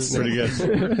 Yeah. Pretty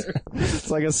good. It's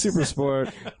like a super sport,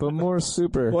 but more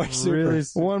super. More super. Really,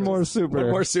 one more super.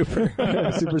 More super.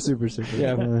 super.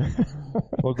 Yeah.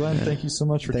 Well, Glenn, thank you so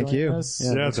much for Thank joining you. us.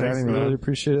 Yeah, thanks for having me, Really man.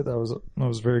 appreciate it. That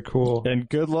was very cool. And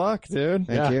good luck, dude.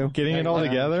 Thank you. Getting it all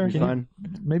together. Fun.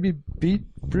 Maybe beat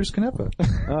Bruce Canepa.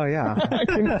 Oh yeah.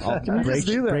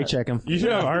 Brake check him. You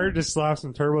should have Art just slap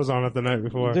some turbos on it the night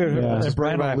before. Dude, Yeah. And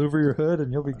Brian will louver your hood,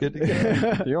 and you'll be good to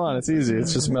go. You want? It's easy.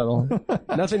 It's just metal.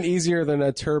 nothing easier than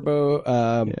a turbo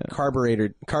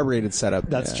carbureted setup.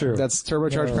 That's true. That's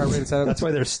turbocharged carbureted setup. That's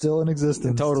why they're still in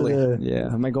existence. Totally. today. Yeah.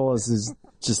 My goal is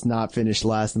just not finish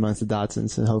last amongst the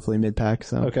Datsuns and hopefully mid-pack.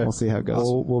 So Okay. we'll see how it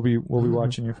goes. We'll be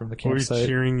watching you from the We'll be campsite.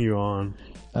 cheering you on.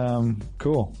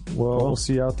 Cool. Well, we'll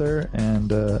see you out there, and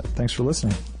thanks for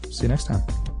listening. See you next time.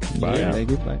 Bye. Yeah, thank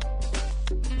you. Bye.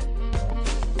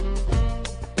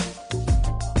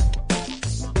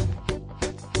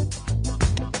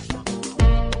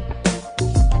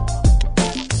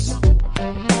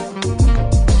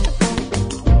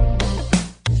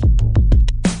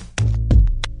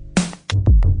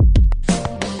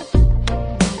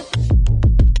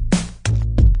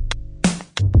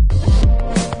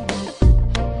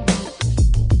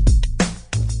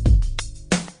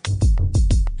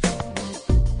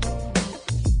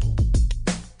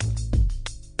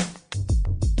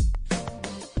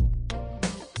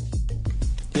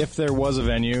 If there was a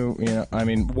venue, I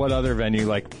mean, what other venue,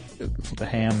 like, The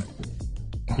ham.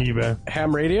 eBay.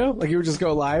 Ham radio? Like you would just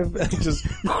go live and just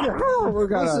We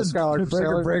got a Skylark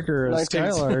Breaker Breaker, a 19.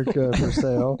 Skylark for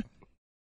sale.